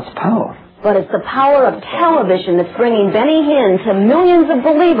 That's God's power. But it's the power of television that's bringing Benny Hinn to millions of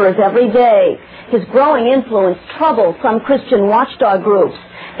believers every day. His growing influence troubles some Christian watchdog groups.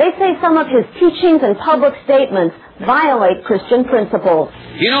 They say some of his teachings and public statements violate Christian principles.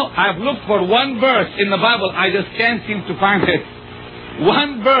 I've looked for one verse in the Bible. I just can't seem to find it.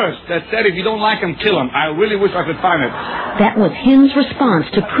 One verse that said if you don't like him, kill him. I really wish I could find it. That was Hinn's response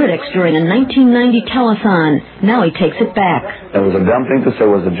to critics during a 1990 telethon. Now he takes it back. It was a dumb thing to say.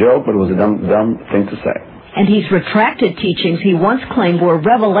 It was a joke, but it was a dumb thing to say. And he's retracted teachings he once claimed were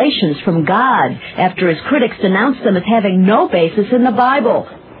revelations from God after his critics denounced them as having no basis in the Bible.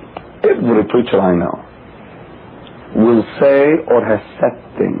 Every preacher I know will say or has said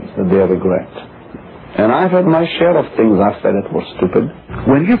things that they regret. And I've had my share of things I've said that were stupid.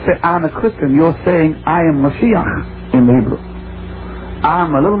 When you say I'm a Christian, you're saying I am Messiah in Hebrew.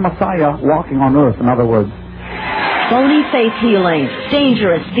 I'm a little Messiah walking on earth, in other words. Phony faith healing,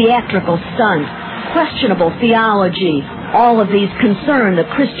 dangerous theatrical stunts, questionable theology. All of these concern the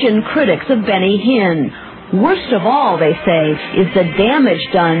Christian critics of Benny Hinn. Worst of all, they say, is the damage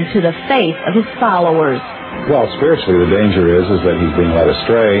done to the faith of his followers. Well, spiritually, the danger is that he's being led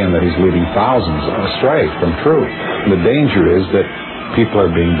astray and that he's leading thousands astray from truth. The danger is that people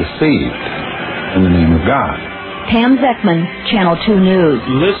are being deceived in the name of God. Pam Zeckman, Channel 2 News.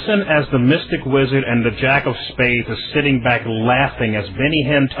 Listen as the mystic wizard and the jack of spades is sitting back laughing as Benny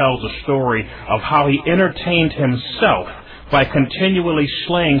Hinn tells a story of how he entertained himself by continually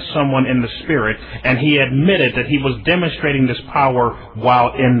slaying someone in the spirit, and he admitted that he was demonstrating this power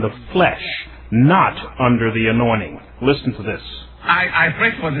while in the flesh, not under the anointing. Listen to this. I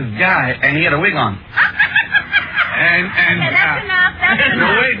prayed for this guy, and he had a wig on. And that's enough. That's no,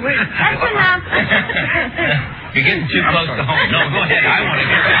 enough. wait. That's enough. You're getting too close to home. No, go ahead. I want to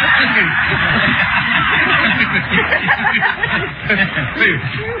hear it.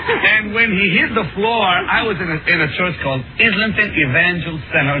 And when he hit the floor, I was in a church called Islington Evangel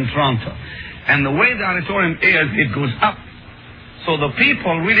Center in Toronto. And the way the auditorium is, it goes up. So the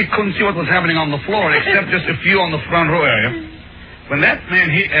people really couldn't see what was happening on the floor, except just a few on the front row area. When that man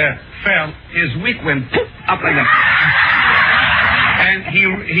fell, his wig went up like that. And he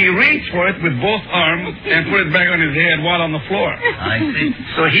reached for it with both arms and put it back on his head while on the floor. I see.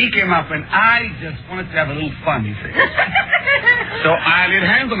 So he came up, and I just wanted to have a little fun, you see. So I laid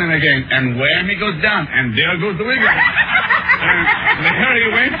hands on him again, and wham, he goes down, and there goes the wig again. And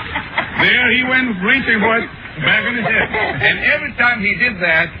there he went, reaching for it, back on his head. And every time he did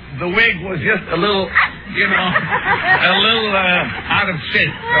that, the wig was just a little, out of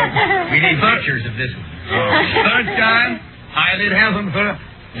shape. So we need pictures of this. Third time, I laid hands on the floor.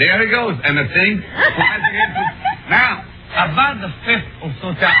 There he goes, and the thing flies again. Now, about the fifth or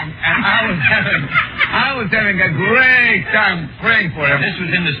so time, and I was having a great time praying for him. This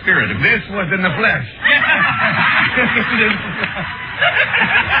was in the spirit. This was in the flesh.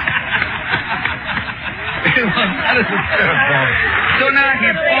 So now he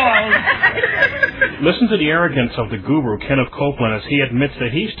falls. Listen to the arrogance of the guru, Kenneth Copeland, as he admits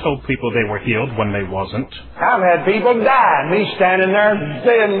that he's told people they were healed when they wasn't. I've had people die, and me standing there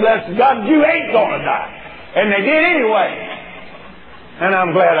saying, bless God, you ain't going to die. And they did anyway. And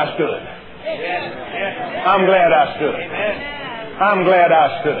I'm glad I stood. I'm glad I stood. I'm glad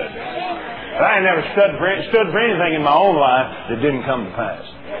I stood. But I ain't never stood for anything in my own life that didn't come to pass.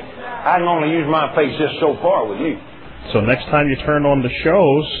 I can only use my faith just so far with you. So next time you turn on the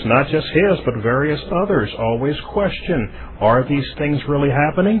shows, not just his, but various others, always question, are these things really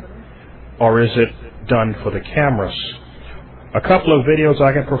happening? Or is it done for the cameras? A couple of videos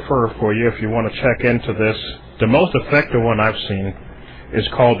I can prefer for you if you want to check into this. The most effective one I've seen is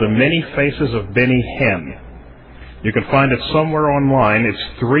called The Many Faces of Benny Hinn. You can find it somewhere online. It's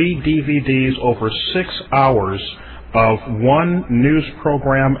 3 DVDs over 6 hours of one news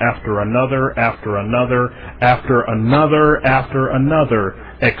program after another, after another, after another, after another,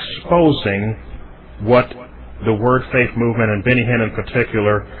 exposing what the Word Faith movement, and Benny Hinn in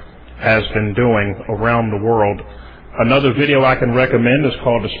particular, has been doing around the world. Another video I can recommend is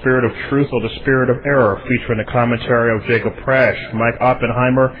called The Spirit of Truth or The Spirit of Error, featuring a commentary of Jacob Prasch, Mike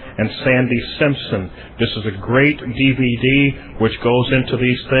Oppenheimer, and Sandy Simpson. This is a great DVD which goes into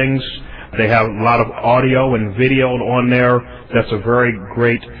these things. They have a lot of audio and video on there. That's a very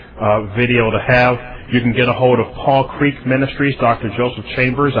great video to have. You can get a hold of Paul Creek Ministries, Dr. Joseph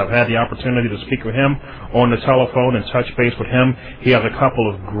Chambers. I've had the opportunity to speak with him on the telephone and touch base with him. He has a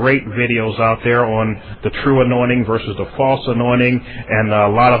couple of great videos out there on the true anointing versus the false anointing, and a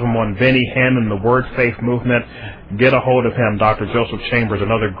lot of them on Benny Hinn and the Word Faith Movement. Get a hold of him, Dr. Joseph Chambers,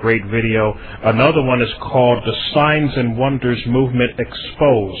 another great video. Another one is called The Signs and Wonders Movement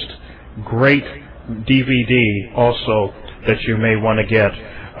Exposed. Great DVD also that you may want to get.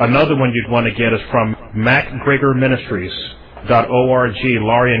 Another one you'd want to get is from MacGregorMinistries.org.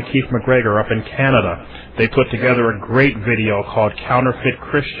 Laurie and Keith McGregor up in Canada. They put together a great video called Counterfeit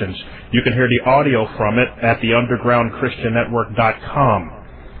Christians. You can hear the audio from it at theundergroundchristiannetwork.com.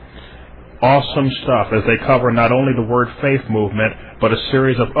 Awesome stuff as they cover not only the Word Faith movement, but a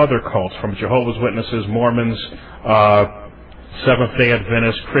series of other cults from Jehovah's Witnesses, Mormons, Seventh-day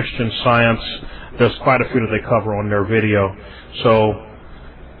Adventists, Christian Science. There's quite a few that they cover on their video. So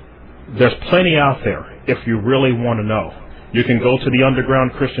there's plenty out there if you really want to know. You can go to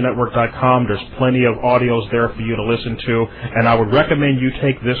theundergroundchristiannetwork.com. There's plenty of audios there for you to listen to, and I would recommend you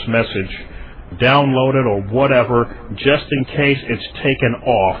take this message, download it or whatever, just in case it's taken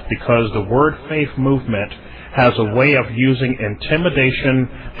off, because the Word Faith movement has a way of using intimidation.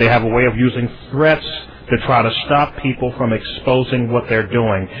 They have a way of using threats to try to stop people from exposing what they're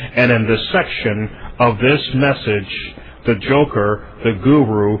doing. And in this section of this message, the Joker, the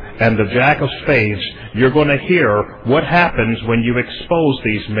Guru, and the Jack of Spades, you're going to hear what happens when you expose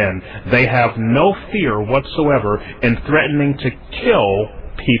these men. They have no fear whatsoever in threatening to kill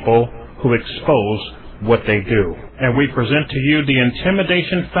people who expose what they do. And we present to you the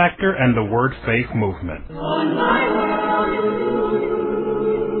intimidation factor and the Word Faith movement.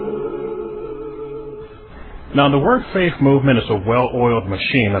 Now, the Word Faith movement is a well-oiled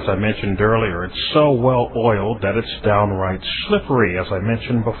machine, as I mentioned earlier. It's so well-oiled that it's downright slippery, as I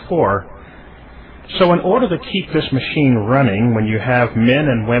mentioned before. So in order to keep this machine running, when you have men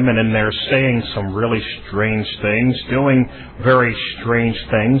and women in there saying some really strange things, doing very strange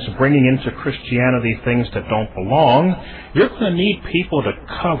things, bringing into Christianity things that don't belong, you're going to need people to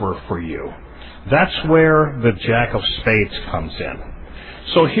cover for you. That's where the Jack of Spades comes in.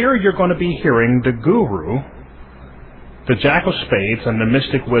 So here you're going to be hearing the Guru, the Jack of Spades, and the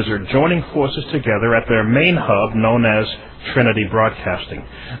Mystic Wizard joining forces together at their main hub known as Trinity Broadcasting.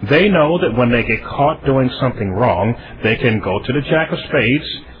 They know that when they get caught doing something wrong, they can go to the Jack of Spades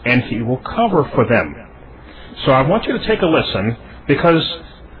and he will cover for them. So I want you to take a listen, because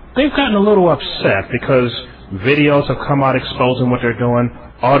they've gotten a little upset because videos have come out exposing what they're doing,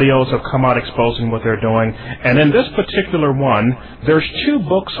 audios have come out exposing what they're doing, and in this particular one, there's two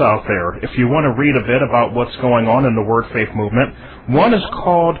books out there if you want to read a bit about what's going on in the Word Faith movement. One is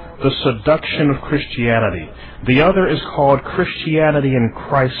called The Seduction of Christianity. The other is called Christianity in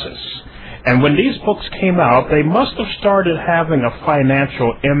Crisis. And when these books came out, they must have started having a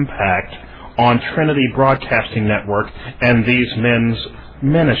financial impact on Trinity Broadcasting Network and these men's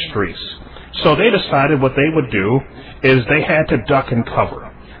ministries. So they decided what they would do is they had to duck and cover.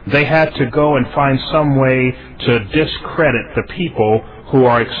 They had to go and find some way to discredit the people who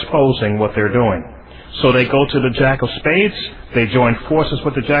are exposing what they're doing. So they go to the Jack of Spades, they join forces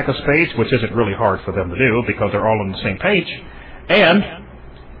with the Jack of Spades, which isn't really hard for them to do because they're all on the same page, and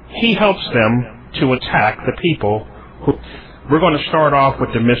he helps them to attack the people who... We're going to start off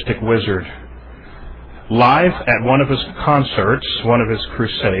with the Mystic Wizard. Live at one of his concerts, one of his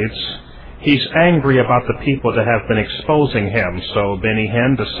crusades, he's angry about the people that have been exposing him, so Benny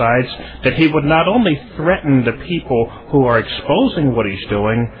Hinn decides that he would not only threaten the people who are exposing what he's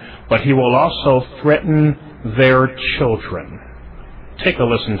doing, but he will also threaten their children. Take a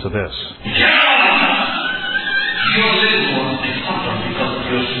listen to this. Your little one is suffering because of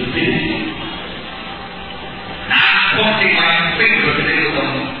your stupidity. I'm pointing my finger to the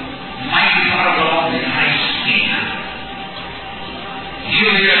mighty God of the Lord and I speak. You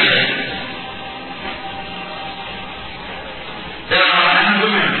hear it. There are men and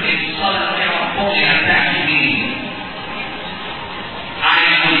women in Southern California attacking me. I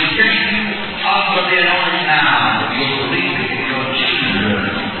am restricting out of the anointing now. You'll believe it in your children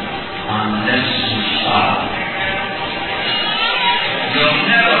unless you stop. You'll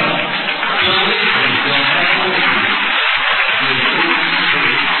never win. You'll never win.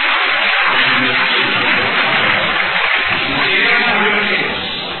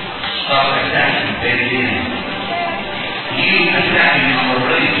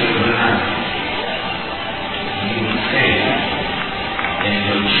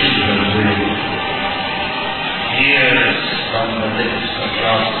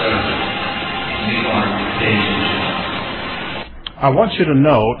 I want you to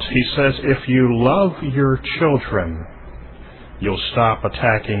note, he says, if you love your children, you'll stop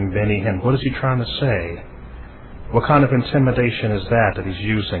attacking Benny Hinn. What is he trying to say? What kind of intimidation is that he's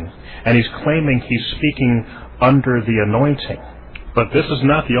using? And he's claiming he's speaking under the anointing. But this is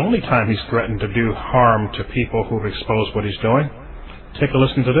not the only time he's threatened to do harm to people who've exposed what he's doing. Take a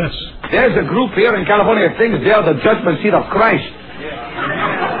listen to this. There's a group here in California that thinks they are the judgment seat of Christ.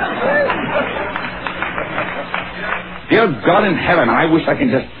 Dear God in heaven, I wish I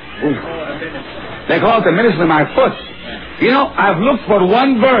can just... They call it the ministry of my foot. You know, I've looked for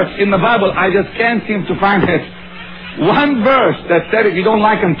one verse in the Bible. I just can't seem to find it. One verse that said if you don't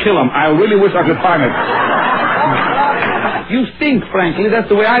like him, kill him. I really wish I could find it. You stink, frankly. That's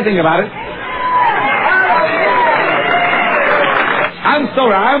the way I think about it. I'm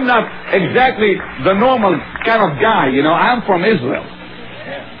sorry, I'm not exactly the normal kind of guy, you know. I'm from Israel.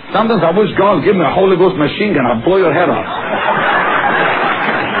 Sometimes I wish God would give me a Holy Ghost machine gun. I'll blow your head off.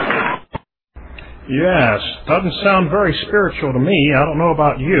 Yes, doesn't sound very spiritual to me. I don't know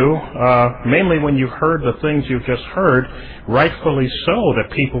about you. Mainly when you've heard the things you've just heard, rightfully so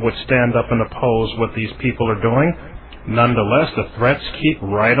that people would stand up and oppose what these people are doing. Nonetheless, the threats keep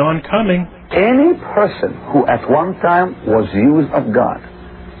right on coming. Any person who at one time was used of God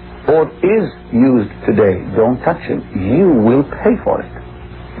or is used today, don't touch him. You will pay for it.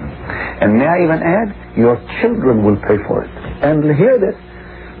 And may I even add, your children will pay for it. And hear this,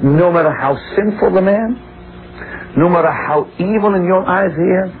 no matter how sinful the man, no matter how evil in your eyes he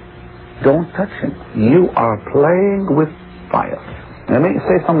is, don't touch him. You are playing with fire. Let me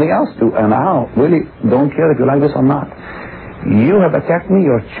say something else too, and I really don't care if you like this or not. You have attacked me,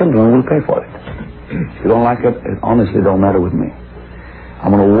 your children will pay for it. If you don't like it, it honestly don't matter with me.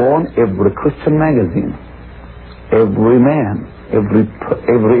 I'm going to warn every Christian magazine, every man,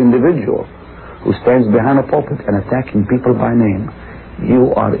 every individual who stands behind a pulpit and attacking people by name,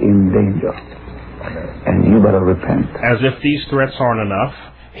 you are in danger. And you better repent. As if these threats aren't enough,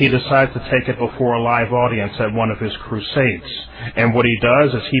 he decides to take it before a live audience at one of his crusades. And what he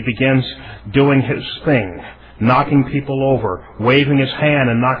does is he begins doing his thing, knocking people over, waving his hand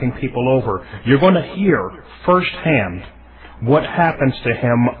and knocking people over. You're going to hear firsthand what happens to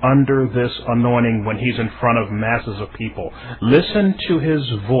him under this anointing when he's in front of masses of people. Listen to his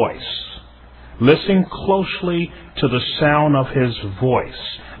voice. Listen closely to the sound of his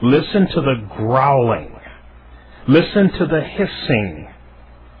voice. Listen to the growling. Listen to the hissing.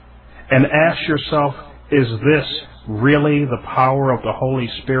 And ask yourself, is this really the power of the Holy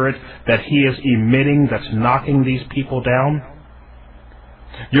Spirit that he is emitting that's knocking these people down?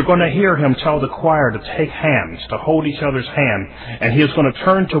 You're going to hear him tell the choir to take hands, to hold each other's hand, and he is going to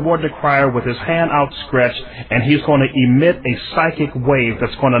turn toward the choir with his hand outstretched, and he's going to emit a psychic wave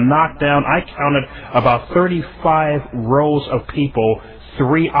that's going to knock down, I counted, about 35 rows of people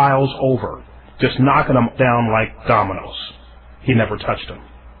 3 aisles over, just knocking them down like dominoes. He never touched them.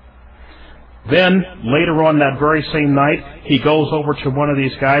 Then, later on that very same night, he goes over to one of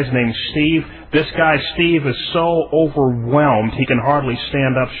these guys named Steve. This guy, Steve, is so overwhelmed he can hardly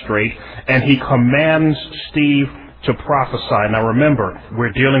stand up straight, and he commands Steve to prophesy. Now remember,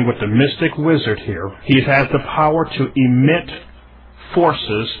 we're dealing with the mystic wizard here. He has the power to emit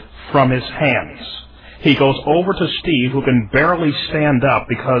forces from his hands. He goes over to Steve, who can barely stand up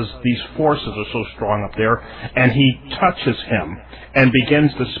because these forces are so strong up there, and he touches him and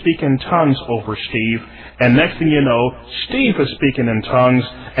begins to speak in tongues over Steve. And next thing you know, Steve is speaking in tongues,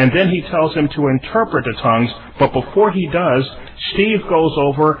 and then he tells him to interpret the tongues. But before he does, Steve goes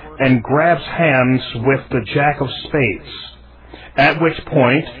over and grabs hands with the Jack of Spades. At which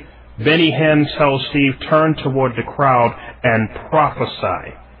point, Benny Hinn tells Steve, turn toward the crowd and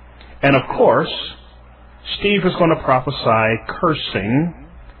prophesy. And of course, Steve is going to prophesy cursing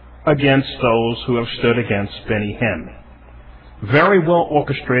against those who have stood against Benny Hinn. Very well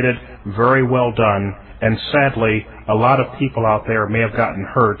orchestrated, very well done, and sadly, a lot of people out there may have gotten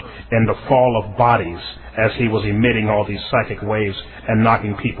hurt in the fall of bodies as he was emitting all these psychic waves and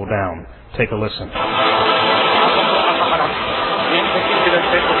knocking people down. Take a listen.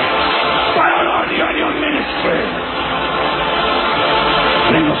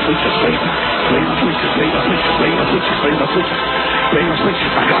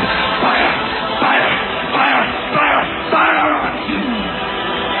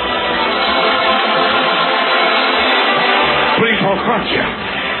 Please hold front here.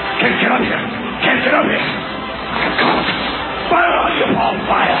 Can't get up here. Can't get up here. Come on. Fire on you, Paul.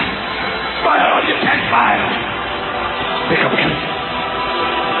 Fire. Fire on you, Ted. Fire. Pick up again.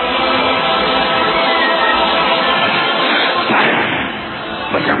 Fire.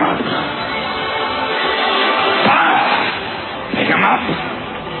 Put your mouth. Fire. Pick him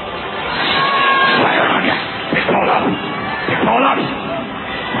Pull up. Pull up.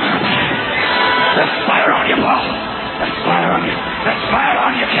 There's fire on you, Paul. There's fire on you. There's fire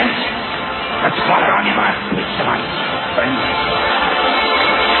on you, Kent. There's fire on you, my friend.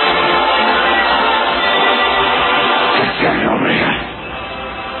 Just get me over here.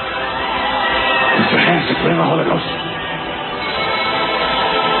 Put your hands to bring the Holy Ghost.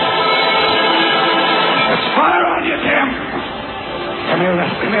 There's fire on you, Tim. Come here,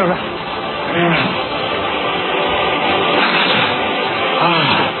 Ralph. Come here, Ralph. Come here, Ralph.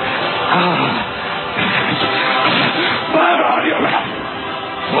 Fire on you, Ralph.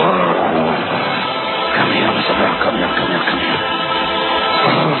 Come here, Mr. Brown. Come here, come here, come here.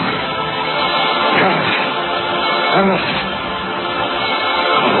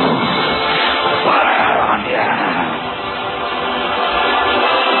 Fire on you.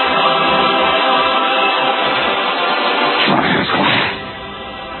 Come on, it's quiet.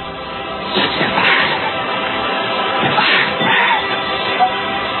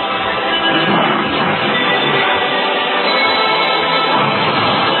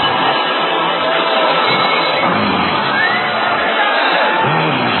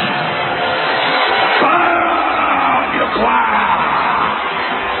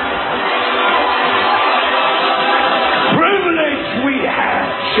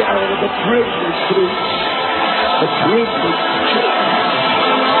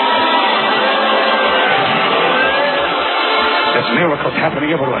 There's miracles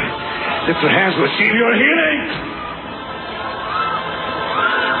happening everywhere. Lift your hands, receive your healing.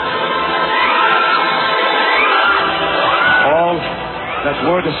 All that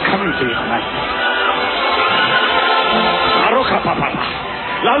word is coming to you tonight.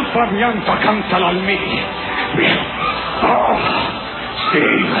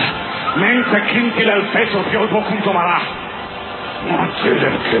 Steve, mentre quinti del peso più poco tomarà. Non c'è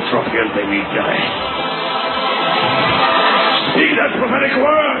che troppo il benedire. Speak that prophetic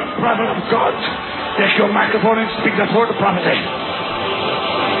word, prophet of God. Take your microphone and speak that word of prophecy.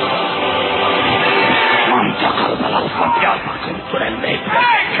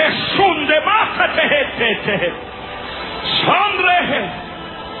 Che sunde te.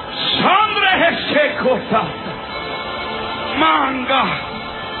 Sandre secota.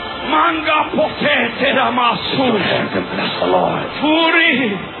 Manga potete da masu. Bless the Lord.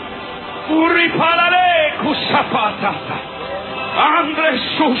 Furi parare kusapata. Andre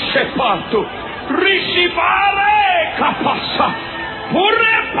susepatu. Risipare kapasa.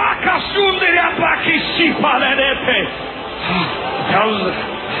 Pure pakasundere apakisi palerete. Tell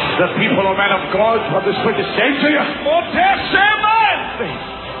the people, O man of God, what the Spirit is saying to you. Otesemante.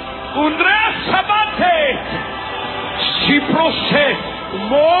 Undre sabate. Si procede.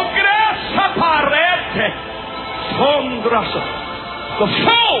 Mogre saparete. Sondrasa. The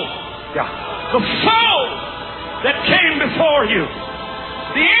foe. Yeah. The foe that came before you.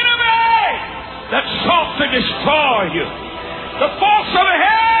 The enemy that sought to destroy you. The force of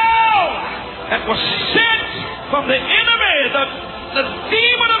hell that was sent from the enemy, the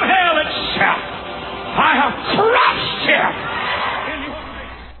demon of hell itself. I have crushed him.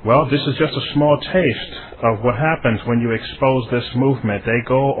 Well, this is just a small taste of what happens when you expose this movement. They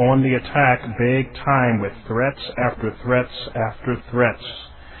go on the attack big time with threats after threats after threats.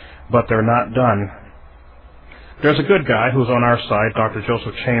 But they're not done. There's a good guy who's on our side, Dr.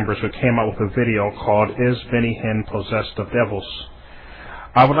 Joseph Chambers, who came out with a video called Is Benny Hinn Possessed of Devils?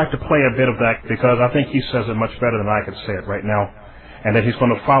 I would like to play a bit of that because I think he says it much better than I could say it right now. And then he's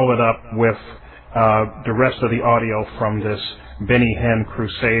going to follow it up with the rest of the audio from this Benny Hinn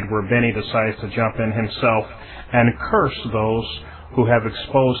crusade where Benny decides to jump in himself and curse those who have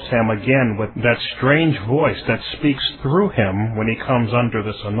exposed him again with that strange voice that speaks through him when he comes under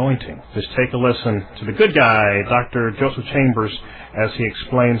this anointing. Just take a listen to the good guy, Dr. Joseph Chambers, as he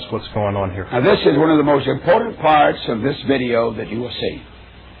explains what's going on here. Now, this is one of the most important parts of this video that you will see.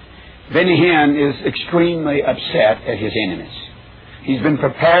 Benny Hinn is extremely upset at his enemies. He's been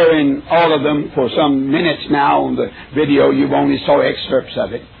preparing all of them for some minutes now. On the video, you've only saw excerpts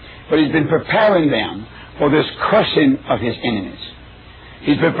of it. But he's been preparing them for this crushing of his enemies.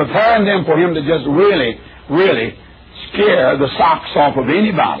 He's been preparing them for him to just really, really scare the socks off of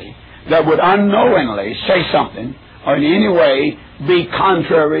anybody that would unknowingly say something or in any way be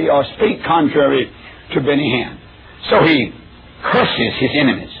contrary or speak contrary to Benny Hinn. So he curses his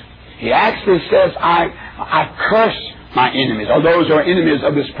enemies. He actually says, I curse my enemies, or those who are enemies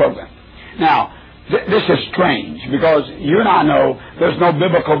of this program. Now, this is strange because you and I know there's no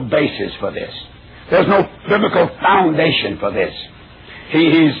biblical basis for this. There's no biblical foundation for this.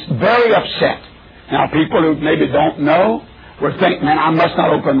 He's very upset. Now, people who maybe don't know would think, man, I must not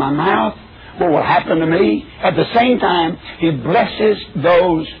open my mouth what will happen to me. At the same time, He blesses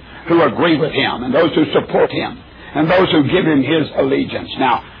those who agree with Him and those who support Him and those who give Him His allegiance.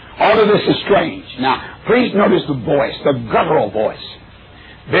 Now, all of this is strange. Now, please notice the voice, the guttural voice.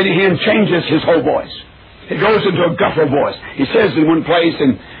 Benny Hinn changes his whole voice. He goes into a guttural voice. He says in one place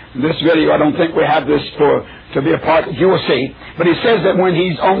in this video, I don't think we have this to be a part that you will see, but he says that when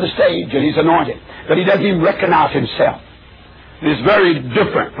he's on the stage and he's anointed, that he doesn't even recognize himself. It's very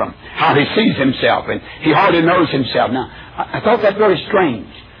different from how he sees himself, and he hardly knows himself. Now, I thought that very strange.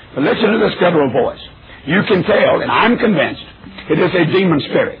 But listen to this guttural voice. You can tell, and I'm convinced, it is a demon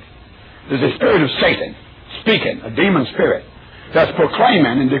spirit. It is a spirit of Satan speaking, a demon spirit that's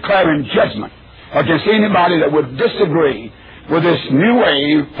proclaiming and declaring judgment against anybody that would disagree with this new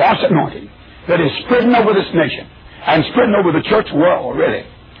wave, false anointing, that is spreading over this nation and spreading over the church world, really.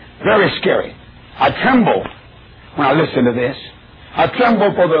 Very scary. I tremble when I listen to this. I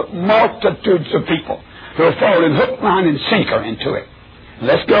tremble for the multitudes of people who are falling hook, line, and sinker into it.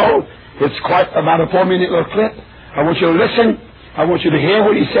 Let's go. It's quite about a 4-minute little clip. I want you to listen. I want you to hear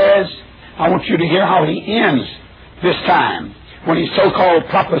what he says. I want you to hear how he ends this time when he so-called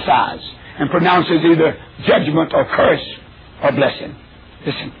prophesies and pronounces either judgment or curse or blessing.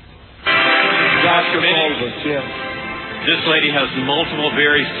 Listen. Dr. This lady has multiple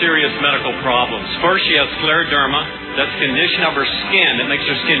very serious medical problems. First, she has scleroderma. That's a condition of her skin that makes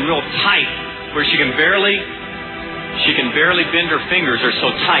her skin real tight, where she can barely bend her fingers. They're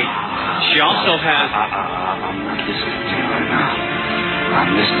so tight. She also has... I'm not listening to you right now.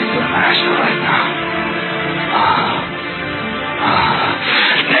 I'm listening to the Master right now.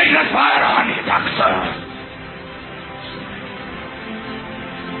 Take the fire on you, Doctor.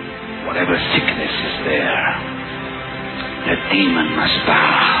 Whatever sickness is there, the demon must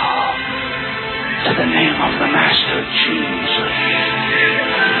bow to the name of the Master Jesus.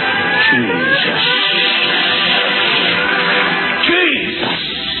 Jesus. Jesus.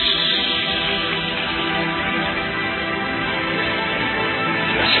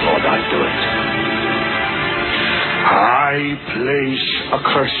 Yes, Lord, I'll do it. I place a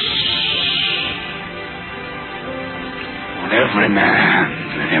curse on every man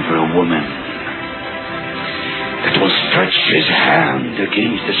and every woman that will stretch his hand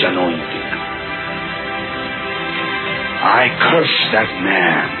against this anointing. I curse that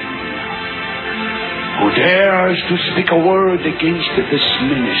man who dares to speak a word against this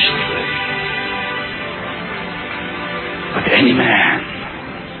ministry. But any man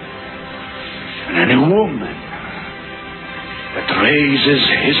and any woman that raises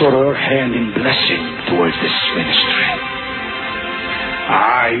his or her hand in blessing towards this ministry,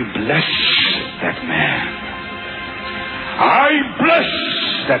 I bless that man. I bless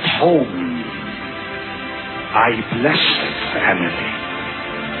that home. I bless that family.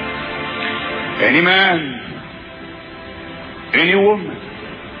 Any man, any woman,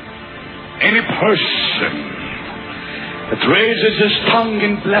 any person that raises his tongue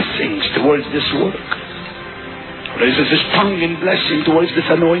in blessings towards this work, raises his tongue in blessing towards this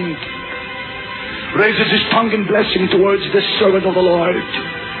anointing, raises his tongue in blessing towards this servant of the Lord,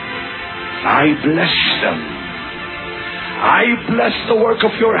 I bless them. I bless the work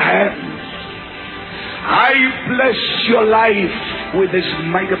of your hands. I bless your life with His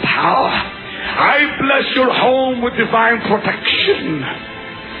mighty power. I bless your home with divine protection.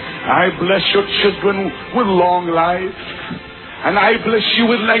 I bless your children with long life. And I bless you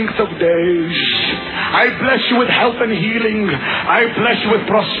with length of days. I bless you with health and healing. I bless you with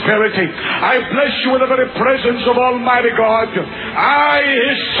prosperity. I bless you with the very presence of Almighty God. I,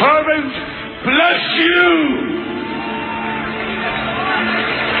 His servant, bless you.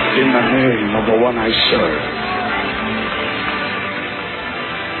 In the name of the one I serve.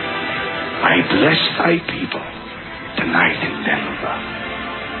 I bless thy people tonight in Denver.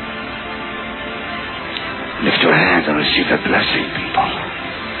 Lift your hands and receive that blessing, people.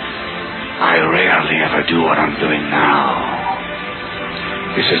 I rarely ever do what I'm doing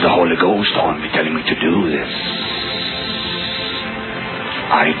now. This is the Holy Ghost on me telling me to do this.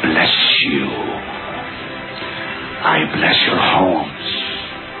 I bless you. I bless your homes,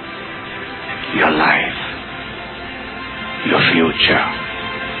 your life, your future,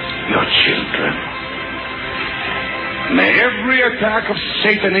 your children. May every attack of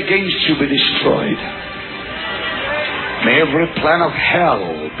Satan against you be destroyed. May every plan of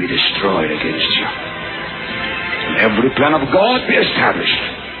hell be destroyed against you. May every plan of God be established.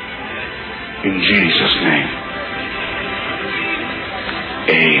 In Jesus' name.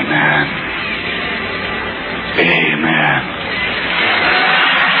 Amen. Amen.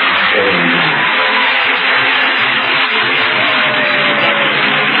 Amen.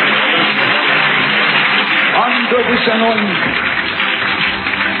 this anointing,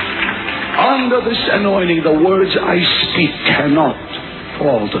 under this anointing, the words I speak cannot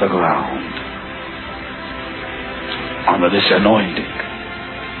fall to the ground. Under this anointing,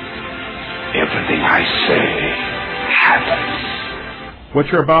 everything I say happens. What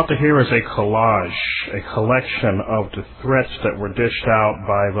you're about to hear is a collage, a collection of the threats that were dished out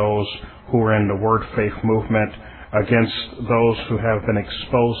by those who are in the Word Faith movement against those who have been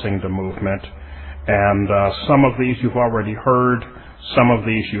exposing the movement. And some of these you've already heard, some of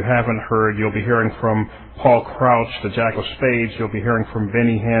these you haven't heard. You'll be hearing from Paul Crouch, the Jack of Spades. You'll be hearing from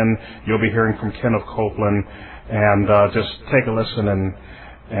Benny Hinn. You'll be hearing from Kenneth Copeland. And just take a listen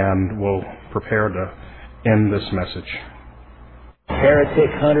and we'll prepare to end this message.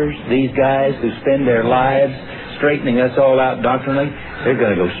 Heretic hunters, these guys who spend their lives straightening us all out doctrinally, they're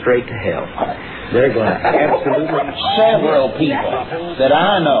going to go straight to hell. They're going to absolutely... Several people that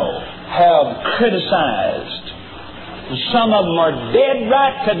I know have criticized. Some of them are dead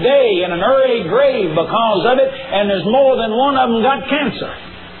right today in an early grave because of it, and there's more than one of them got cancer.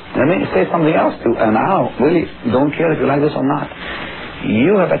 Let me say something else too, and I really don't care if you like this or not.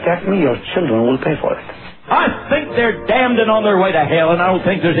 You have attacked me, your children will pay for it. I think they're damned and on their way to hell, and I don't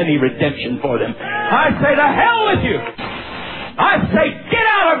think there's any redemption for them. I say to hell with you! I say get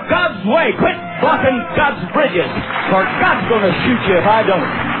out of God's way! Quit blocking God's bridges, or God's going to shoot you if I don't.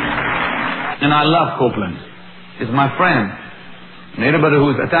 And I love Copeland. He's my friend. And anybody who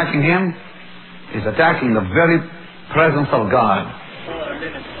is attacking him is attacking the very presence of God.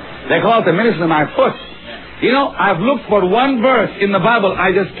 They call it the ministry of my foot. You know, I've looked for one verse in the Bible.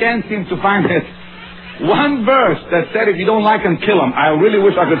 I just can't seem to find it. One verse that said if you don't like him, kill him. I really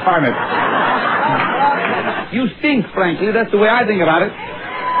wish I could find it. You stink, frankly. That's the way I think about it.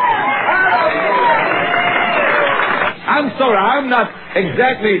 I'm sorry. I'm not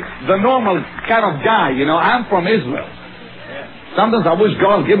exactly the normal kind of guy, you know. I'm from Israel. Sometimes I wish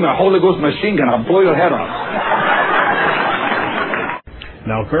God would give me a Holy Ghost machine gun. I'll blow your head off.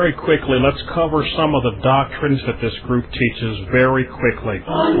 Now, very quickly, let's cover some of the doctrines that this group teaches very quickly.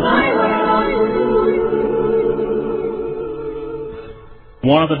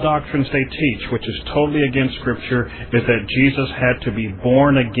 One of the doctrines they teach, which is totally against Scripture, is that Jesus had to be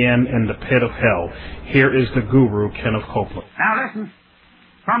born again in the pit of hell. Here is the guru, Kenneth Copeland. Now listen,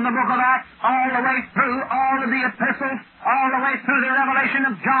 from the book of Acts all the way through all of the epistles, all the way through the revelation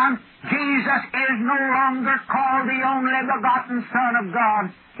of John, Jesus is no longer called the only begotten Son of God.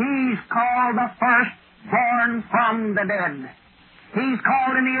 He's called the firstborn from the dead. He's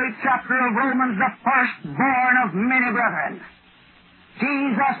called in the 8th chapter of Romans the firstborn of many brethren.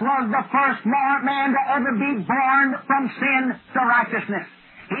 Jesus was the first man to ever be born from sin to righteousness.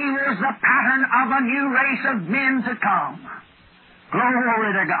 He was the pattern of a new race of men to come.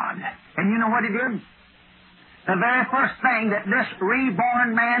 Glory to God. And you know what he did? The very first thing that this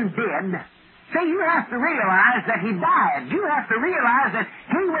reborn man did, see, you have to realize that he died. You have to realize that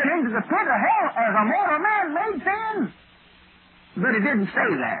he went into the pit of hell as a mortal man made sin. But he didn't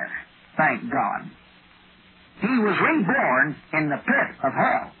stay there, thank God. He was reborn in the pit of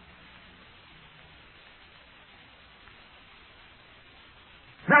hell.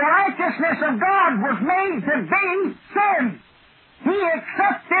 The righteousness of God was made to be sin. He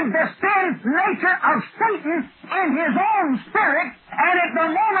accepted the sin nature of Satan in his own spirit, and at the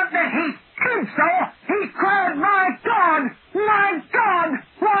moment that he did so, he cried, my God, why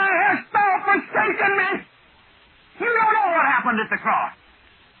hast thou forsaken me? You don't know what happened at the cross.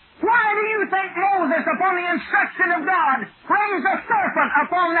 Why do you think Moses, upon the instruction of God, raised a serpent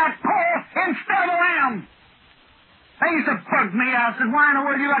upon that pole instead of a lamb? They used to bug me out. Said, why in the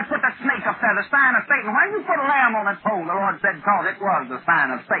world you got to put the snake up there, the sign of Satan? Why did you put a lamb on that pole? The Lord said, because it was the sign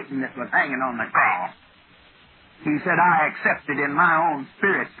of Satan that was hanging on the cross. He said, I accepted in my own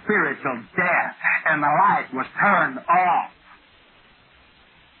spirit spiritual death, and the light was turned off.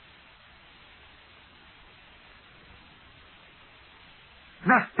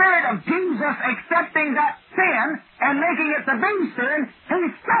 The Spirit of Jesus accepting that sin and making it to be sin, he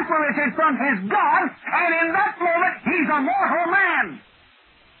separated from his God, and in that moment, he's a mortal man.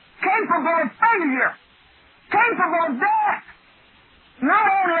 Capable of failure. Capable of death. Not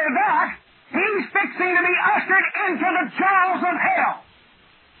only that, he's fixing to be ushered into the jaws of hell.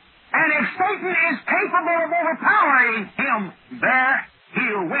 And if Satan is capable of overpowering him, there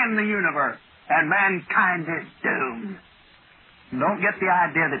he'll win the universe, and mankind is doomed. Don't get the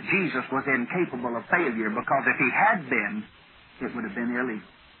idea that Jesus was incapable of failure, because if he had been, it would have been illegal.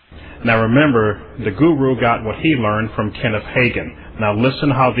 Now remember, the guru got what he learned from Kenneth Hagin. Now listen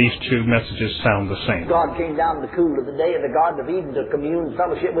how these two messages sound the same. God came down in the cool of the day in the Garden of Eden to commune and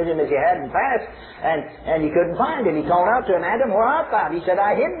fellowship with him as he had in the past, and he couldn't find him. He called out to him, Adam, where art thou? He said,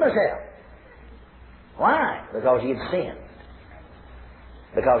 I hid myself. Why? Because he had sinned.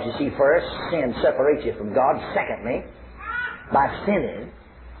 Because you see, first, sin separates you from God. Secondly, by sinning,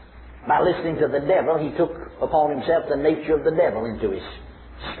 by listening to the devil, he took upon himself the nature of the devil into his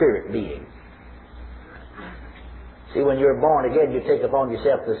spirit being. See, when you're born again, you take upon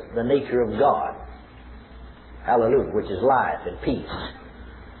yourself the nature of God. Hallelujah, which is life and peace.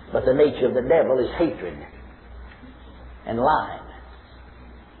 But the nature of the devil is hatred and lying.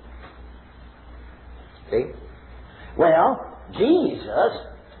 See? Well, Jesus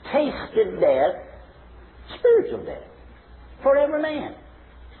tasted death, spiritual death, for every man.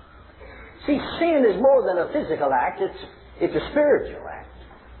 See, sin is more than a physical act, it's a spiritual act.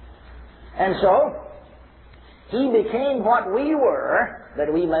 And so, he became what we were,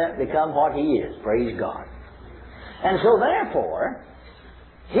 that we might become what he is. Praise God. And so therefore,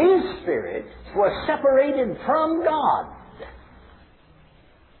 his spirit was separated from God.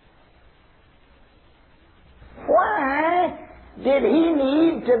 Why did he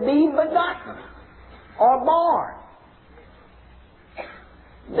need to be begotten or born?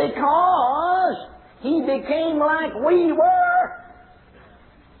 Because he became like we were,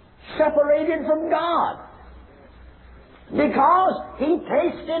 separated from God. Because he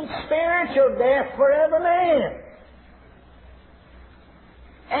tasted spiritual death for every man.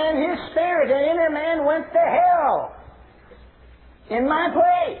 And his spirit, the inner man, went to hell in my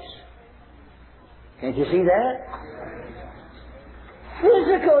place. Can't you see that?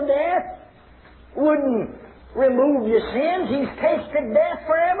 Physical death wouldn't remove your sins. He's tasted death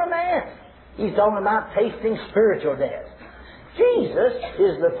for every man. He's talking about tasting spiritual death. Jesus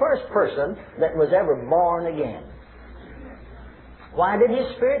is the first person that was ever born again. Why did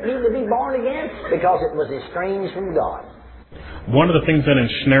his spirit need to be born again? Because it was estranged from God. One of the things that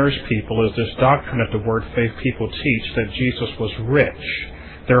ensnares people is this doctrine that the Word Faith people teach that Jesus was rich.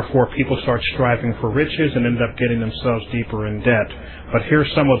 Therefore, people start striving for riches and end up getting themselves deeper in debt. But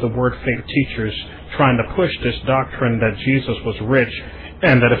here's some of the Word Faith teachers trying to push this doctrine that Jesus was rich,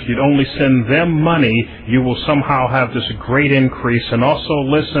 and that if you'd only send them money, you will somehow have this great increase. And also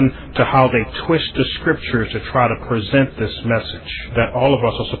listen to how they twist the Scriptures to try to present this message, that all of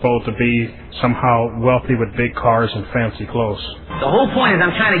us are supposed to be somehow wealthy with big cars and fancy clothes. The whole point is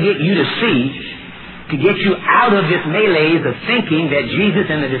I'm trying to get you to see, to get you out of this malaise of thinking that Jesus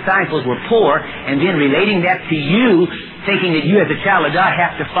and the disciples were poor, and then relating that to you, thinking that you as a child of God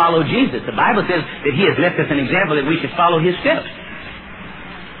have to follow Jesus. The Bible says that he has left us an example that we should follow his steps.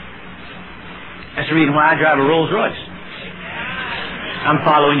 That's the reason why I drive a Rolls Royce. I'm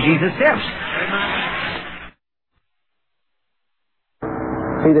following Jesus' steps.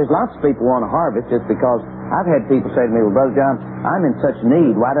 See, there's lots of people want to harvest just because I've had people say to me, well, Brother John, I'm in such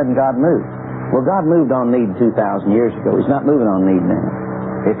need. Why doesn't God move? Well, God moved on need 2,000 years ago. He's not moving on need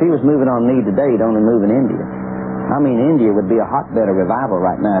now. If he was moving on need today, he'd only move in India. I mean, India would be a hotbed of revival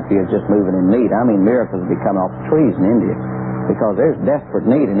right now if he was just moving in need. I mean, miracles would be coming off the trees in India because there's desperate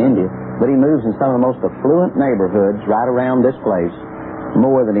need in India. But he moves in some of the most affluent neighborhoods right around this place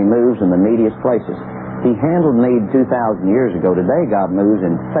more than he moves in the neediest places. He handled need 2,000 years ago. Today, God moves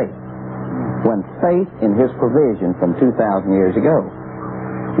in faith. When faith in his provision from 2,000 years ago.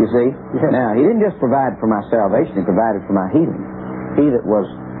 You see? Now, he didn't just provide for my salvation, he provided for my healing. He that was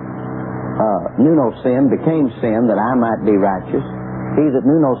knew no sin became sin that I might be righteous. He that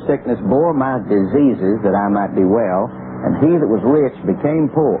knew no sickness bore my diseases that I might be well. And he that was rich became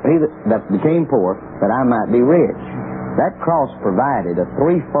poor. He that became poor that I might be rich. That cross provided a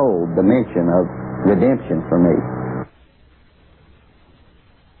threefold dimension of redemption for me.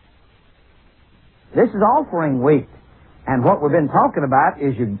 This is offering week. And what we've been talking about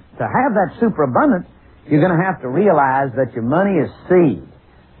is to have that superabundance, you're going to have to realize that your money is seed.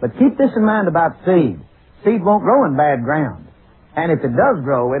 But keep this in mind about seed. Seed won't grow in bad ground. And if it does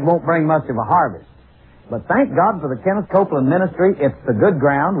grow, it won't bring much of a harvest. But thank God for the Kenneth Copeland ministry. It's the good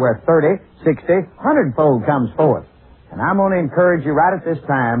ground where 30, 60, 100-fold comes forth. And I'm going to encourage you right at this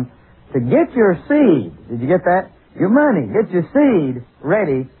time to get your seed. Did you get that? Your money. Get your seed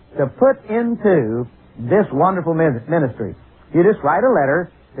ready to put into this wonderful ministry. You just write a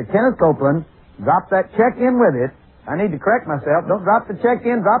letter to Kenneth Copeland, drop that check in with it. I need to correct myself. Don't drop the check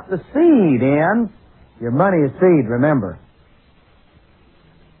in, drop the seed in. Your money is seed, remember.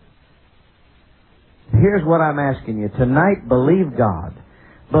 Here's what I'm asking you. Tonight, believe God.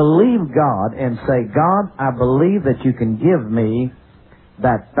 Believe God and say, God, I believe that you can give me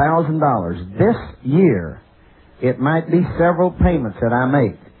that $1,000 this year. It might be several payments that I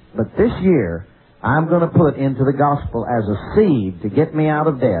make, but this year I'm going to put into the gospel as a seed to get me out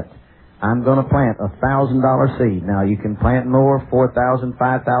of debt. I'm going to plant $1,000 seed. Now, you can plant more, 4,000,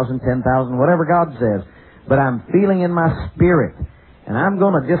 5,000, 10,000, whatever God says. But I'm feeling in my spirit. And I'm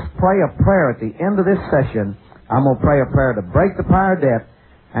going to just pray a prayer at the end of this session. I'm going to pray a prayer to break the power of debt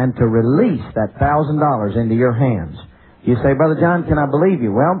and to release that $1,000 into your hands. You say, Brother John, can I believe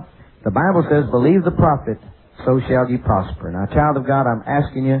you? Well, the Bible says, believe the prophet, so shall you prosper. Now, child of God, I'm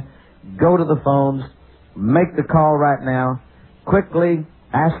asking you, go to the phones, make the call right now, quickly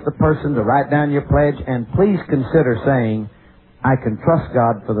ask the person to write down your pledge, and please consider saying, I can trust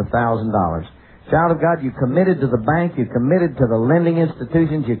God for the $1,000. Child of God, you committed to the bank, you committed to the lending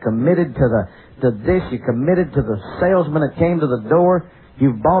institutions, you committed to this, you committed to the salesman that came to the door.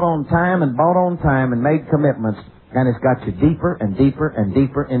 You've bought on time and made commitments, and it's got you deeper and deeper and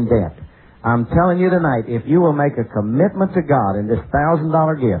deeper in debt. I'm telling you tonight, if you will make a commitment to God in this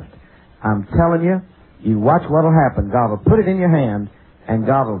 $1,000 gift, I'm telling you, you watch what will happen. God will put it in your hand, and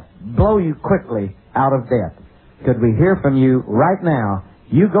God will blow you quickly out of debt. Could we hear from you right now?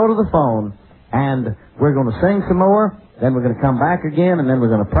 You go to the phone, and we're going to sing some more, then we're going to come back again, and then we're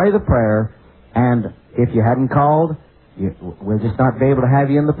going to pray the prayer. And if you hadn't called, we'll just not be able to have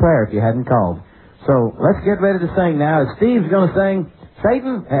you in the prayer if you hadn't called. So let's get ready to sing now. Steve's going to sing,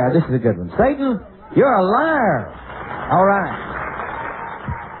 Satan, this is a good one. Satan, you're a liar. All right.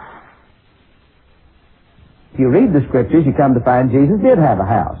 If you read the scriptures, you come to find Jesus did have a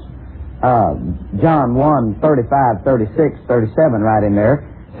house. John 1, 35, 36, 37, right in there,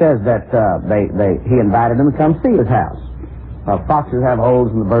 says that he invited them to come see his house. Foxes have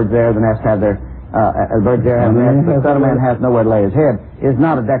holes and the birds there, the nest have their, birds there have nests, the Son of Man has nowhere to lay his head, is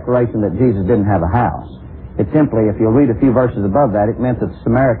not a declaration that Jesus didn't have a house. It's simply, if you'll read a few verses above that, it meant that the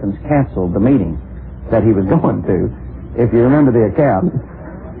Samaritans canceled the meeting that he was going to, if you remember the account.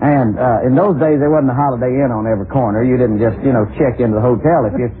 And in those days, there wasn't a Holiday Inn on every corner. You didn't just, check into the hotel.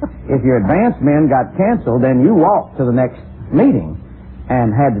 If your advanced men got canceled, then you walked to the next meeting and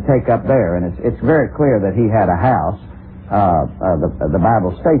had to take up there. And it's very clear that he had a house. The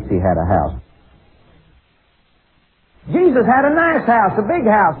Bible states he had a house. Jesus had a nice house, a big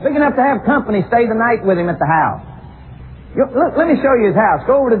house, big enough to have company stay the night with him at the house. Look, let me show you his house.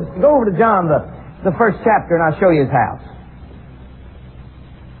 Go over to John, the first chapter, and I'll show you his house.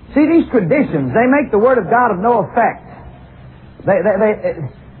 See, these traditions, they make the Word of God of no effect.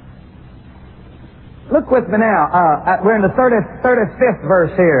 Look with me now. We're in the 35th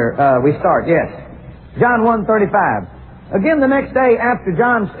verse here. We start, yes. John 1:35. Again, the next day after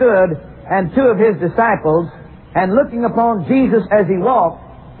John stood and two of his disciples, and looking upon Jesus as he walked,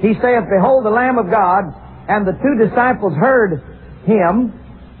 he saith, Behold the Lamb of God. And the two disciples heard him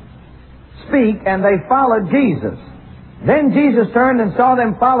speak, and they followed Jesus. Then Jesus turned and saw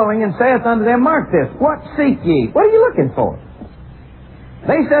them following, and saith unto them, Mark this, what seek ye? What are you looking for?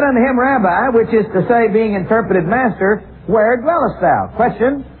 They said unto him, Rabbi, which is to say, being interpreted, Master, where dwellest thou?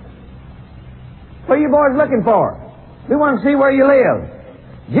 Question. What are you boys looking for? We want to see where you live.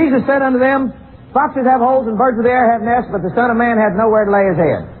 Jesus said unto them, Foxes have holes and birds of the air have nests, but the Son of Man hath nowhere to lay his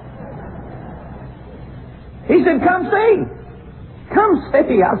head. He said, Come see. Come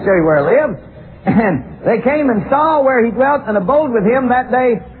see. I'll show you where I live. And they came and saw where he dwelt and abode with him that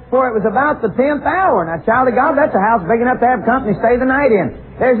day, for it was about the 10th hour. Now, child of God, that's a house big enough to have company stay the night in.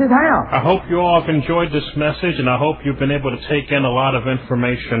 There's his house. I hope you all have enjoyed this message, and I hope you've been able to take in a lot of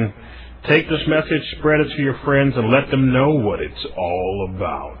information. Take this message, spread it to your friends, and let them know what it's all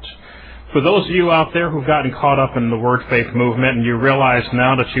about. For those of you out there who've gotten caught up in the Word Faith movement and you realize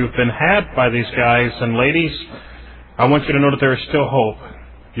now that you've been had by these guys and ladies, I want you to know that there is still hope.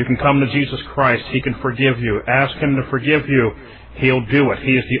 You can come to Jesus Christ. He can forgive you. Ask Him to forgive you. He'll do it.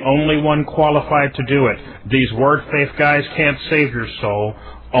 He is the only one qualified to do it. These Word Faith guys can't save your soul.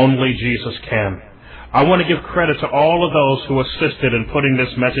 Only Jesus can. I want to give credit to all of those who assisted in putting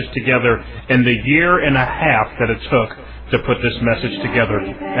this message together in the year and a half that it took to put this message together.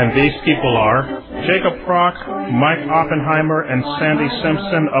 And these people are Jacob Prock, Mike Oppenheimer, and Sandy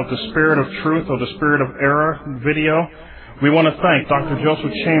Simpson of the Spirit of Truth or the Spirit of Error video. We want to thank Dr.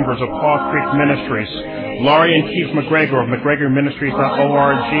 Joseph Chambers of Paw Creek Ministries, Laurie and Keith McGregor of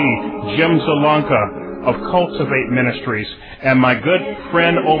McGregorMinistries.org, Jim Zalonka of Cultivate Ministries, and my good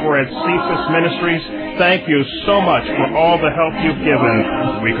friend over at Cephas Ministries. Thank you so much for all the help you've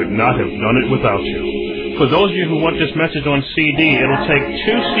given. We could not have done it without you. For those of you who want this message on CD, it'll take 2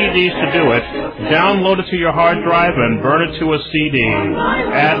 CDs to do it. Download it to your hard drive and burn it to a CD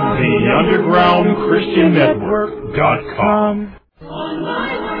at theundergroundchristiannetwork.com. You're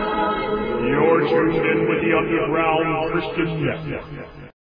tuned in with the Underground Christian Network.